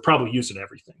standpoint, you were probably using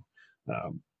everything.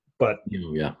 But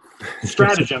yeah,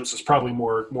 stratagems is probably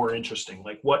more interesting.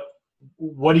 Like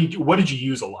what did you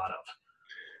use a lot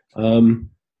of?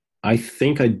 I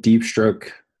think I deep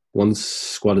stroke one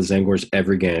squad of Zangors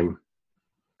every game.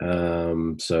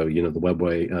 So the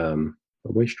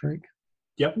webway strike.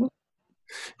 Yep.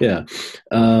 Yeah.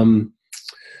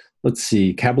 Let's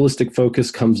see. Kabbalistic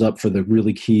focus comes up for the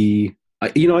really key. I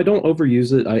don't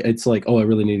overuse it. It's like, oh, I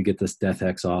really need to get this death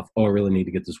hex off. Oh, I really need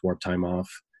to get this warp time off.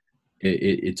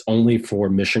 It's only for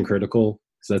mission critical.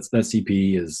 So that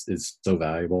CP is so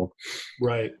valuable.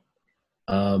 Right.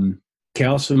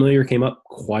 Chaos Familiar came up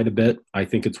quite a bit. I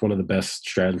think it's one of the best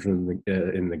stratagems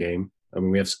in the game. I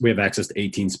mean, we have access to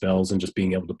 18 spells, and just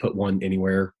being able to put one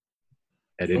anywhere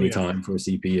at any time for a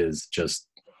CP is just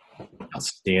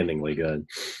outstandingly good.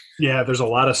 Yeah, there's a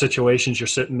lot of situations you're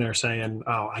sitting there saying,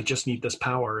 "Oh, I just need this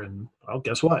power," and well,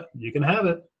 guess what? You can have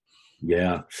it.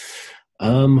 Yeah.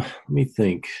 Let me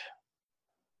think.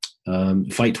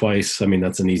 Fight twice. I mean,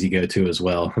 that's an easy go-to as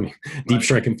well. I mean, deep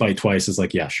strike and fight twice is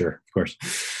like, yeah, sure, of course.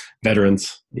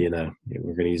 Veterans, we're going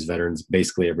to use veterans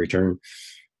basically every turn.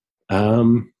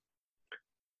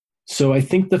 So I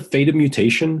think the Fate of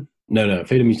Mutation. No,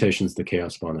 Fate of Mutation is the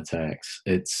Chaos Spawn attacks.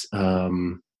 It's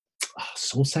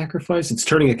Soul Sacrifice. It's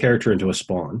turning a character into a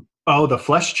spawn. Oh, the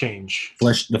flesh change.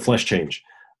 The flesh change.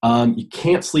 You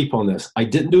can't sleep on this. I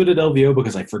didn't do it at LVO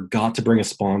because I forgot to bring a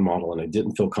spawn model, and I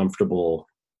didn't feel comfortable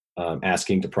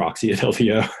asking to proxy at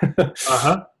LVO.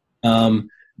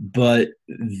 But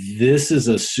this is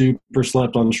a super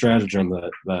slept on stratagem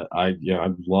that I'd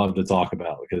love to talk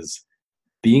about, because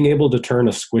being able to turn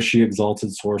a squishy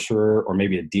exalted sorcerer or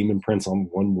maybe a demon prince on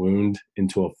one wound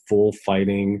into a full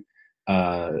fighting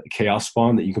chaos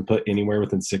spawn that you can put anywhere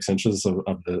within 6 inches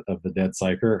of the dead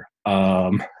psyker,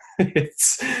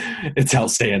 it's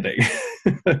outstanding.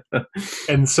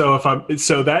 And so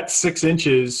that 6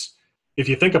 inches, if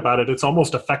you think about it, it's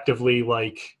almost effectively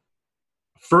like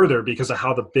further because of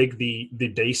how big the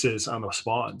base is on the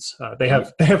spawns. They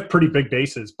have pretty big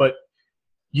bases, but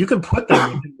you can put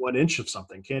them within 1 inch of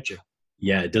something, can't you?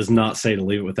 Yeah, it does not say to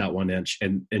leave it without 1 inch,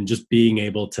 and just being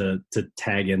able to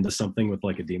tag into something with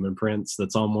like a demon prince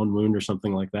that's on one wound or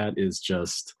something like that is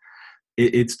just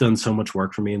it's done so much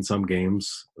work for me in some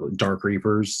games. Dark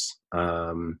Reapers,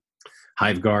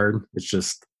 Hive Guard, it's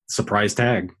just surprise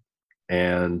tag.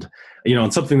 And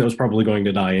it's something that was probably going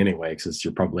to die anyway, because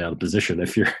you're probably out of position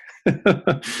if you're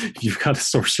if you've got a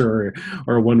sorcerer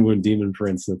or a one wound demon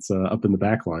prince that's up in the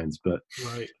back lines. But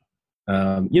right,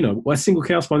 a single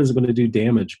chaos spawn isn't going to do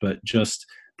damage, but just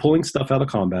pulling stuff out of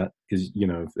combat is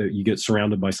you get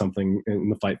surrounded by something in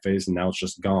the fight phase and now it's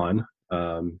just gone.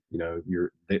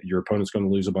 Your opponent's going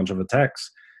to lose a bunch of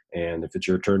attacks, and if it's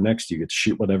your turn next, you get to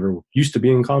shoot whatever used to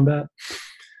be in combat.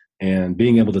 And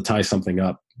being able to tie something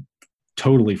up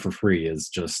totally for free is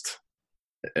just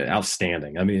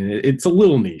outstanding. I mean, it's a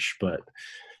little niche, but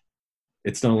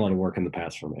it's done a lot of work in the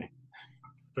past for me.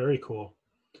 Very cool.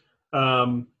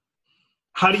 How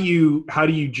do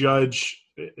you judge?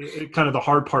 Kind of the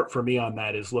hard part for me on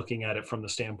that is looking at it from the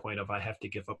standpoint of I have to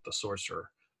give up the sorcerer.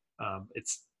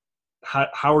 It's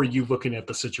how are you looking at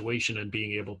the situation and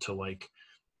being able to like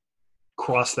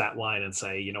cross that line and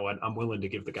say, you know what, I'm willing to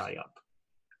give the guy up.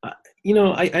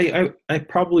 I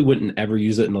probably wouldn't ever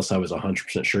use it unless I was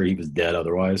 100% sure he was dead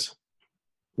otherwise.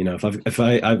 If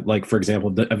I like, for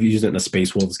example, I've used it in a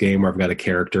Space Wolves game where I've got a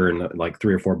character and like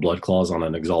 3 or 4 blood claws on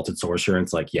an exalted sorcerer, and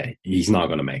it's like, yeah, he's not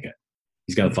going to make it.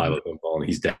 He's got a 5 ball and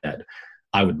he's dead.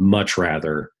 I would much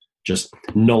rather just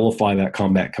nullify that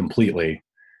combat completely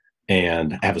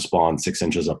and have a spawn 6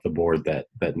 inches up the board that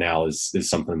now is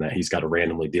something that he's got to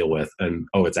randomly deal with. And,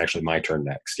 it's actually my turn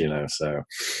next, so.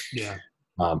 Yeah.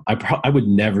 I would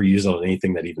never use it on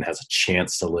anything that even has a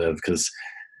chance to live, because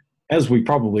as we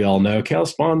probably all know,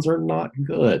 chaos spawns are not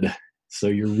good. So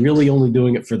you're really only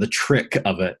doing it for the trick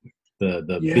of it,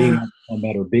 the being in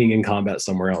combat or being in combat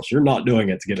somewhere else. You're not doing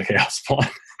it to get a chaos spawn.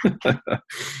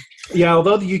 Yeah,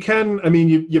 although you can, I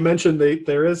mean, you mentioned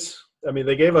there is I mean,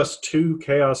 they gave us 2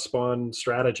 Chaos Spawn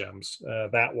stratagems,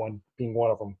 that one being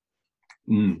one of them.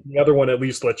 Mm. The other one at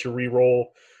least lets you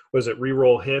re-roll. Was it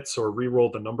re-roll hits or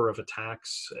re-roll the number of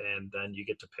attacks, and then you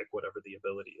get to pick whatever the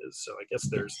ability is. So I guess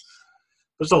there's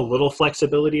a little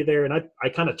flexibility there, and I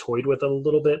kind of toyed with it a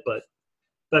little bit, but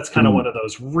that's kind of one of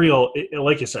those real,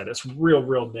 like you said, it's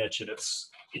real niche, and it's,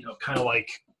 you know, kind of like,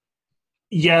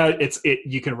 yeah,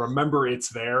 you can remember it's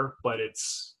there, but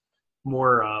it's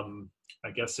more,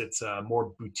 I guess it's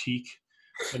more boutique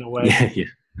in a way.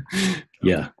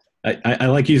 Yeah. I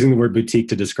like using the word boutique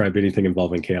to describe anything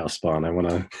involving Chaos Spawn. I want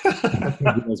to as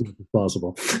much as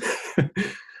possible.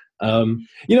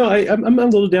 You know, I'm a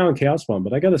little down on Chaos Spawn,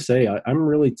 but I got to say, I'm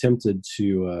really tempted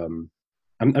to.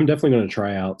 I'm definitely going to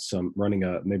try out running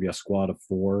maybe a squad of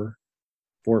 4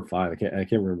 or 5. I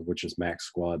can't remember which is max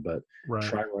squad, but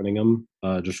try running them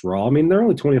just raw. I mean, they're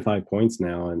only 25 points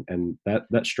now, and that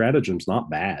stratagem's not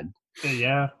bad.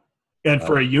 Yeah, and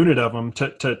for a unit of them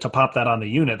to pop that on the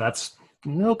unit, that's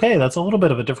okay. That's a little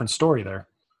bit of a different story there.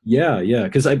 Yeah,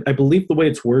 because I believe the way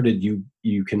it's worded,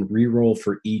 you can re-roll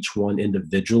for each one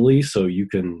individually, so you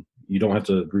don't have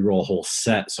to re-roll a whole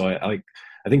set. So I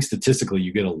think statistically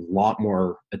you get a lot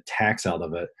more attacks out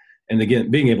of it. And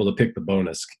again, being able to pick the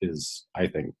bonus is, I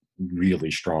think, really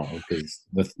strong, because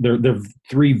they're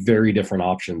 3 very different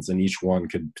options, and each one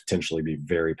could potentially be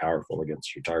very powerful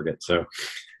against your target. So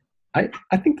I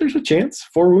think there's a chance.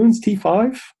 4 wounds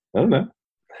T5. I don't know.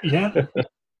 Yeah.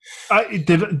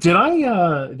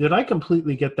 Did I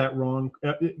completely get that wrong?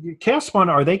 Chaos Spawn,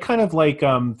 are they kind of like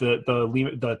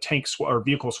the tank or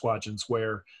vehicle squadrons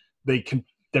where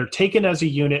they're taken as a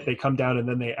unit, they come down, and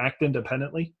then they act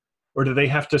independently, or do they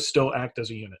have to still act as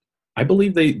a unit? I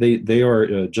believe they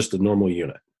are just a normal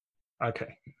unit.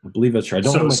 Okay, I believe that's right. I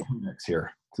don't have my codex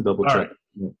here to double check.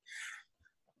 Right.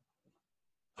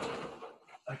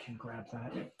 I can grab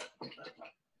that.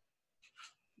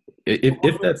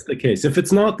 If that's the case, if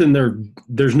it's not, then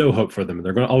there's no hope for them.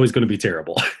 They're always going to be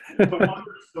terrible.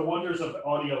 The wonders of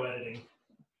audio editing.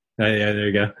 Yeah, there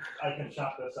you go. I can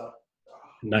chop this up.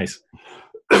 Nice.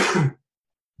 Uh-oh.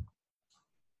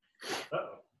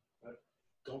 I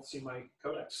don't see my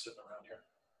codex sitting around here.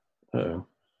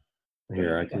 Uh-oh.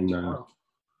 Here, I can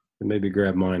maybe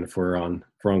grab mine if we're on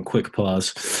quick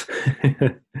pause.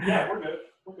 Yeah, we're good.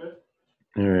 We're good.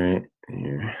 All right.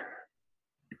 Here.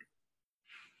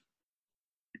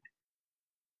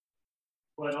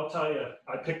 Well, I'll tell you,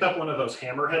 I picked up one of those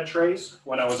hammerhead trays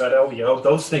when I was at LVO.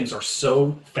 Those things are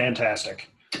so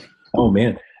fantastic. Oh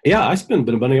man, yeah, I spent a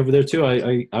bit of money over there too.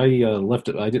 I left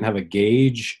it. I didn't have a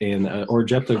gauge and or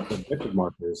objective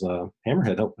markers.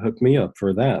 Hammerhead helped hook me up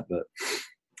for that. But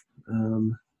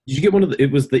did you get one of the?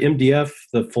 It was the MDF,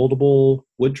 the foldable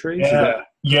wood trays.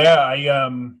 Yeah.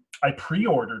 I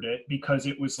pre-ordered it because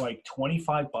it was like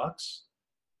 $25.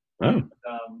 Oh. And,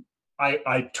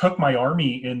 I took my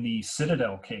army in the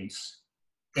Citadel case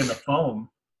in the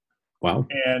foam. Wow.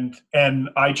 And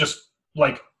I just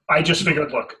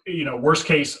figured, look, you know, worst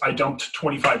case, I dumped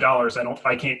 $25.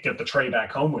 I can't get the tray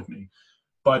back home with me.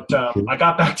 But I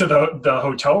got back to the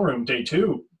hotel room day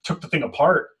 2, took the thing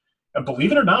apart, and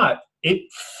believe it or not, it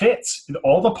fits.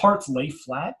 All the parts lay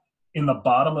flat in the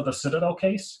bottom of the Citadel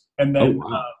case, and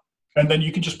then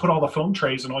you can just put all the foam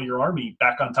trays and all your army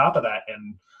back on top of that,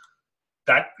 and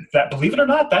that believe it or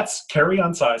not, that's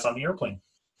carry-on size on the airplane.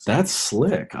 That's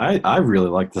slick. I really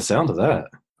like the sound of that.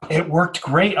 It worked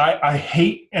great. I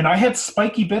hate, and I had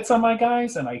spiky bits on my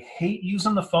guys, and I hate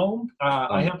using the foam.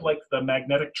 I have like the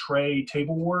magnetic tray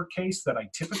tableware case that I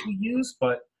typically use,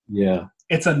 but yeah,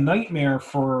 it's a nightmare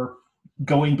for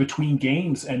going between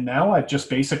games. And now I've just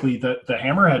basically, the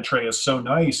hammerhead tray is so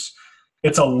nice.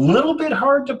 It's a little bit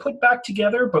hard to put back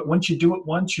together, but once you do it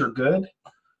once, you're good.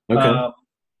 Okay.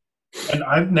 And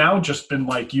I've now just been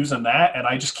like using that, and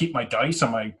I just keep my dice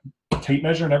and my tape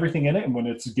measure and everything in it. And when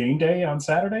it's game day on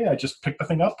Saturday, I just pick the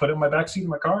thing up, put it in my backseat of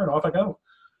my car, and off I go.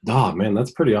 Oh man,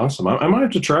 that's pretty awesome. I might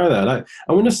have to try that.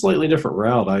 I went a slightly different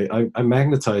route. I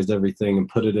magnetized everything and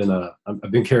put it in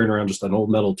I've been carrying around just an old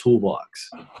metal toolbox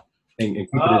and keep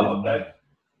it in. Okay.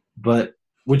 But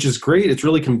which is great. It's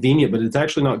really convenient, but it's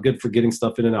actually not good for getting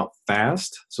stuff in and out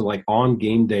fast. So like on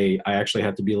game day, I actually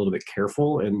have to be a little bit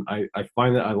careful, and I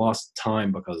find that I lost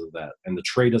time because of that. And the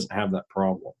tray doesn't have that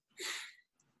problem.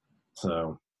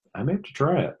 So I may have to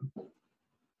try it.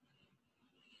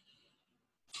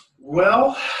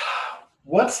 Well,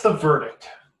 what's the verdict?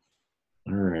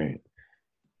 All right.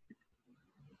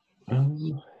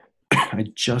 I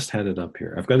just had it up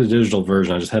here. I've got a digital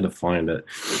version. I just had to find it.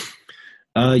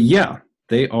 Yeah,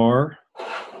 they are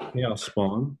Chaos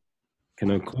Spawn.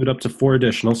 Can include up to 4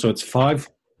 additional, so it's five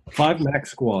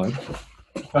max squad.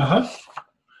 Uh-huh.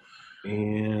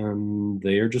 And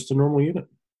they are just a normal unit.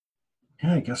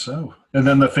 Yeah, I guess so. And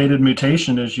then the fated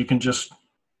mutation is you can just,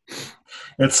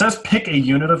 it says pick a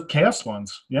unit of chaos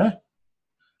ones. Yeah.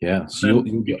 Yeah, so Then you'll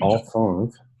you get can all just,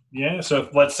 5. yeah. So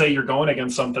if, let's say you're going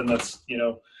against something that's,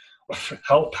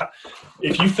 help.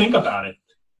 If you think about it,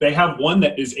 they have one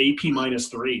that is AP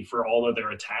 -3 for all of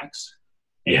their attacks.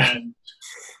 Yeah. And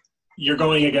you're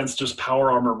going against just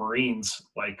power armor Marines.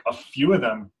 Like a few of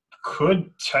them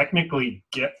could technically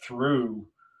get through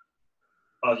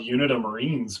a unit of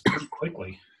Marines pretty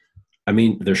quickly. I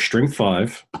mean, they're strength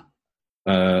 5,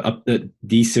 up at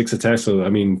D6 attacks. So I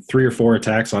mean, 3 or 4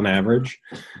 attacks on average.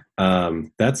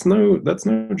 That's no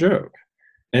joke.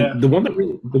 Yeah. And the one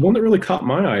that really caught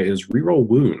my eye is reroll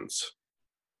wounds.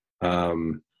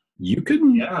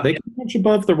 Yeah. They can punch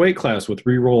above their weight class with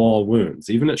reroll all wounds,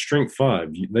 even at strength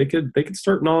 5. They could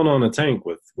start gnawing on a tank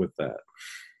with that.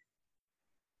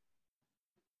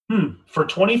 For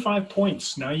 25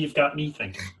 points, now you've got me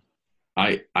thinking.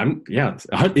 I'm yeah.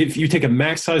 If you take a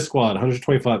max size squad,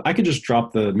 125, I could just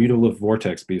drop the Mutalift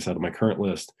Vortex Beast out of my current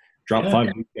list. Drop 5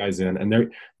 of these guys in, and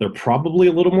they're probably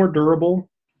a little more durable.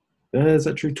 Is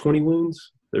that true? 20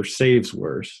 wounds. Their saves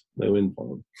worse. No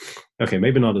invuln. Okay,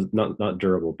 maybe not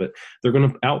durable, but they're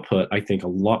going to output, I think, a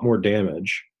lot more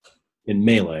damage in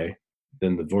melee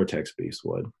than the Vortex Beast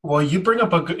would. Well, you bring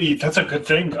up that's a good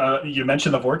thing. You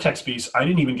mentioned the Vortex Beast. I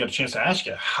didn't even get a chance to ask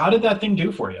you. How did that thing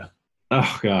do for you?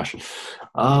 Oh gosh,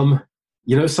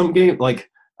 some game like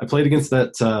I played against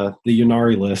that the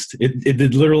Yunari list. It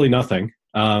did literally nothing.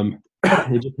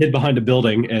 It just hid behind a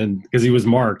building, and because he was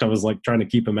marked, I was like trying to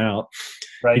keep him out.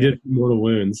 Right. He did mortal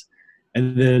wounds,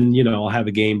 and then I'll have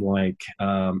a game like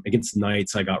against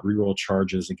Knights. I got reroll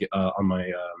charges on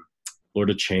my Lord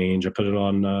of Change. I put it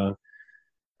on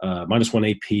 -1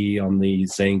 AP on the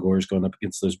Zangors going up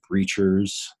against those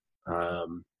Breachers.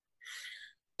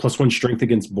 +1 strength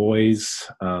against boys.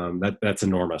 That's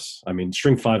enormous. I mean,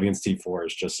 strength 5 against T4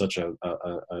 is just such a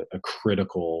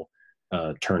critical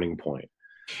turning point.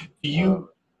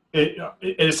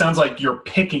 It sounds like you're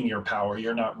picking your power.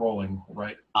 You're not rolling,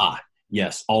 right?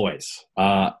 Yes, always.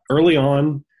 Early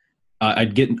on,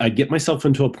 I'd get myself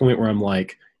into a point where I'm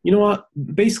like, you know what?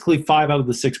 Basically, 5 out of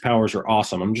the 6 powers are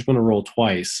awesome. I'm just going to roll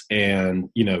twice and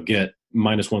get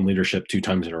 -1 leadership 2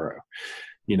 times in a row,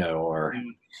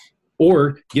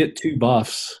 or get 2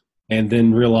 buffs and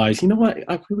then realize, you know what?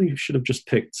 I really should have just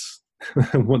picked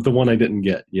the one I didn't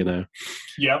get.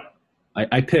 Yep.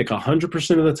 I pick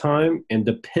 100% of the time, and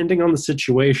depending on the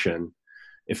situation,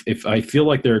 if I feel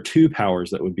like there are 2 powers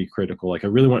that would be critical, like I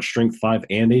really want strength 5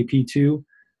 and AP2,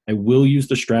 I will use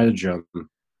the stratagem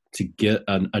to get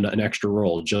an extra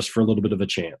roll just for a little bit of a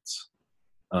chance.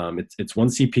 It's 1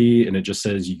 CP, and it just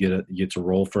says you get to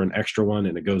roll for an extra one,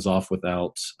 and it goes off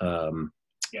without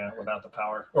without the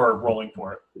power or rolling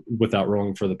for it. Without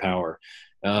rolling for the power.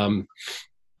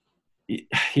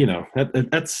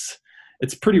 That's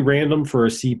it's pretty random for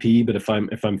a CP, but if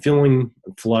I'm feeling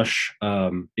flush,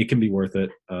 it can be worth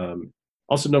it.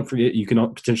 Also, don't forget you can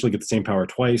potentially get the same power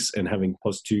twice, and having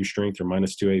 +2 strength or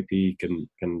 -2 AP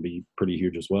can be pretty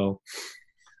huge as well.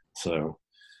 So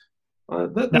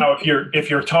now, if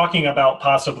you're talking about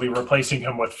possibly replacing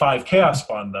him with 5 Chaos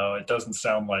Bond, though, it doesn't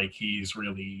sound like he's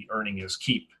really earning his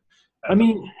keep. I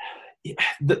mean,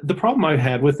 the problem I've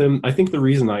had with him, I think the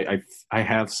reason I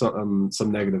have some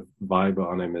negative vibe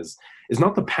on him is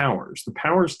not the powers. The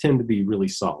powers tend to be really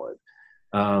solid.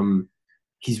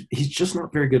 He's just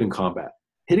not very good in combat.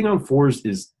 Hitting on 4s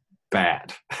is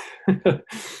bad.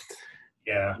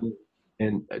 Yeah.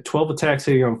 And 12 attacks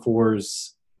hitting on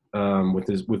 4s with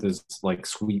his like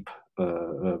sweep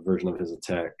version of his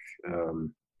attack,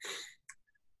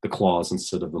 the claws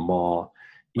instead of the maw.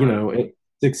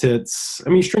 6 hits. I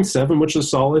mean, strength 7, which is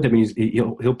solid. I mean,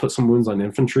 he'll put some wounds on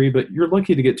infantry, but you're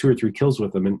lucky to get 2 or 3 kills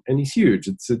with him, and he's huge.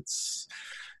 It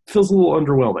feels a little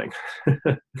underwhelming.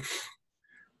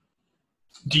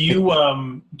 Do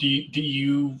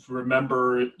you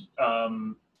remember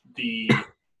the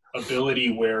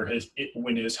ability where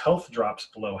when his health drops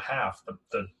below half,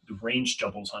 the range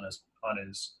doubles on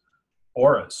his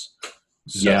auras?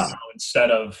 So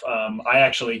instead of I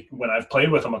actually, when I've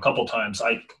played with him a couple times,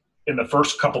 in the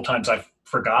first couple times I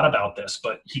forgot about this,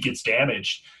 but he gets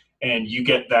damaged, and you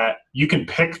can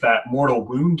pick that mortal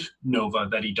wound nova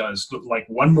that he does, like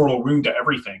 1 mortal wound to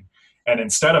everything. And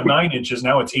instead of 9 inches,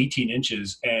 now it's 18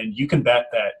 inches. And you can bet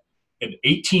that an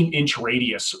 18-inch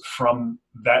radius from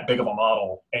that big of a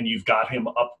model, and you've got him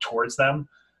up towards them,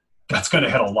 that's going to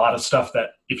hit a lot of stuff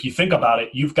that, if you think about it,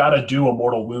 you've got to do a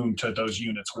mortal wound to those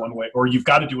units one way, or you've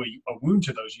got to do a wound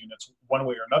to those units one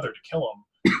way or another to kill them.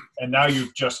 and now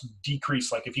you've just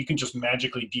decreased. Like if you can just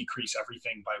magically decrease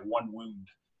everything by 1 wound,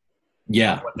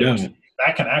 Yeah,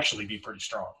 that can actually be pretty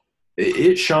strong.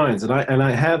 It shines, and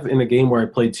I have in a game where I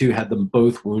played 2 had them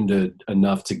both wounded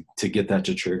enough to get that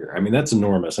to trigger. I mean, that's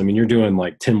enormous. I mean, you're doing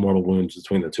like 10 mortal wounds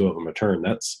between the 2 of them a turn.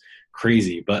 That's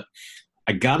crazy. But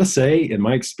I gotta say, in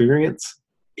my experience,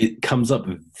 it comes up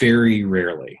very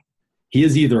rarely. He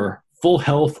is either full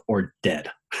health or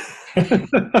dead.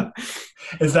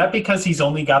 Is that because he's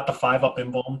only got the 5-up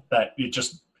emblem that you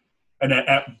just, and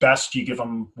at best you give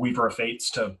him Weaver of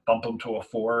Fates to bump him to a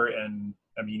 4, and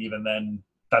I mean even then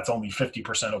that's only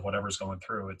 50% of whatever's going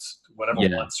through. It's whatever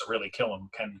wants to really kill him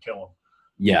can kill him.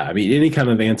 Yeah, I mean any kind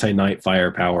of anti-night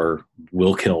firepower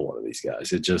will kill one of these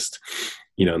guys. It just,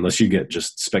 unless you get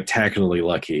just spectacularly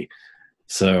lucky.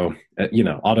 So,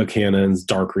 autocannons,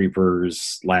 Dark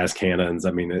Reapers, las cannons.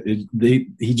 I mean,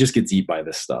 he just gets eat by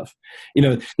this stuff.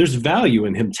 There's value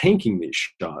in him tanking these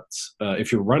shots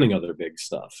if you're running other big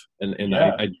stuff. And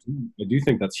I do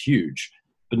think that's huge.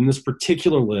 But in this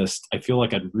particular list, I feel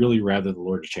like I'd really rather the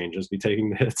Lord of Changes be taking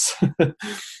the hits.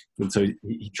 And so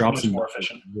he drops him more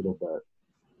efficient a little bit.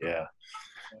 Yeah.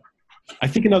 I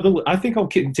think I'll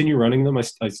continue running them. I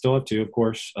still have 2, of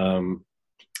course.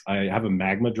 I have a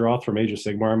Magma Droth from Age of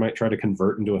Sigmar I might try to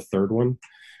convert into a 3rd one.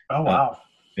 Oh, wow.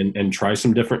 And try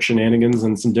some different shenanigans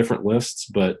and some different lists.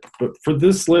 But for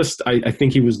this list, I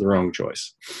think he was the wrong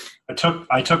choice.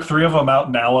 I took 3 of them out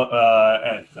in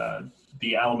at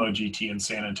the Alamo GT in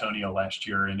San Antonio last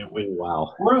year, and it went,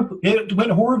 it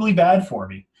went horribly bad for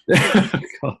me.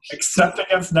 Except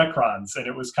against Necrons, and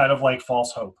it was kind of like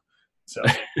false hope. So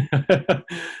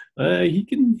he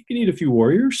can eat a few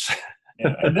warriors.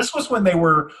 Yeah, and this was when they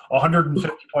were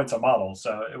 150 points a model,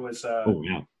 so it was.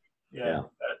 500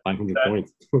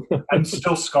 points. I'm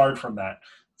still scarred from that.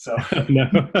 So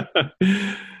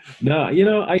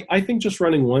no, I think just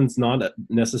running 1's not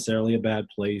necessarily a bad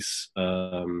place.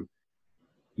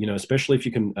 Especially if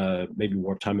you can maybe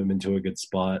warp time him into a good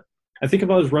spot. I think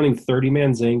if I was running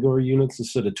 30-man Zangor units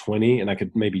instead of 20, and I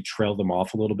could maybe trail them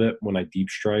off a little bit when I Deep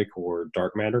Strike or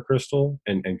Dark Matter Crystal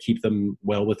and keep them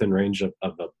well within range of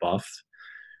a buff,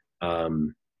 I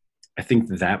think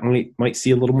that might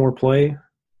see a little more play.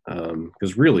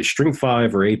 Because really, Strength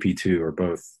 5 or AP2 are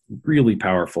both really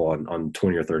powerful on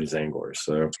 20 or 30 Zangors.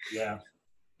 So yeah,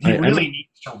 he really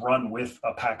needs to run with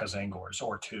a pack of Zangors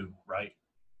or 2, right?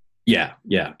 Yeah,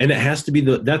 and it has to be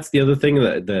that's the other thing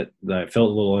that I felt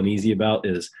a little uneasy about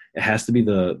is it has to be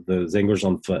the Zangors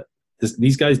on foot.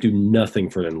 These guys do nothing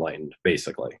for Enlightened,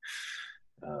 basically.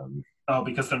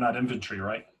 Because they're not infantry,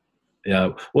 right? Yeah,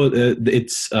 well,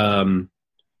 it's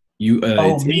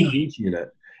it's each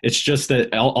unit. It's just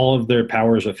that all of their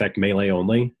powers affect melee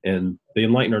only, and the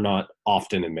Enlightened are not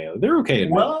often in melee. They're okay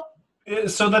in melee.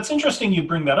 So that's interesting you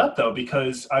bring that up, though,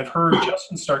 because I've heard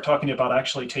Justin start talking about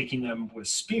actually taking them with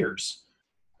spears.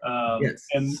 Yes.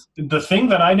 And the thing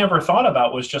that I never thought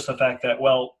about was just the fact that,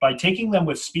 well, by taking them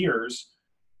with spears,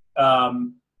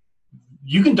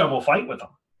 you can double fight with them.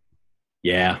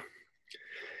 Yeah.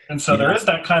 And so there is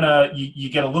that kind of, you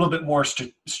get a little bit more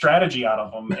strategy out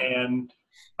of them. And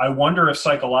I wonder if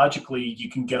psychologically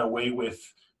you can get away with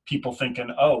people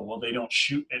thinking, oh, well, they don't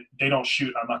shoot.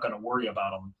 I'm not going to worry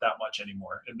about them that much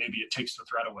anymore. And maybe it takes the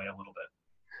threat away a little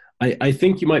bit. I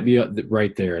think you might be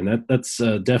right there. And that's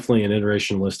definitely an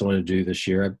iteration list I want to do this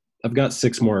year. I've got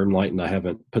 6 more Enlightened I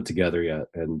haven't put together yet.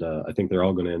 And I think they're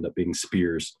all going to end up being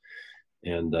spears.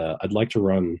 And I'd like to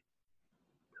run,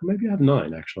 maybe I have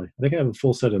 9, actually. I think I have a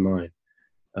full set of 9.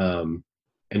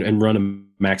 And run a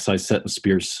max size set of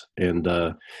spears. And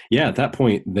at that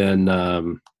point, then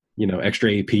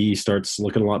extra AP starts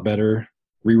looking a lot better.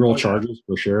 Reroll charges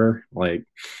for sure. Like,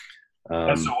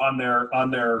 and so on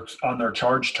their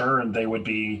charge turn, they would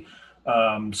be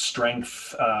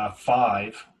strength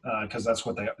 5 because that's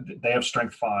what they have,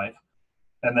 strength 5,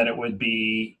 and then it would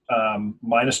be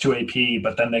 -2 AP,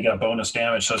 but then they get a bonus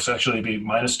damage, so it's actually be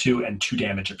 -2 and 2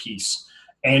 damage apiece,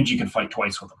 and you can fight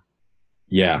twice with them.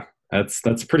 Yeah.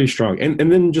 That's pretty strong. And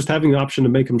then just having the option to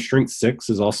make them strength 6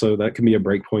 is also, that can be a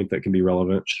break point that can be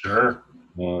relevant. Sure.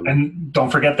 And don't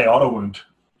forget they auto wound.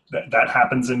 That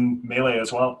happens in melee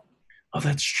as well. Oh,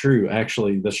 that's true.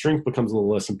 Actually, the strength becomes a little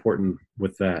less important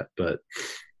with that. But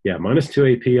yeah, -2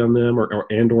 AP on them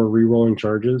or re-rolling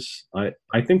charges. I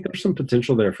think there's some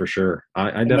potential there for sure.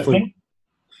 I definitely.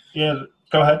 Go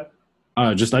ahead.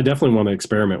 I definitely want to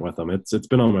experiment with them. It's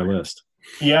been on my list.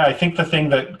 Yeah, I think the thing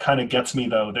that kind of gets me,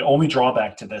 though, the only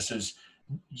drawback to this is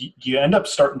you end up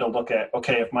starting to look at,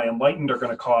 okay, if my Enlightened are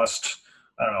going to cost,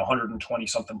 I don't know,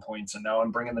 120-something points, and now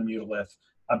I'm bringing the Mutalith,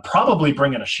 I'm probably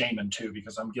bringing a Shaman, too,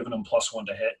 because I'm giving them +1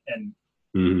 to hit. And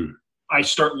I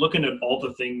start looking at all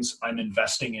the things I'm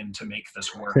investing in to make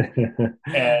this work.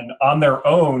 And on their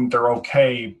own, they're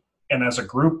okay. And as a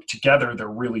group together, they're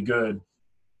really good.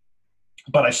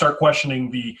 But I start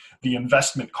questioning the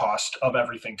investment cost of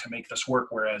everything to make this work.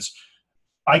 Whereas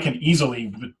I can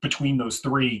easily, between those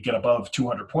three, get above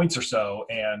 200 points or so.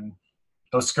 And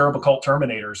those Scarab Occult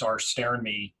Terminators are staring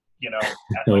me, at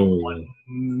like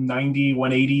 190,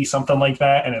 180, something like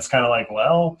that. And it's kind of like,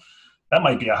 well, that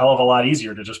might be a hell of a lot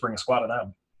easier to just bring a squad of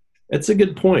them. It's a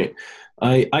good point.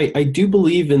 I do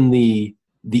believe in the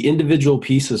individual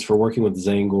pieces for working with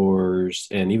Zangors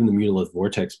and even the Mutalith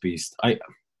Vortex Beast.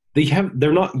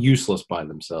 They're not useless by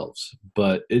themselves,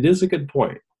 but it is a good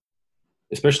point.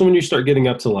 Especially when you start getting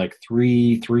up to like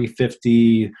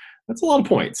 350, that's a lot of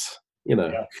points.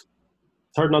 Yeah.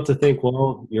 It's hard not to think,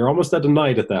 well, you're almost at a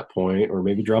knight at that point, or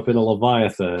maybe drop in a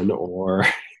Leviathan, or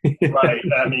right.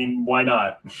 I mean, why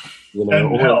not?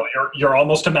 And hell, you're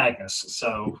almost a Magnus,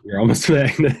 so you're almost a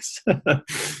Magnus.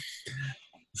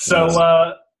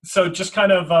 So just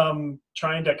kind of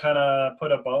trying to kind of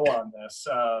put a bow on this.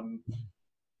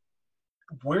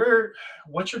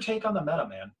 What's your take on the meta,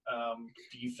 man?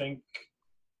 Do you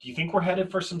think we're headed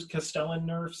for some Castellan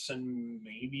nerfs and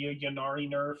maybe a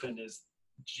Yannari nerf? And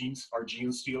are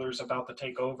Gene Stealers about to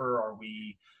take over? Are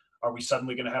we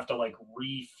suddenly going to have to like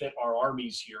refit our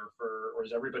armies here or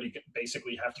does everybody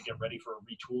basically have to get ready for a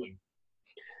retooling?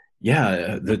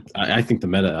 Yeah, I think the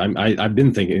meta. I've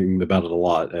been thinking about it a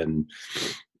lot, and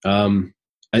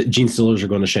Gene Stealers are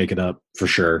going to shake it up for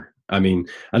sure. I mean,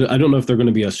 I don't know if they're going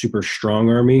to be a super strong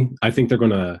army. I think they're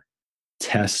going to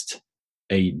test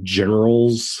a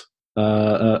general's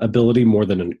ability more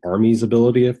than an army's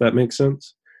ability, if that makes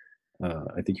sense.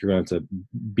 I think you're going to have to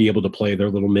be able to play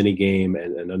their little mini game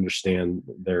and understand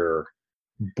their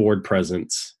board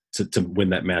presence to win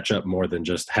that matchup more than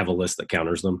just have a list that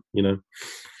counters them,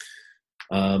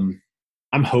 I'm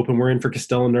hoping we're in for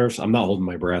Castellan nerfs. I'm not holding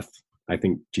my breath. I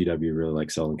think GW really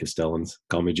likes selling Castellans.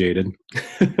 Call me jaded.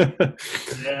 Yeah,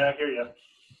 I hear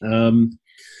you.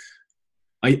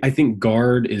 I think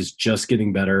Guard is just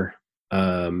getting better.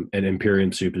 And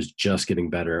Imperium Soup is just getting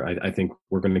better. I think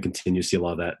we're going to continue to see a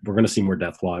lot of that. We're going to see more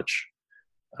Death Watch.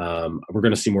 We're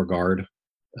going to see more Guard.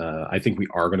 I think we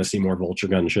are going to see more Vulture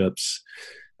gunships.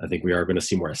 I think we are going to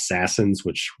see more Assassins,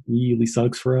 which really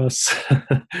sucks for us.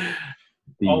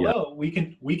 Although we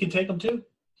can take them too.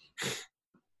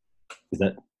 Is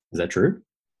that true?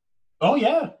 Oh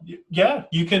yeah.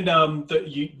 You can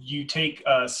you take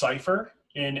Cypher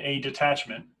in a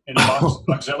detachment, in an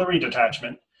auxiliary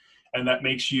detachment, and that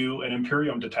makes you an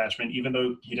Imperium detachment, even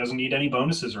though he doesn't need any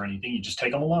bonuses or anything. You just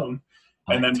take him alone,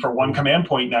 and then for one command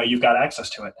point, now you've got access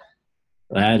to it.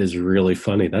 That is really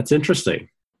funny. That's interesting.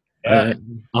 Yeah.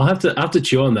 I'll have to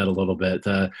chew on that a little bit.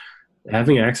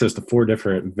 Having access to 4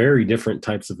 very different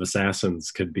types of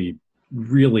assassins could be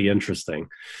really interesting.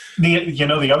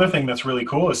 The other thing that's really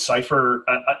cool is Cypher.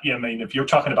 I mean, if you're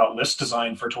talking about list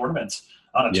design for tournaments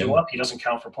on a 2-up, he doesn't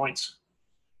count for points.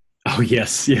 Oh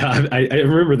yes, yeah, I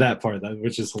remember that part,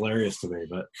 which is hilarious to me.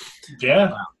 But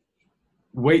yeah,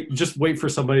 just wait for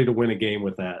somebody to win a game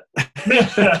with that.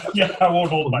 Yeah, I won't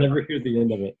hold. We'll never hear the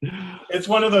end of it. It's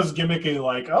one of those gimmicky,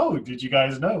 like, oh, did you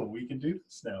guys know we can do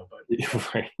this now? But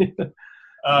right.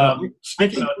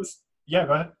 Speaking of, yeah,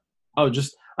 go ahead. Oh,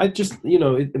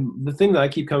 the thing that I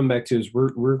keep coming back to is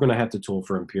we're going to have to tool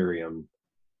for Imperium.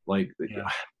 Like, yeah.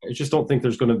 I just don't think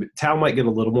there's going to be. Tau might get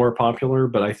a little more popular,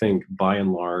 but I think by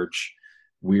and large,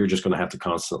 we're just going to have to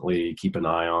constantly keep an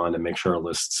eye on and make sure our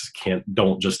lists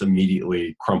don't just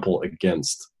immediately crumple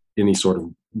against any sort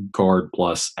of Guard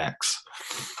plus X.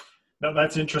 No,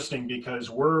 that's interesting because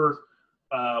we're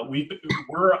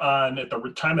on, at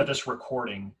the time of this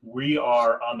recording, we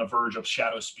are on the verge of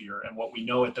Shadow Spear, and what we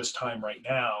know at this time right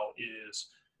now is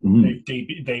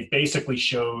they've basically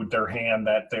showed their hand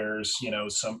that there's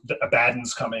some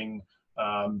Abaddon's coming.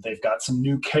 They've got some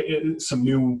new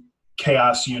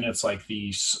chaos units like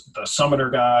the Summoner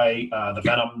guy, the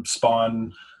Venom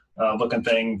spawn looking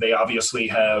thing. They obviously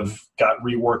have got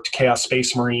reworked Chaos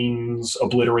Space Marines,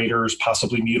 Obliterators,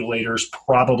 possibly Mutilators,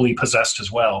 probably Possessed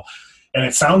as well. And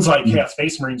it sounds like Chaos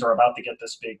Space Marines are about to get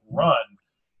this big run.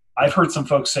 I've heard some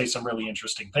folks say some really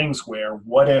interesting things where,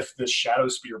 what if this Shadow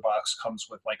Spear box comes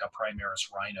with like a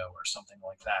Primaris Rhino or something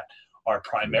like that? Are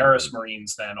Primaris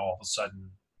Marines then all of a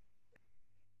sudden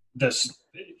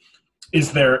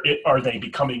are they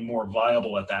becoming more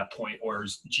viable at that point, or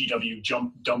is GW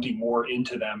dumping more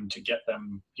into them to get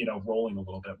them, rolling a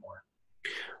little bit more?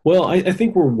 Well, I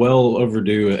think we're well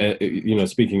overdue.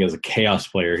 Speaking as a Chaos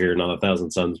player here, not a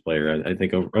Thousand Suns player, I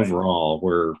think overall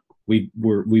we've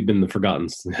been the forgotten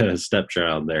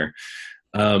stepchild there.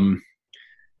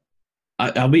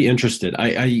 I'll be interested.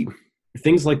 I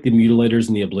things like the mutilators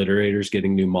and the obliterators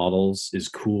getting new models is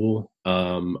cool.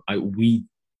 We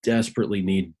desperately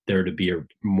need there to be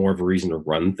more of a reason to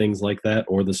run things like that,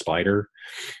 or the spider.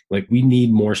 Like, we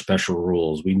need more special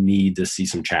rules. We need to see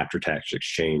some chapter tactics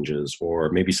changes, or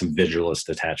maybe some vigilist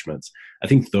attachments. I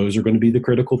think those are going to be the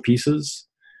critical pieces,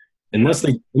 unless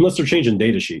they're changing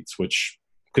data sheets, which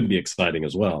could be exciting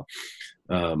as well.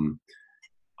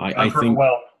 I've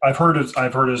heard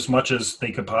as much as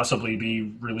they could possibly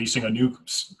be releasing a new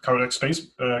Codex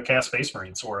Cast Space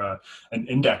Marines, or an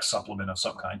index supplement of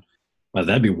some kind.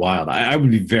 That'd be wild. I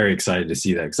would be very excited to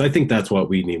see that, because I think that's what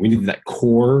we need. We need that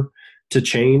core to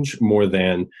change more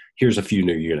than here's a few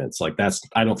new units. Like,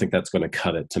 I don't think that's going to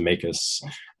cut it to make us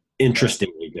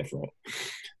interestingly different.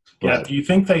 Yeah. Do you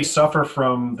think they suffer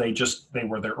from they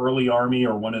were the early army,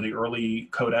 or one of the early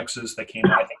codexes that came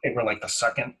out? I think they were like the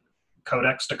second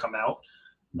codex to come out.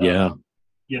 Yeah.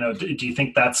 Do you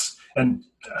think that's, and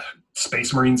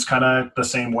Space Marines kind of the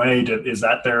same way? Is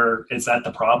that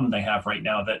the problem they have right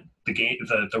now, that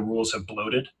the rules have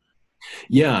bloated?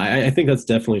 Yeah, I think that's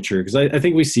definitely true, because I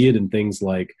think we see it in things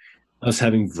like us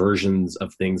having versions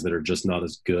of things that are just not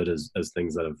as good as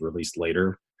things that have released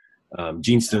later.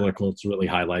 Gene Stealer Cults really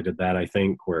highlighted that, I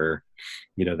think, where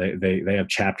they have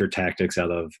chapter tactics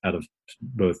out of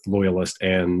both Loyalist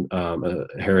and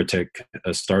Heretic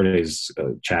Astartes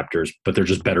chapters, but they're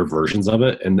just better versions of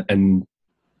it. And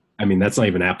I mean, that's not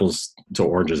even apples to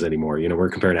oranges anymore. We're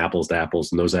comparing apples to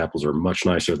apples, and those apples are much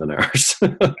nicer than ours.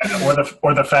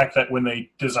 or the fact that when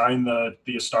they designed the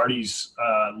Astartes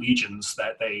legions,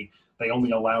 that they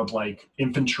only allowed like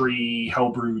infantry,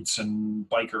 hellbrutes, and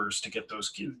bikers to get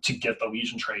the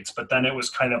legion traits. But then it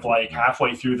was kind of like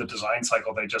halfway through the design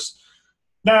cycle, they just,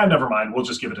 never mind, we'll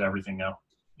just give it to everything now.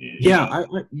 Yeah,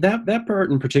 that part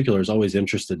in particular has always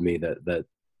interested me, that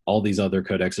all these other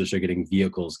codexes are getting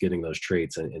vehicles, getting those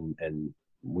traits, and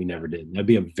we never did. That'd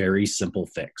be a very simple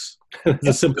fix. It's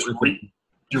a simple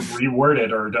to reword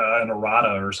it, or an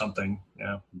errata or something.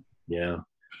 Yeah.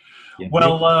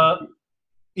 Well,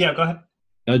 yeah, go ahead.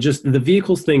 Just the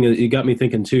vehicles thing, it got me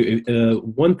thinking too.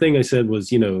 One thing I said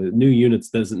was, new units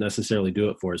doesn't necessarily do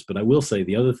it for us, but I will say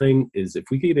the other thing is, if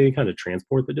we could get any kind of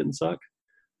transport that didn't suck,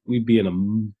 we'd be in a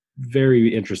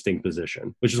very interesting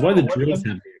position, which is why the drills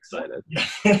have me excited.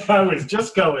 I was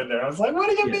just going there. I was like, what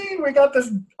do you mean? We got this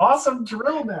awesome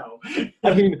drill now.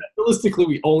 I mean, realistically,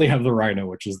 we only have the Rhino,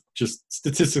 which is just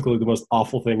statistically the most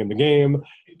awful thing in the game.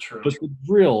 True. But the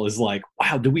drill is like,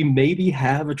 wow, do we maybe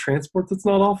have a transport that's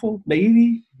not awful?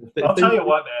 Maybe. I'll tell you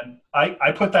what, man.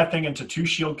 I put that thing into 2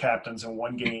 shield captains in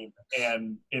one game,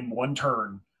 and in one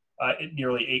turn, it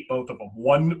nearly ate both of them.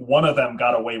 One of them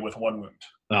got away with 1 wound.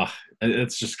 Oh,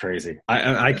 it's just crazy.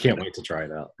 I can't wait to try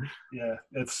it out. Yeah,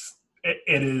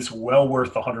 it is well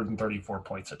worth the 134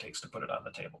 points it takes to put it on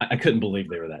the table. I couldn't believe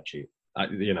they were that cheap.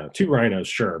 2 Rhinos,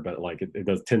 sure, but like it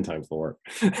does 10 times the work.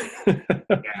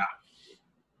 Yeah.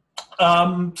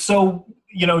 So,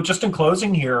 just in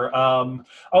closing here,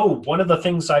 one of the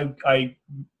things I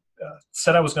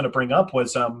said I was going to bring up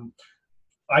was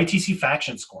ITC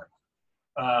faction scoring.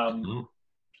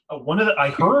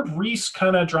 I heard Reese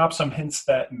kind of drop some hints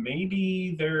that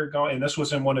maybe they're going, and this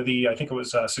was in one of the, I think it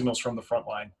was Signals from the Front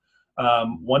Line.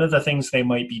 One of the things they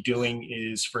might be doing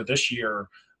is, for this year,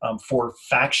 for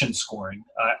faction scoring,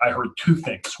 I heard 2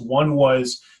 things. One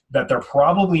was that they're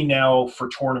probably now, for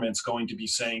tournaments, going to be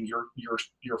saying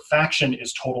your faction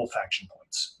is total faction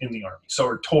points in the army,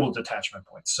 or total detachment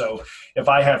points. So if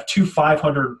I have 2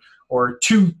 500 or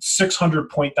 2 600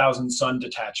 point Thousand Sun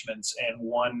detachments and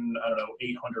 1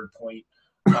 800 point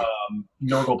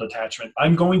Nurgle detachment,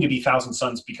 I'm going to be Thousand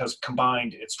Suns because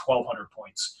combined it's 1,200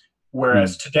 points.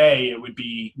 Whereas today it would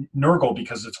be Nurgle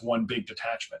because it's one big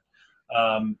detachment.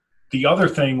 The other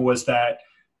thing was that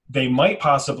they might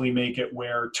possibly make it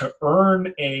where, to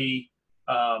earn a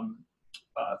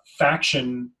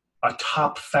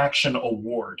top faction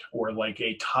award, or like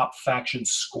a top faction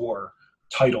score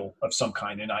title of some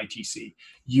kind in ITC,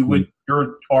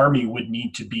 your army would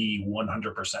need to be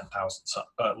 100% Thousand Sun,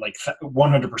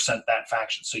 100% that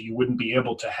faction. So you wouldn't be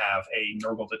able to have a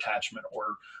Nurgle detachment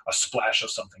or a splash of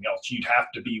something else. You'd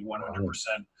have to be 100%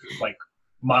 like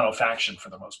mono faction for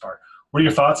the most part. What are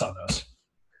your thoughts on those?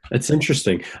 That's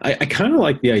interesting. I kind of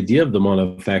like the idea of the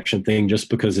mono faction thing, just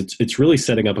because it's really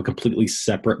setting up a completely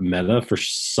separate meta for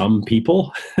some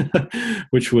people,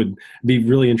 which would be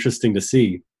really interesting to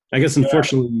see. I guess,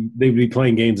 unfortunately, they would be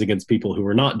playing games against people who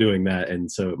are not doing that, and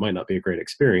so it might not be a great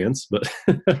experience. But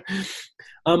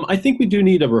I think we do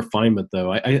need a refinement,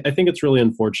 though. I think it's really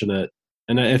unfortunate,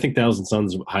 and I think Thousand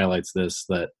Suns highlights this,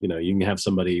 that you can have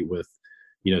somebody with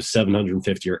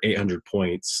 750 or 800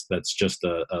 points. That's just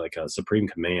like a supreme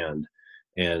command,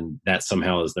 and that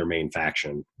somehow is their main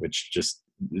faction, which just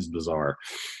is bizarre.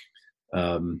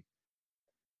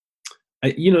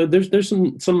 There's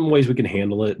some ways we can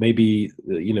handle it. Maybe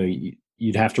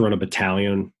you'd have to run a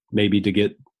battalion maybe to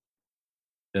get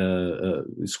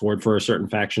scored for a certain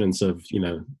faction instead of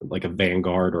like a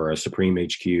Vanguard or a Supreme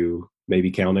HQ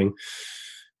maybe counting.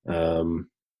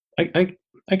 I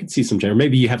could see some change.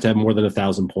 Maybe you have to have more than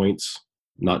 1,000 points,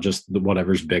 not just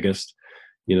whatever's biggest.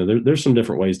 There's some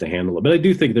different ways to handle it, but I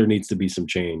do think there needs to be some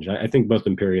change. I think both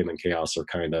Imperium and Chaos are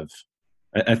kind of.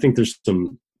 I think there's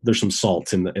some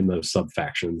salt in those sub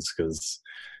factions because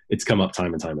it's come up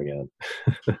time and time again.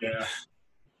 Yeah.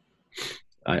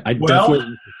 I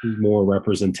definitely see more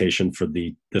representation for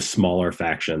the smaller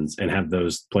factions and have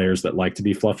those players that like to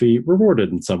be fluffy rewarded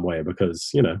in some way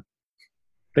because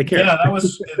they care. Yeah, that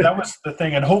was the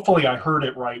thing, and hopefully I heard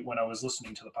it right when I was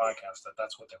listening to the podcast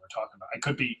that's what they were talking about.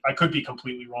 I could be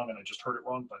completely wrong, and I just heard it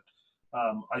wrong, but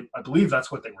I believe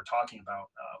that's what they were talking about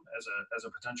as a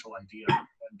potential idea.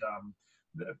 And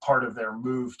part of their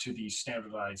move to these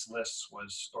standardized lists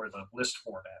or the list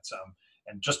formats.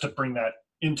 And just to bring that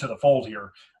into the fold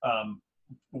here,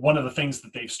 one of the things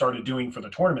that they've started doing for the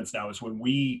tournaments now is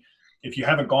if you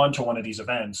haven't gone to one of these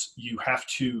events, you have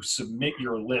to submit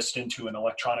your list into an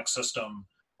electronic system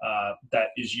that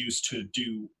is used to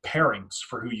do pairings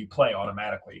for who you play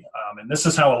automatically. And this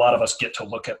is how a lot of us get to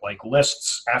look at like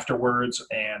lists afterwards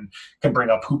and can bring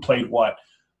up who played what.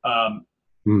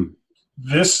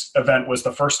 This event was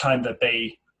the first time that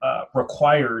they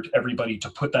required everybody to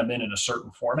put them in a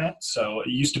certain format. So it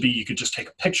used to be you could just take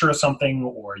a picture of something,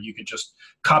 or you could just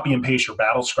copy and paste your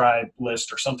battle scribe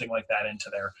list or something like that into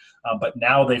there. But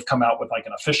now they've come out with like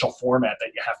an official format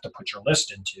that you have to put your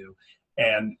list into.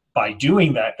 And by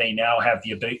doing that, they now have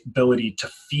the ability to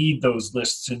feed those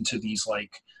lists into these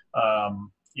like,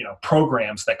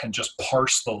 programs that can just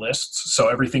parse the lists. So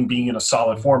everything being in a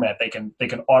solid format, they can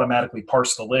automatically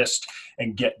parse the list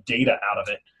and get data out of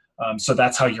it. So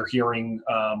that's how you're hearing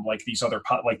like these other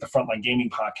like the Frontline Gaming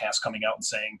podcast coming out and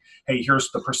saying, hey, here's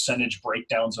the percentage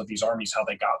breakdowns of these armies, how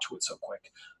they got to it so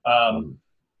quick.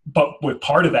 But with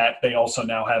part of that, they also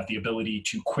now have the ability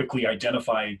to quickly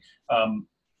identify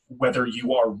whether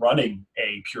you are running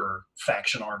a pure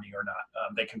faction army or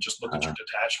not. They can just look at your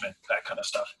detachment, that kind of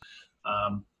stuff.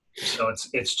 So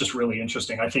it's just really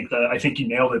interesting. I think you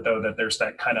nailed it, though, that there's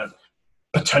that kind of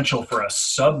potential for a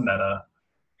sub-meta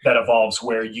that evolves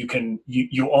where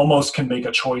you almost can make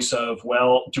a choice of,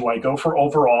 well, do I go for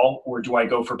overall or do I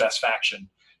go for best faction?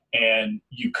 And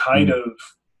you kind of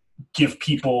give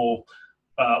people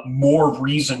more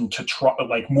reason to try,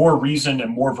 like more reason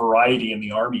and more variety in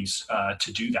the armies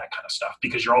to do that kind of stuff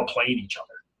because you're all playing each other.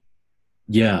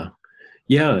 Yeah.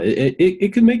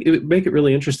 It could make it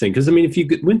really interesting because I mean, if you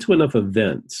went to enough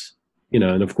events,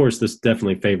 and of course this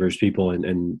definitely favors people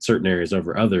in certain areas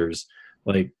over others,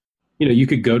 like. You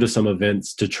could go to some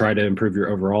events to try to improve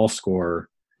your overall score,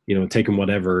 taking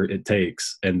whatever it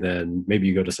takes. And then maybe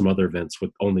you go to some other events with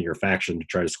only your faction to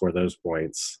try to score those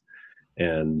points.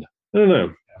 And I don't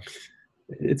know.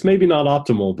 It's maybe not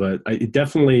optimal, but it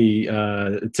definitely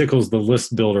tickles the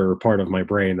list builder part of my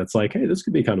brain. That's like, hey, this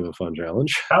could be kind of a fun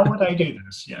challenge. How would I do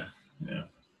this? Yeah.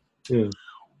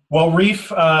 Well, Reef,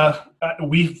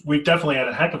 we've definitely had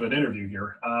a heck of an interview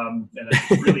here, and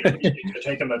I really appreciate you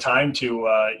taking the time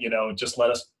to just let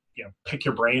us pick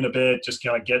your brain a bit, just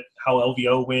kind of get how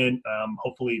LVO went.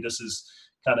 Hopefully, this is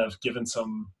kind of given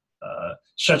some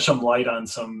shed some light on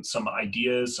some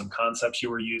ideas, some concepts you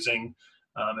were using,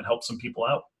 and help some people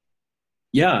out.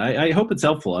 Yeah, I hope it's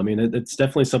helpful. I mean, it's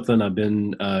definitely something I've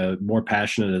been more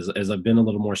passionate as I've been a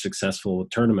little more successful with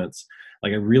tournaments.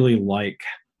 Like I really like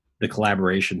the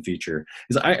collaboration feature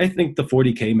because I think the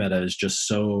 40K meta is just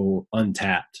so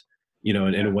untapped, in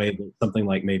a way that something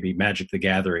like maybe Magic the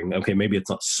Gathering, okay, maybe it's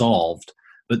not solved,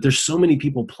 but there's so many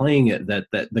people playing it that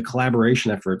the collaboration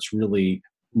efforts really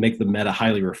make the meta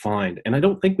highly refined. And I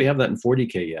don't think we have that in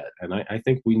 40K yet. And I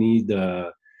think we need,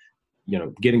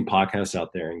 getting podcasts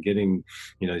out there and getting,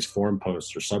 these forum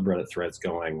posts or subreddit threads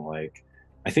going. Like,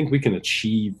 I think we can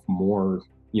achieve more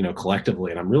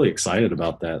collectively, and I'm really excited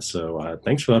about that. So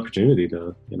thanks for the opportunity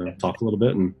to, talk a little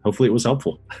bit, and hopefully it was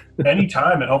helpful.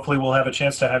 Anytime, and hopefully we'll have a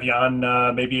chance to have you on,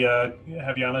 maybe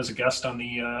have you on as a guest on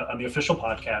the official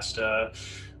podcast,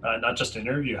 not just an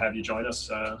interview, have you join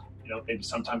us, maybe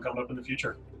sometime coming up in the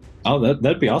future. Oh,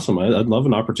 that'd be awesome. I'd love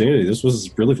an opportunity. This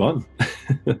was really fun.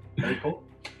 Very cool.